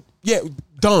 Dude, yeah,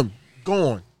 done. Gone.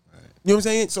 Right. You know what I'm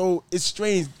saying? So it's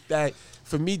strange that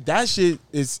for me, that shit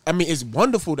is, it's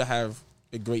wonderful to have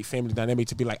a great family dynamic,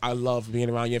 to be like, I love being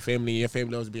around your family, and your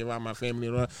family loves being around my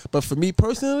family. But for me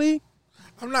personally,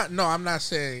 I'm not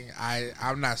saying I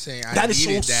that is so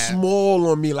that. Small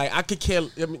on me. Like, I could care.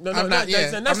 I'm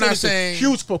not saying a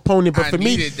huge proponent, but for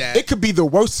me, it could be the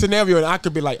worst scenario, and I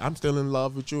could be like, I'm still in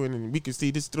love with you, and we can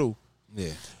see this through. Yeah.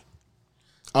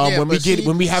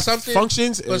 When we have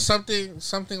functions, but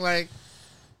something like.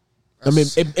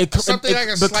 It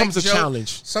becomes a joke,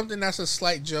 challenge. Something that's a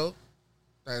slight joke,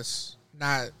 that's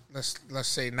not. Let's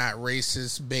say not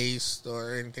racist based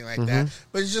or anything like that,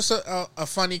 but it's just a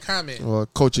funny comment or a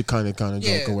culture kind of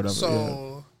joke or whatever.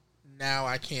 So now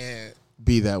I can't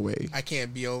be that way. I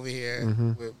can't be over here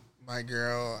with my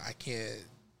girl. I can't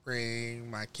bring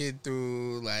my kid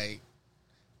through. Like,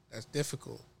 that's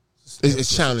difficult.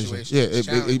 It's challenging. Yeah,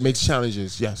 it makes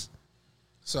challenges. Yes.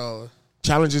 So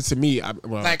challenges to me. I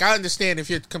understand if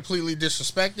you're completely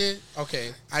disrespected.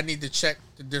 Okay, I need to check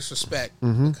the disrespect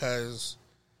because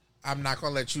I'm not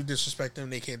gonna let you disrespect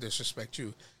them. They can't disrespect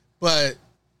you. But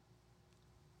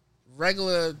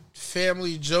regular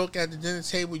family joke at the dinner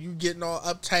table, you getting all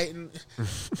uptight and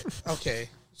okay.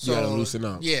 So you gotta loosen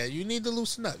up. Yeah, you need to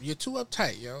loosen up. You're too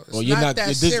uptight, yo. It's you're not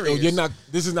that serious.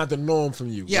 This is not the norm from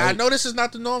you. Yeah, right? I know this is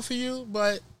not the norm for you,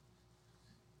 but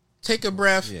take a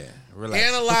breath. Yeah, relax.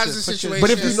 Analyze the situation. But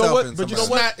if you know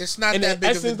what, it's not that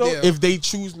big of a deal. If they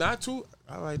choose not to,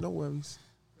 all right, no worries.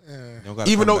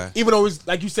 Even though it's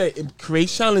like you said, it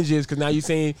creates challenges, because now you're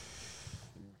saying.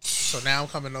 So now I'm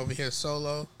coming over here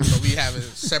solo. So we having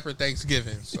separate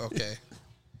Thanksgivings. Okay,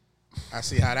 I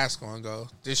see how that's gonna go.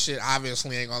 This shit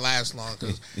obviously ain't gonna last long,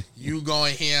 because you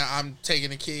going here, I'm taking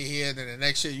the kid here, then the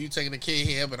next year you taking the kid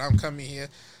here, but I'm coming here.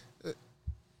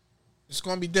 It's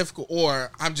gonna be difficult,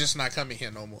 or I'm just not coming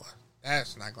here no more.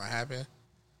 That's not gonna happen.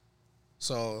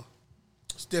 So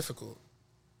it's difficult.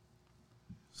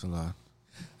 It's a lot.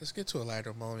 Let's get to a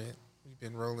lighter moment. We've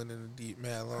been rolling in the deep,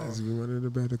 man. Long. This has been one of the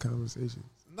better conversations.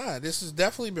 Nah, this has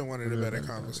definitely been one of the better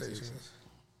conversations.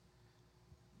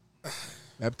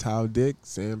 Reptile dick,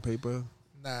 sandpaper.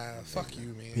 Nah, fuck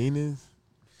you, man. Penis.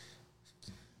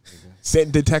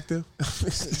 Scent detective.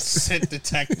 Scent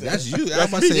detective. That's you. I'm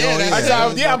about to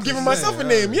say, I'm giving myself a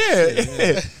name.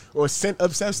 Yeah. Or scent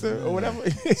obsessor or whatever.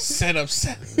 Scent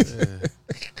obsessor.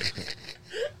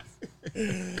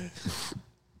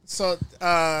 So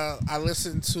I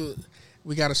listened to.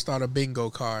 We got to start a bingo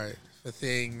card for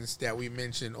things that we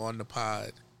mentioned on the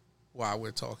pod while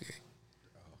we're talking.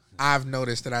 I've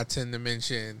noticed that I tend to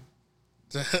mention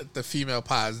the female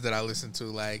pods that I listen to,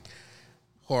 like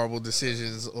Horrible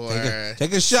Decisions or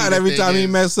take a shot every time he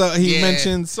mess up. He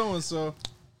mentions so and so.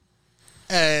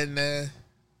 And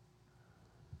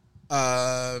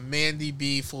Mandy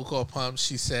B, Full Court Pump,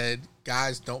 she said,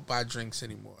 "Guys, don't buy drinks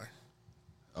anymore."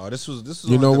 Oh, this was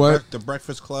You know what? The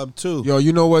Breakfast Club too. Yo,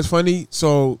 you know what's funny?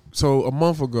 So a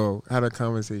month ago, I had a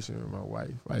conversation with my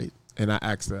wife, right? And I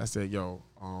asked her, I said, yo,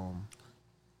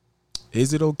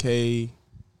 is it okay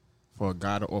for a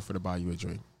guy to offer to buy you a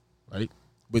drink, right?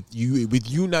 With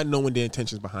you not knowing the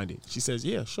intentions behind it. She says,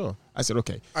 yeah, sure. I said,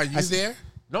 okay. Are you there?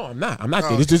 No, I'm not. I'm not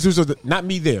there. This was not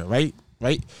me there, right?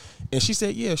 Right? And she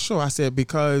said, yeah, sure. I said,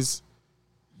 because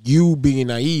you being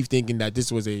naive, thinking that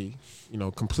this was a,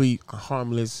 complete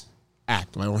harmless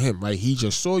act, right, on him, right? He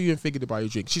just saw you and figured to buy you a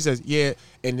drink. She says, yeah.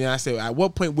 And then I said, at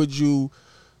what point would you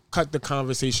cut the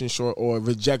conversation short or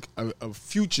reject a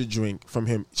future drink from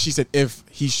him? She said, if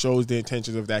he shows the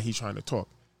intentions of that he's trying to talk.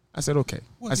 I said, okay.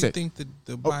 What do you think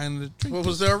the buying the drink? What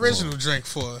was the original drink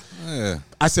for? Yeah.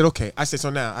 I said, okay. I said, so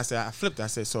now, I flipped it. I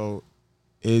said, so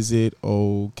is it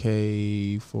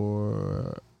okay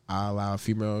for I allow a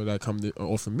female that come to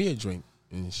offer me a drink?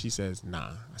 And she says,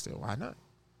 nah. I said, why not?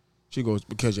 She goes,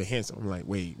 because you're handsome. I'm like,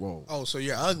 wait, whoa. Oh, so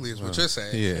you're ugly is what you're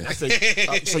saying. Yeah. I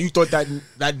said, so you thought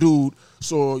that dude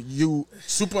saw you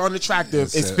super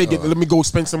unattractive and figured, let me go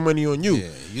spend some money on you. Yeah,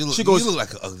 you look, she goes, you look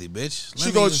like an ugly bitch.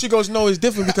 She goes, no, it's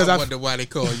different because I wonder why they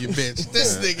call you bitch.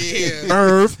 This nigga here.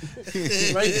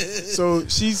 Irv. Right? So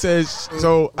she says,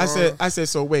 I said,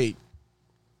 so wait.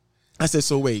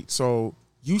 So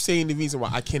you saying the reason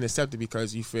why I can't accept it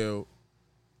because you feel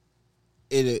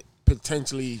it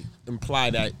potentially imply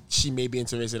that she may be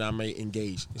interested, I may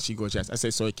engage. And she goes, yes. I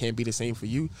said, so it can't be the same for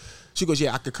you? She goes,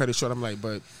 yeah, I could cut it short. I'm like,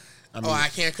 but I mean, I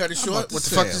can't cut it short? What the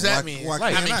fuck does that mean?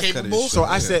 I'm incapable? So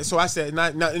I said, now,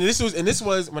 and this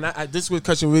was when this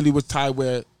question really was tied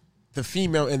where the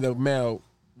female and the male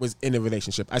was in a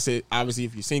relationship. I said, obviously,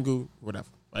 if you're single, whatever,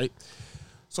 right?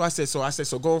 So I said,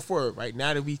 so going forward, right,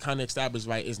 now that we kind of established,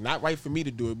 right, it's not right for me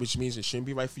to do it, which means it shouldn't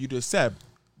be right for you to accept.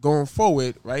 Going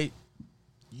forward, right,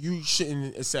 you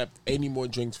shouldn't accept any more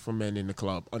drinks from men in the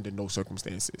club under no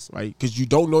circumstances, right? Because you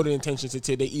don't know the intentions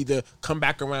until they either come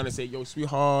back around and say, yo,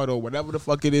 sweetheart, or whatever the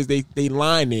fuck it is they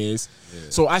line is. Yeah.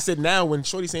 So I said, now when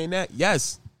Shorty's saying that,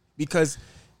 yes, because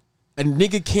a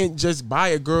nigga can't just buy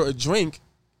a girl a drink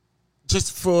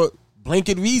just for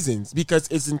blanket reasons, because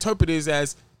it's interpreted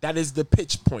as that is the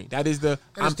pitch point. That is the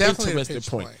I'm interested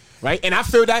point. Right? And I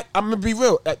feel that, I'm going to be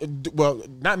real. Well,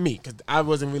 not me, because I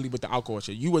wasn't really with the alcohol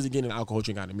shit. You wasn't getting an alcohol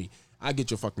drink out of me. I get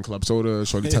your fucking club soda,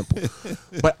 Shorty Temple.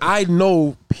 But I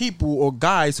know people or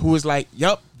guys who is like,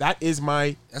 yup, that's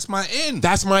my end.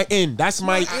 That's my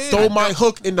throw my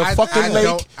hook in the fucking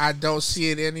lake. I don't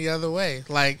see it any other way.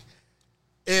 Like,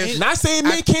 not saying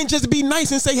men can't just be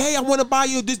nice and say, hey, I want to buy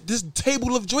you this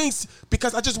table of drinks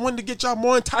because I just wanted to get y'all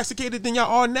more intoxicated than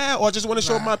y'all are now, or I just want to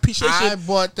show my appreciation. I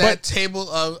bought that table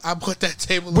of with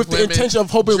the intention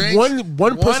of hoping drinks,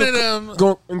 one person of them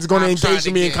is going to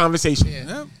engage me in conversation.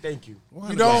 Yeah. Thank you. 100%.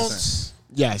 You don't.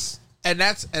 Yes. And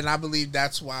I believe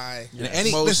that's why.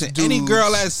 Any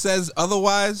girl that says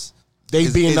otherwise, they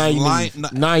being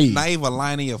naive,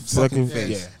 aligning your fucking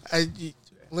face. Yeah.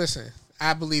 Listen.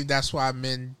 I believe that's why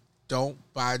men don't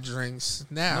buy drinks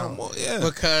now.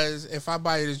 Because if I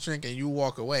buy you this drink and you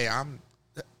walk away,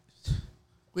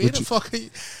 where the fuck are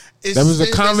you? That was a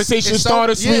conversation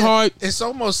starter, sweetheart. It's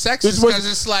almost sexist because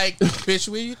it's like, bitch,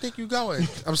 where you think you going?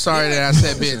 I'm sorry that I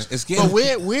said bitch. But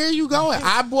where are you going?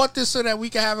 I bought this so that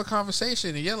we can have a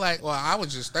conversation. And you're like, well, I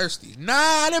was just thirsty. Nah,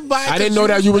 I didn't buy it. I didn't know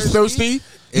that you was thirsty.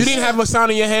 You didn't have a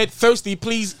sign on your head, thirsty,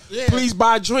 please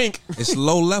buy a drink. It's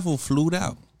low level, flued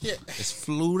out. Yeah. It's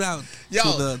flued out to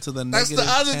the that's negative the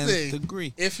other 10th thing.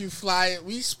 degree. If you fly,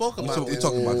 we spoke about this. We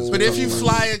talked about this. But if you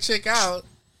fly a chick out,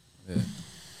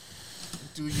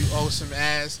 do you owe some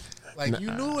ass? Like, you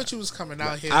knew what you was coming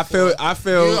out here I feel you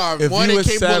are more than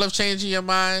capable of changing your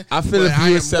mind. I feel if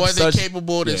you accept more than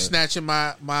capable of snatching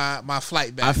my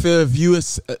flight back. I feel if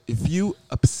you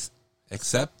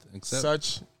accept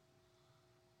such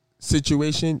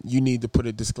situation, you need to put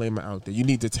a disclaimer out there. You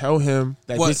need to tell him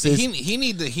that this is he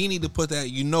need to put that,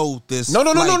 this.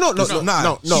 No.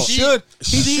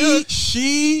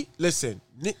 She listen.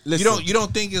 You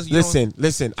don't think it's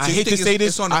listen. I hate to say this.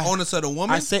 It's on the onus of the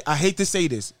woman. I hate to say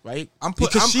this, right?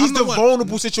 Because she's the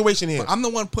vulnerable situation here. I'm the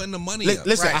one putting the money up.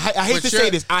 Listen, right. I hate to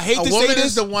say this. I hate to say this. A woman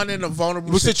is the one in a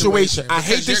vulnerable situation. I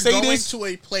hate to say this. You're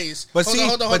going to a place. But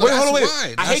hold on. Wait.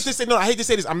 I hate to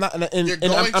say this. I'm not. And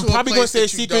I'm probably going to say a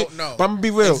secret. But I'm gonna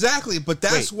be real. Exactly. But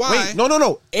that's why.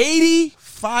 No.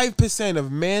 85%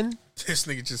 of men. This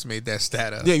nigga just made that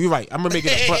stat up. Yeah, you're right. I'm gonna make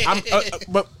it up.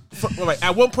 But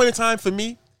at one point in time, for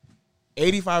me,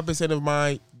 85% of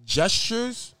my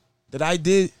gestures that I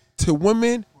did to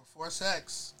women for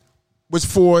sex was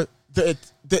for the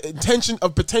intention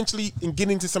of potentially in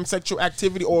getting into some sexual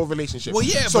activity or a relationship. Well,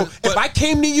 yeah. So but if I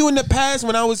came to you in the past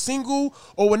when I was single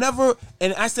or whenever,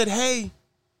 and I said, "Hey,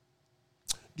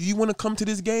 do you want to come to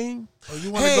this game? Oh,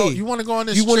 you want to go? You want to go on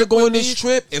this? You want to trip go with on this me?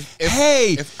 trip?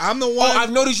 If I'm the one,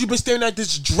 I've noticed you've been staring at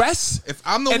this dress. if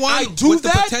I'm the and one I do with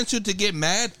that, the potential to get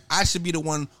mad, I should be the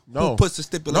one who puts the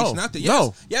stipulation out there.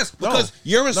 Yes, because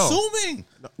you're assuming.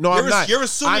 No, I'm not. You're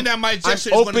assuming that my gesture I'm is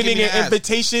going to opening give me an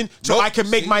invitation so I can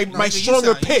make my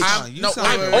stronger pitch. I'm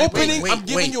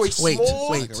giving you a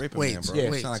small. You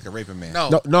sound like a raping man.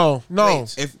 No.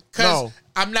 Because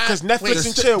I'm not. Because Netflix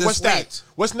and chill. What's that?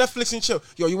 What's Netflix and chill?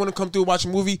 Yo, you want to come through and watch a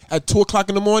movie at 2:00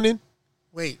 in the morning?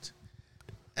 Wait.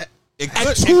 At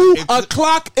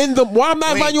 2:00 in the. Why am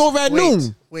I inviting you over at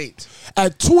noon? Wait.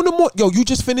 At 2 in the morning. Yo, you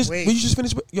just finished. You just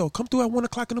finished. Yo, come through at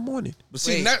 1:00 in the morning. But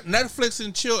see, Netflix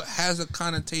and chill has a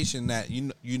connotation that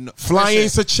you know. Flying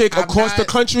a chick across the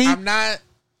country. I'm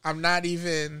not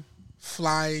even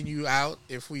flying you out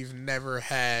if we've never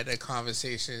had a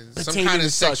conversation, some kind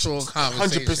of sexual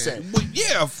conversation. 100%.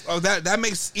 Well, yeah, that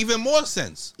makes even more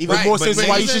sense. More sense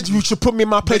why you should put me in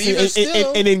my place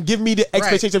and then give me the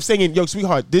expectation of saying, yo,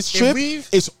 sweetheart, this trip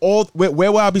is all. Where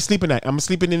will I be sleeping at? I'm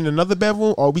sleeping in another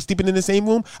bedroom, or are we sleeping in the same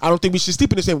room? I don't think we should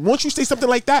sleep in the same. Once you say something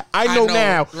like that, I know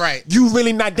now. Right. You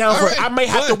really not down for it. I may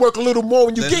have to work a little more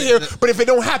when you get here, but if it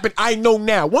don't happen, I know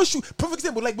now. Once you, perfect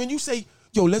example, like when you say,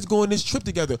 yo, let's go on this trip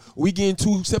together. We get in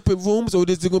 2 separate rooms, or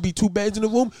there's going to be 2 beds in the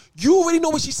room. You already know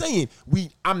what she's saying.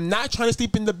 I'm not trying to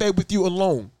sleep in the bed with you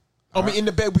alone. In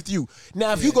the bed with you.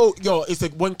 Now, if you go, yo, it's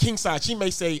like one king size. She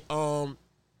may say, do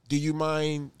you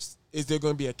mind? Is there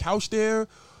going to be a couch there?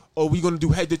 Or we going to do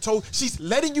head to toe? She's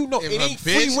letting you know it ain't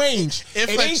free range. If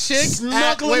it a ain't chick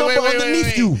snuggling up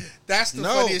underneath you. That's the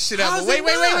funniest shit ever. Wait.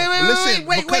 Listen,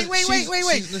 wait.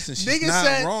 Listen, she's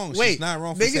not wrong. She's not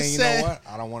wrong for saying, you know what?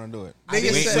 I don't want to do it.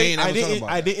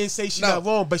 I didn't say she's not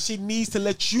wrong, but she needs to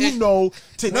let you know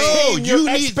to change your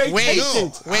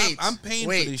expectations. I'm paying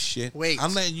for this shit.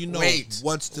 I'm letting you know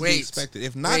what's to be expected.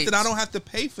 If not, then I don't have to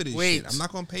pay for this shit. I'm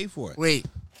not going to pay for it. Wait.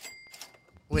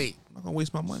 I'm not going to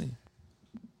waste my money.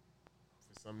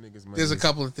 There's a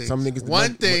couple of things.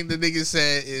 One thing the nigga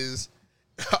said is,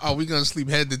 are we gonna sleep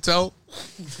head to toe?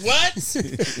 What?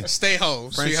 Stay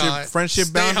home, sweetheart.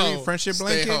 Friendship boundary, friendship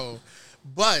blanket. Stay home.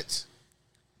 But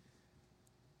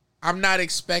I'm not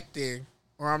expecting,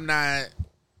 or I'm not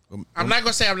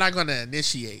gonna say I'm not gonna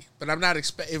initiate, but I'm not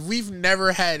if we've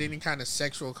never had any kind of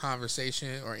sexual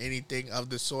conversation or anything of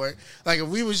the sort. Like if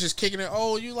we was just kicking it,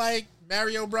 oh, you like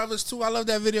Mario Brothers too? I love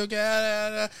that video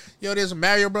game. Yo, there's a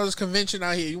Mario Brothers convention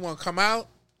out here. You want to come out?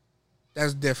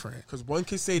 That's different. Because one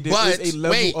can say there is a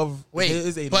level of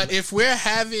But if we're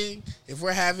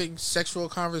having sexual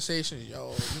conversations,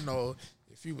 yo, you know,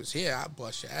 if you was here, I'd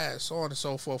bust your ass, so on and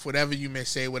so forth. Whatever you may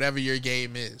say, whatever your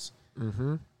game is.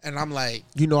 Mm-hmm. And I'm like,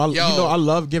 I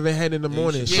love giving head in the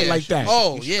morning, shit like that.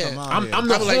 Oh yeah, I'm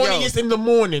the horniest in the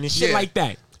morning and shit like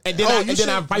that. And then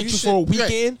I invite you for a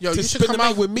weekend to spend the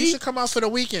night with me. You should come out for the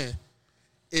weekend.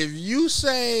 If you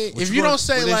don't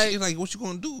say like, what you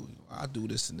gonna do? I'll do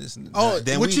this and this and that. Oh,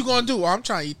 then what you gonna do? I'm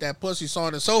trying to eat that pussy, so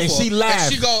on and so forth. And she laughs.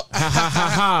 And she go, ha ha ha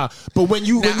ha. But when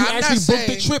you actually book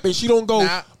the trip and she don't go,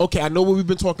 okay, I know what we've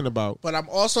been talking about. But I'm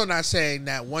also not saying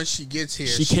that once she gets here,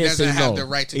 she can't doesn't say have no. the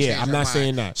right to change her mind. I'm not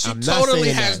saying that. She totally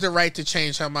has the right to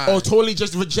change her mind. Or totally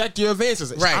just reject your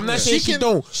advances. Right. I'm not saying she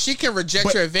don't. She can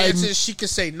reject your advances. She can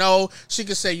say no. She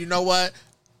can say, you know what?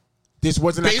 This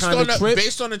wasn't that kind of trip.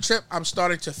 Based on the trip, I'm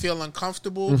starting to feel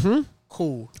uncomfortable. Mm-hmm.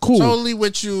 Cool. Totally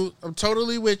with you. I'm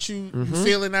totally with you. Mm-hmm. You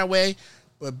feeling that way,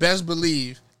 but best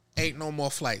believe, ain't no more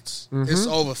flights. Mm-hmm. It's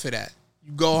over for that.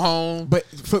 You go home, but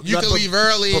you can leave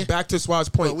early. But back to Swaz's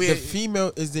point, the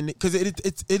female is in because it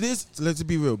is. Let's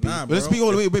be real. Let's be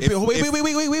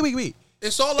wait.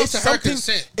 It's all up to her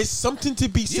consent. It's something to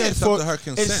be said for her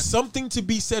consent. It's something to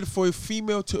be said for a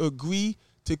female to agree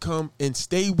to come and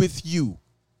stay with you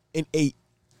in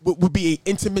would be an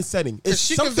intimate setting. It's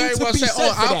she something can very well to be say,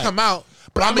 said for I'll that. come out,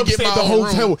 but I'm going to get my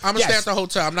own room. I'm going to stay at the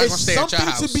hotel. I'm not going to stay at your house.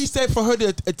 It's something to be said for her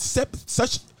to accept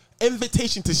such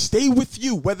invitation to stay with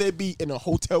you, whether it be in a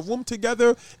hotel room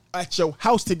together, at your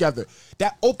house together.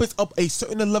 That opens up a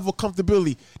certain level of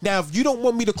comfortability. Now, if you don't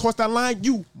want me to cross that line,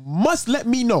 you must let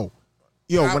me know.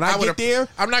 Yo, when I get there,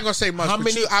 I'm not gonna say much.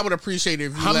 I would appreciate it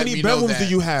if you let me know that. How many bedrooms do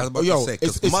you have? Yo,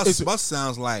 must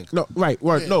sounds like no, right?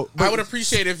 Word, no. I would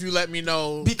appreciate it if you let me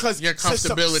know because your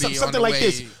comfortability something on the like way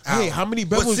this. out. Hey, how many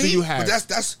bedrooms do you have?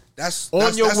 That's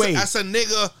on your way. That's a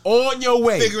nigga on your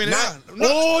way. Figuring it out.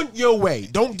 On your way.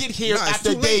 Don't get here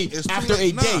after a day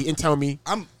and tell me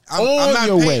I'm on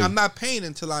your way. I'm not paying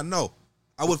until I know.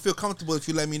 I would feel comfortable if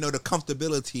you let me know the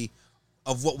comfortability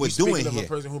of what we're You speaking doing of here. a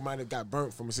person who might have got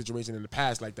burnt from a situation in the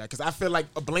past like that. Because I feel like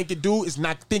a blanket dude is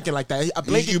not thinking like that. A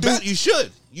blanket dude. You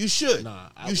should. You should. Nah,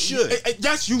 you should.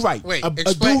 Yes, you're right. Wait, a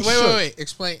explain. dude Wait.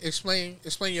 should.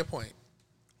 Explain your point.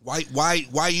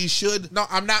 Why you should? No,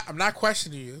 I'm not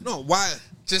questioning you. No, why?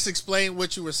 Just explain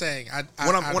what you were saying. I'm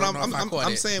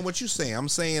saying what you're saying. I'm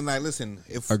saying like, listen,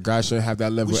 if A guy shouldn't have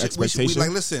that level of expectation. like,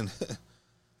 listen,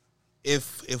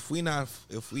 if we not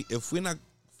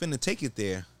finna take it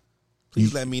there,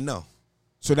 please let me know.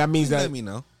 So that means that Let me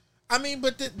know. I mean,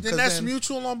 but then that's then-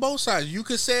 mutual on both sides. You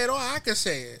could say it or I could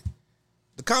say it.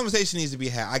 The conversation needs to be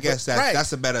had. I guess Right.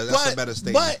 that's a better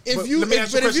statement. But if you let me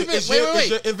ask you a if you've question. been Is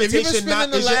your if you've been invitation not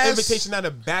spending the is your last invitation not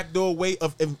a backdoor way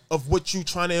of what you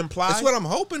trying to imply? That's what I'm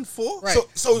hoping for. Right.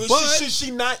 So But- should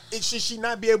she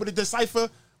not be able to decipher?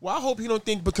 Well, I hope he don't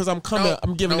think because I'm coming,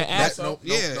 I'm giving the ass That, up.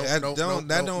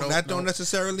 that don't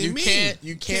necessarily you mean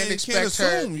you can't expect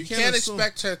her. assume. You can't assume.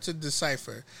 expect her to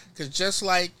decipher because just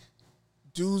like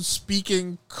dudes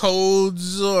speaking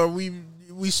codes or we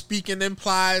speaking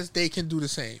implies, they can do the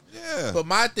same. Yeah. But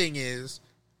my thing is,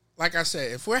 like I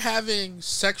said, if we're having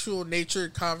sexual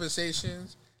natured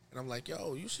conversations, and I'm like,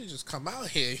 yo, you should just come out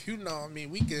here. You know, I mean,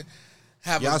 we could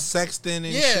have Y'all sexting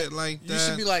and shit like that. You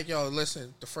should be like, yo,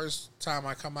 listen, the first time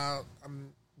I come out,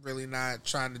 I'm really not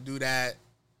trying to do that.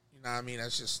 You know what I mean?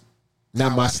 That's just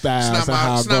Not my style.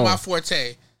 It's not my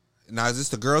forte. Now, is this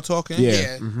the girl talking?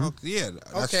 Yeah. Oh, yeah,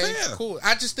 that's Okay, fair. cool.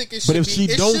 I just think it should But if be, she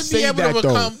it don't should say be able that to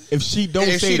though, become, if she don't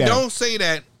If say she that, don't say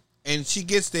that, and she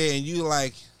gets there, and you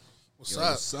like, what's yo, up?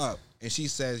 what's up? And she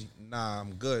says, nah,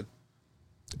 I'm good.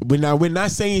 we're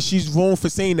not saying she's wrong for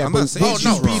saying that. I'm but not saying would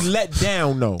she's you be wrong. let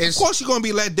down though? Of course, you're gonna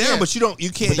be let down, Yeah. but you can't.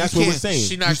 But that's you what we're can't- saying.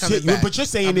 She not You coming said- back. But you're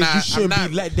saying I'm that not- you shouldn't I'm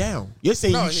be not- let down. You're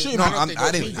saying No, you shouldn't. no, No, I don't think I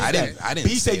that's didn't. what I you didn't. said. I didn't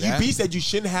B say said that. B said you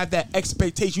shouldn't have that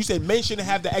expectation. You said men shouldn't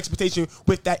have that expectation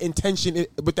with that intention,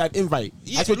 with that invite.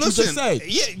 That's what you just said.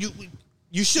 Yeah,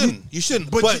 you shouldn't. You shouldn't.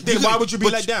 But then why would you be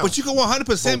let down? But you can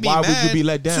 100% be Why mad. would you be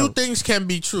let down? Two things can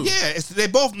be true. Yeah, they're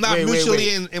both not Wait, mutually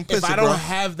wait. implicit. If I don't bro.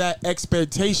 have that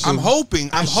expectation, I'm hoping.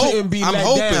 I shouldn't be I'm let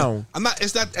hoping. down. I'm not.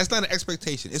 It's not. It's not an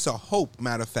expectation. It's a hope.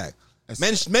 Matter of fact,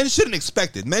 men shouldn't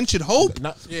expect it. Men should hope.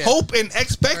 Yeah. Hope and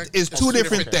expect is That's two two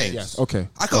different different things. Yes. Okay.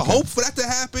 I could Okay. hope for that to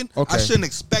happen. Okay. I shouldn't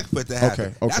expect for it to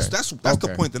happen. Okay. That's the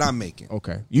Okay. point that I'm making.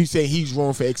 Okay. You say he's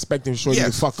wrong for expecting shorty to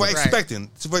Yes, fuck for him.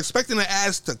 expecting the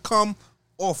ass to come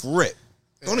off rip.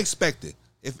 Don't expect it.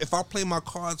 If I play my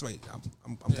cards right,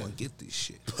 I'm gonna get this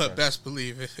shit. But best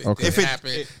believe if it Okay. did If it-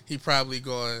 happen, he probably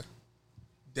going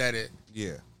dead it.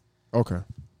 Yeah. Okay.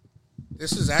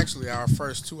 This is actually our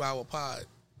first 2-hour pod.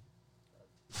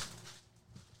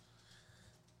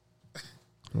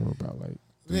 About like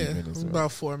 3 minutes. I'm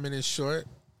about 4 minutes short.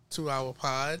 2-hour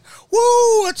pod. Woo!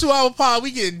 A 2-hour pod.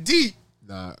 We getting deep.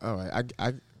 Nah. All right.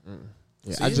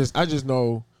 Yeah. See? I just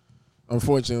know.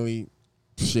 Unfortunately,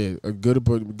 shit. A good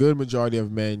majority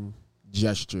of men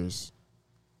gestures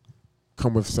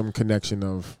come with some connection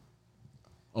of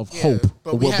Yeah, hope.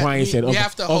 but Of we what have- Brian we- said. we Of,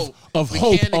 have to of, hope. Of We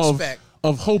hope can't of expect.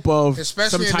 of hope of Especially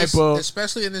some in type this, of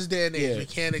especially in this day and age, Yeah. we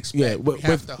can't expect. yeah, we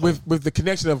have to hope. with the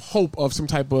connection of hope of some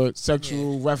type of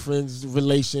sexual reference,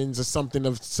 relations, or something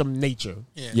of some nature.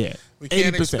 Yeah, We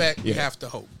can't 80%. expect. Yeah. We have to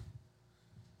hope.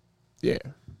 Yeah.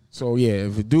 So yeah,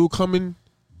 if a dude coming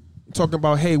talking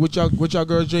about, hey, what y'all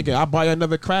girls drinking? I buy you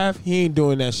another craft. He ain't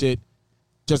doing that shit.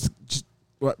 Just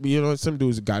well, you know, some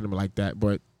dudes got him like that,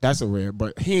 but that's a rare.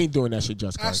 But he ain't doing that shit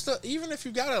just I cause. still, even if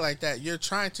you got it like that, you're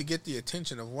trying to get the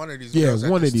attention of one of these Yeah, girls.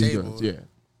 one at of this these table. girls. Yeah.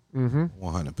 Mm-hmm.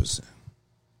 100%.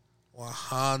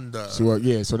 Wahanda. So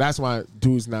yeah, so that's why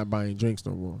dudes not buying drinks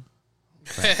no more.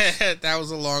 That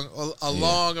was a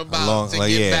long about to like,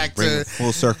 get back bring to. it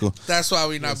full circle. That's why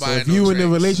we not So buying. if you no in a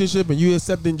drinks. relationship and you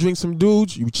accepting drinks from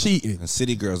dudes, you cheating. And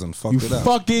city girls done fucked You it up.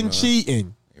 fucking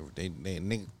cheating.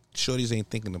 Shorties ain't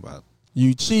thinking about.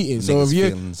 You cheating. So if Niggas' you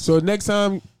feelings. so next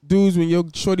time, dudes, when your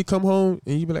shorty come home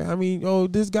and you be like, I mean, oh,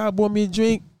 this guy bought me a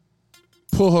drink,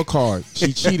 pull her card.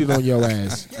 She cheated on your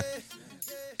ass.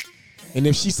 And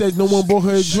if she says no one bought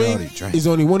her a Shorty drink, drank. it's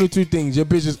only one or two things: your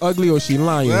bitch is ugly or she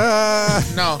lying.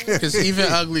 No, because even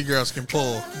ugly girls can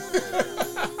pull.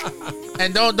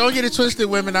 And don't get it twisted,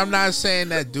 women. I'm not saying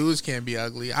that dudes can't be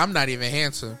ugly. I'm not even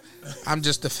handsome. I'm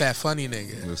just a fat, funny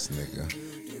nigga. This nigga.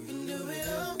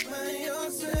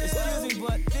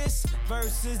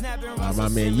 My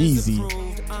man Yeezy.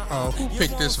 Oh, who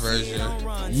picked this version?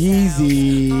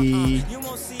 Yeezy.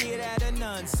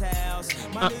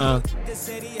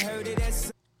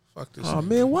 Fuck this. Oh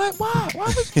man, what? Why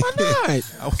not?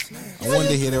 I wanted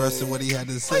to hear the rest of what he had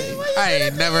to say. I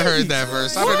ain't never heard that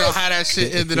verse. I don't know how that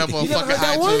shit ended up on You never fucking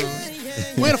heard that one?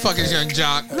 iTunes. Where the fuck is Young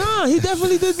Jock? Nah, he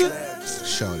definitely did.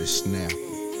 Shorty snap.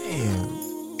 Damn.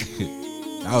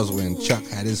 That was when Chuck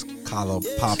had his collar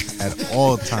popped at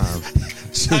all times.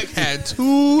 Chuck had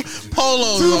 2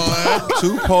 polos on.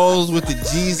 2 poles with the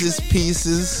Jesus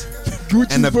pieces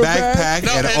Gucci and the book backpack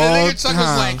No, at and the all nigga Chuck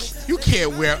times. was like, you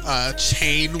can't wear a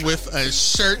chain with a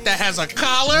shirt that has a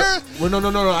collar. Well,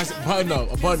 no. I said button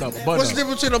up, a button up, a button What's the up.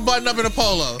 difference between a button up and a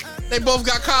polo? They both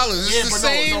got collars. It's the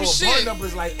same A shit. button up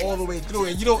is like all the way through,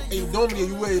 and you don't. Normally,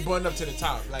 you wear a button up to the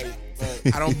top, like.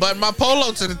 I don't button my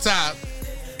polo to the top.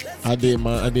 I didn't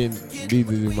need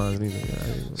to do mine either.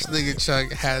 This nigga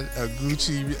Chuck had a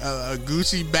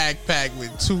Gucci backpack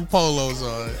with 2 polos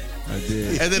on. I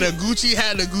did. And then a Gucci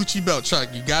hat and a Gucci belt. Chuck,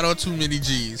 you got on too many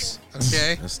G's.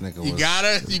 Okay? This nigga you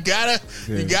was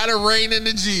you gotta rein in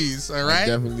the G's, all I right?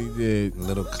 definitely did.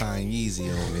 little Kanye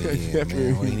over here,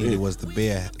 man. All he needed was the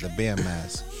bear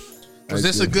mask. Was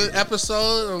this a good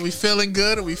episode? Are we feeling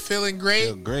good? Are we feeling great?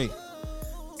 Feel great.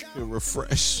 Feel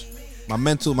refreshed. My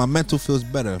mental feels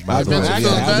better. My mental ask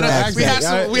feels that. better.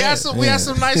 We Yeah. had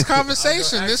some nice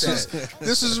conversation.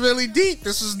 This was really deep.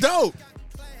 This was dope.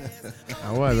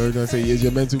 I was gonna say, is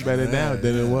your mental better now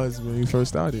than it was when you first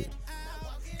started?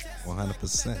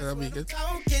 100%. That'll be good.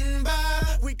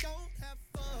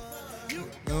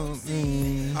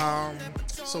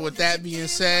 So with that being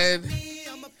said,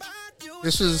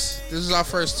 this is our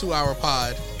first 2-hour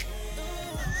pod.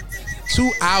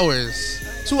 2 hours.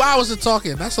 2 hours of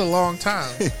talking. That's a long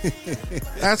time.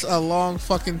 That's a long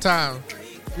fucking time.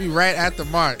 We right at the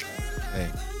mark. Hey,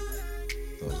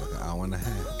 it was like an hour and a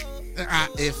half.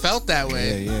 It felt that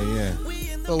way. Yeah.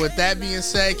 But with that being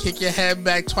said, kick your head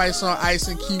back twice on ice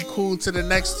and keep cool to the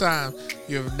next time.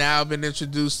 You have now been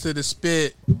introduced to the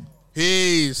spit.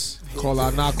 Peace. Call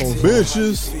our knuckles,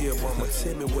 bitches.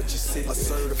 A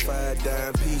certified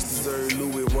dime piece deserve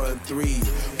Louis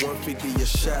 1-3. 150 a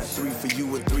shot, 3 for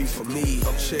you and 3 for me.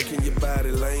 I'm checking your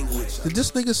body language. Did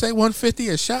this nigga say 150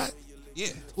 a shot? Yeah.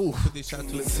 Ooh, They shot to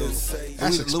Louis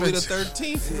expensive. the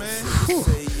 13th, man. Whew.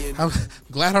 I'm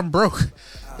glad I'm broke.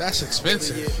 That's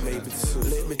expensive.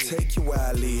 Let me take you where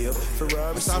I live.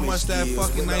 That's how much that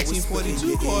fucking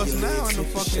 1942 costs now in the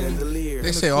fucking.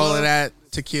 They say all of that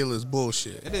tequila is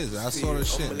bullshit. It is. I saw the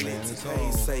shit, man. It's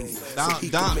all. He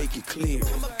Down. can make it clear.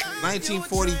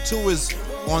 1942 is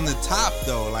on the top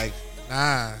though. Like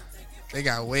Nah, they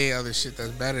got way other shit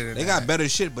that's better than they that. got better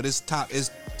shit, but it's top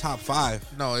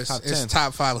 5. No, it's top 10.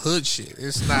 top 5 hood shit.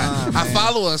 It's not. I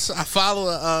follow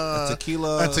A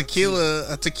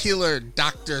tequila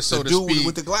doctor, so the to dude speak.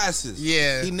 with the glasses.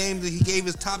 Yeah. He named it. He gave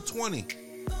his top 20.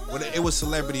 But it was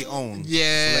celebrity owned.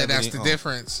 Yeah, that's Celebrity the owned.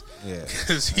 difference. Yeah.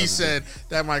 Because he said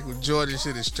that Michael Jordan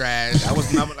shit is trash. That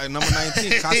was number 19.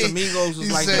 Casamigos was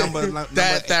He like said number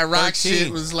that rock 13. shit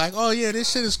was like, oh yeah,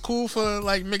 this shit is cool for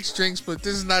like mixed drinks, but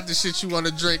this is not the shit you want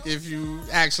to drink if you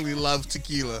actually love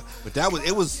tequila. But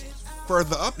it was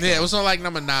further up. Yeah, it was on like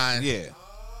number 9. Yeah.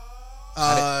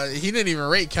 He didn't even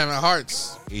rate Kevin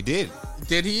Hart's. He did.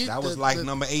 Did he? That was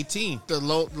number 18.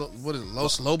 What is it,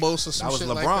 Los Lobos or some That was shit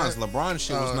LeBron's. like that? LeBron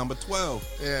shit was number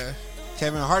 12. Yeah.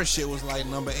 Kevin Hart shit was like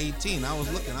number 18. I was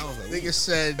looking. I was like, Nigga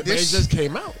said But it this just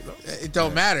came out. It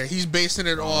don't matter. He's basing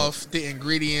it off the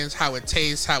ingredients, how it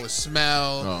tastes, how it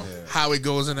smells, how it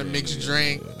goes in a mixed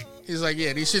drink. He's like,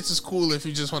 yeah, these shits is cool if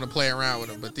you just want to play around with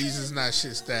them, but these is not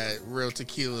shits that real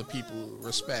tequila people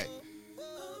respect.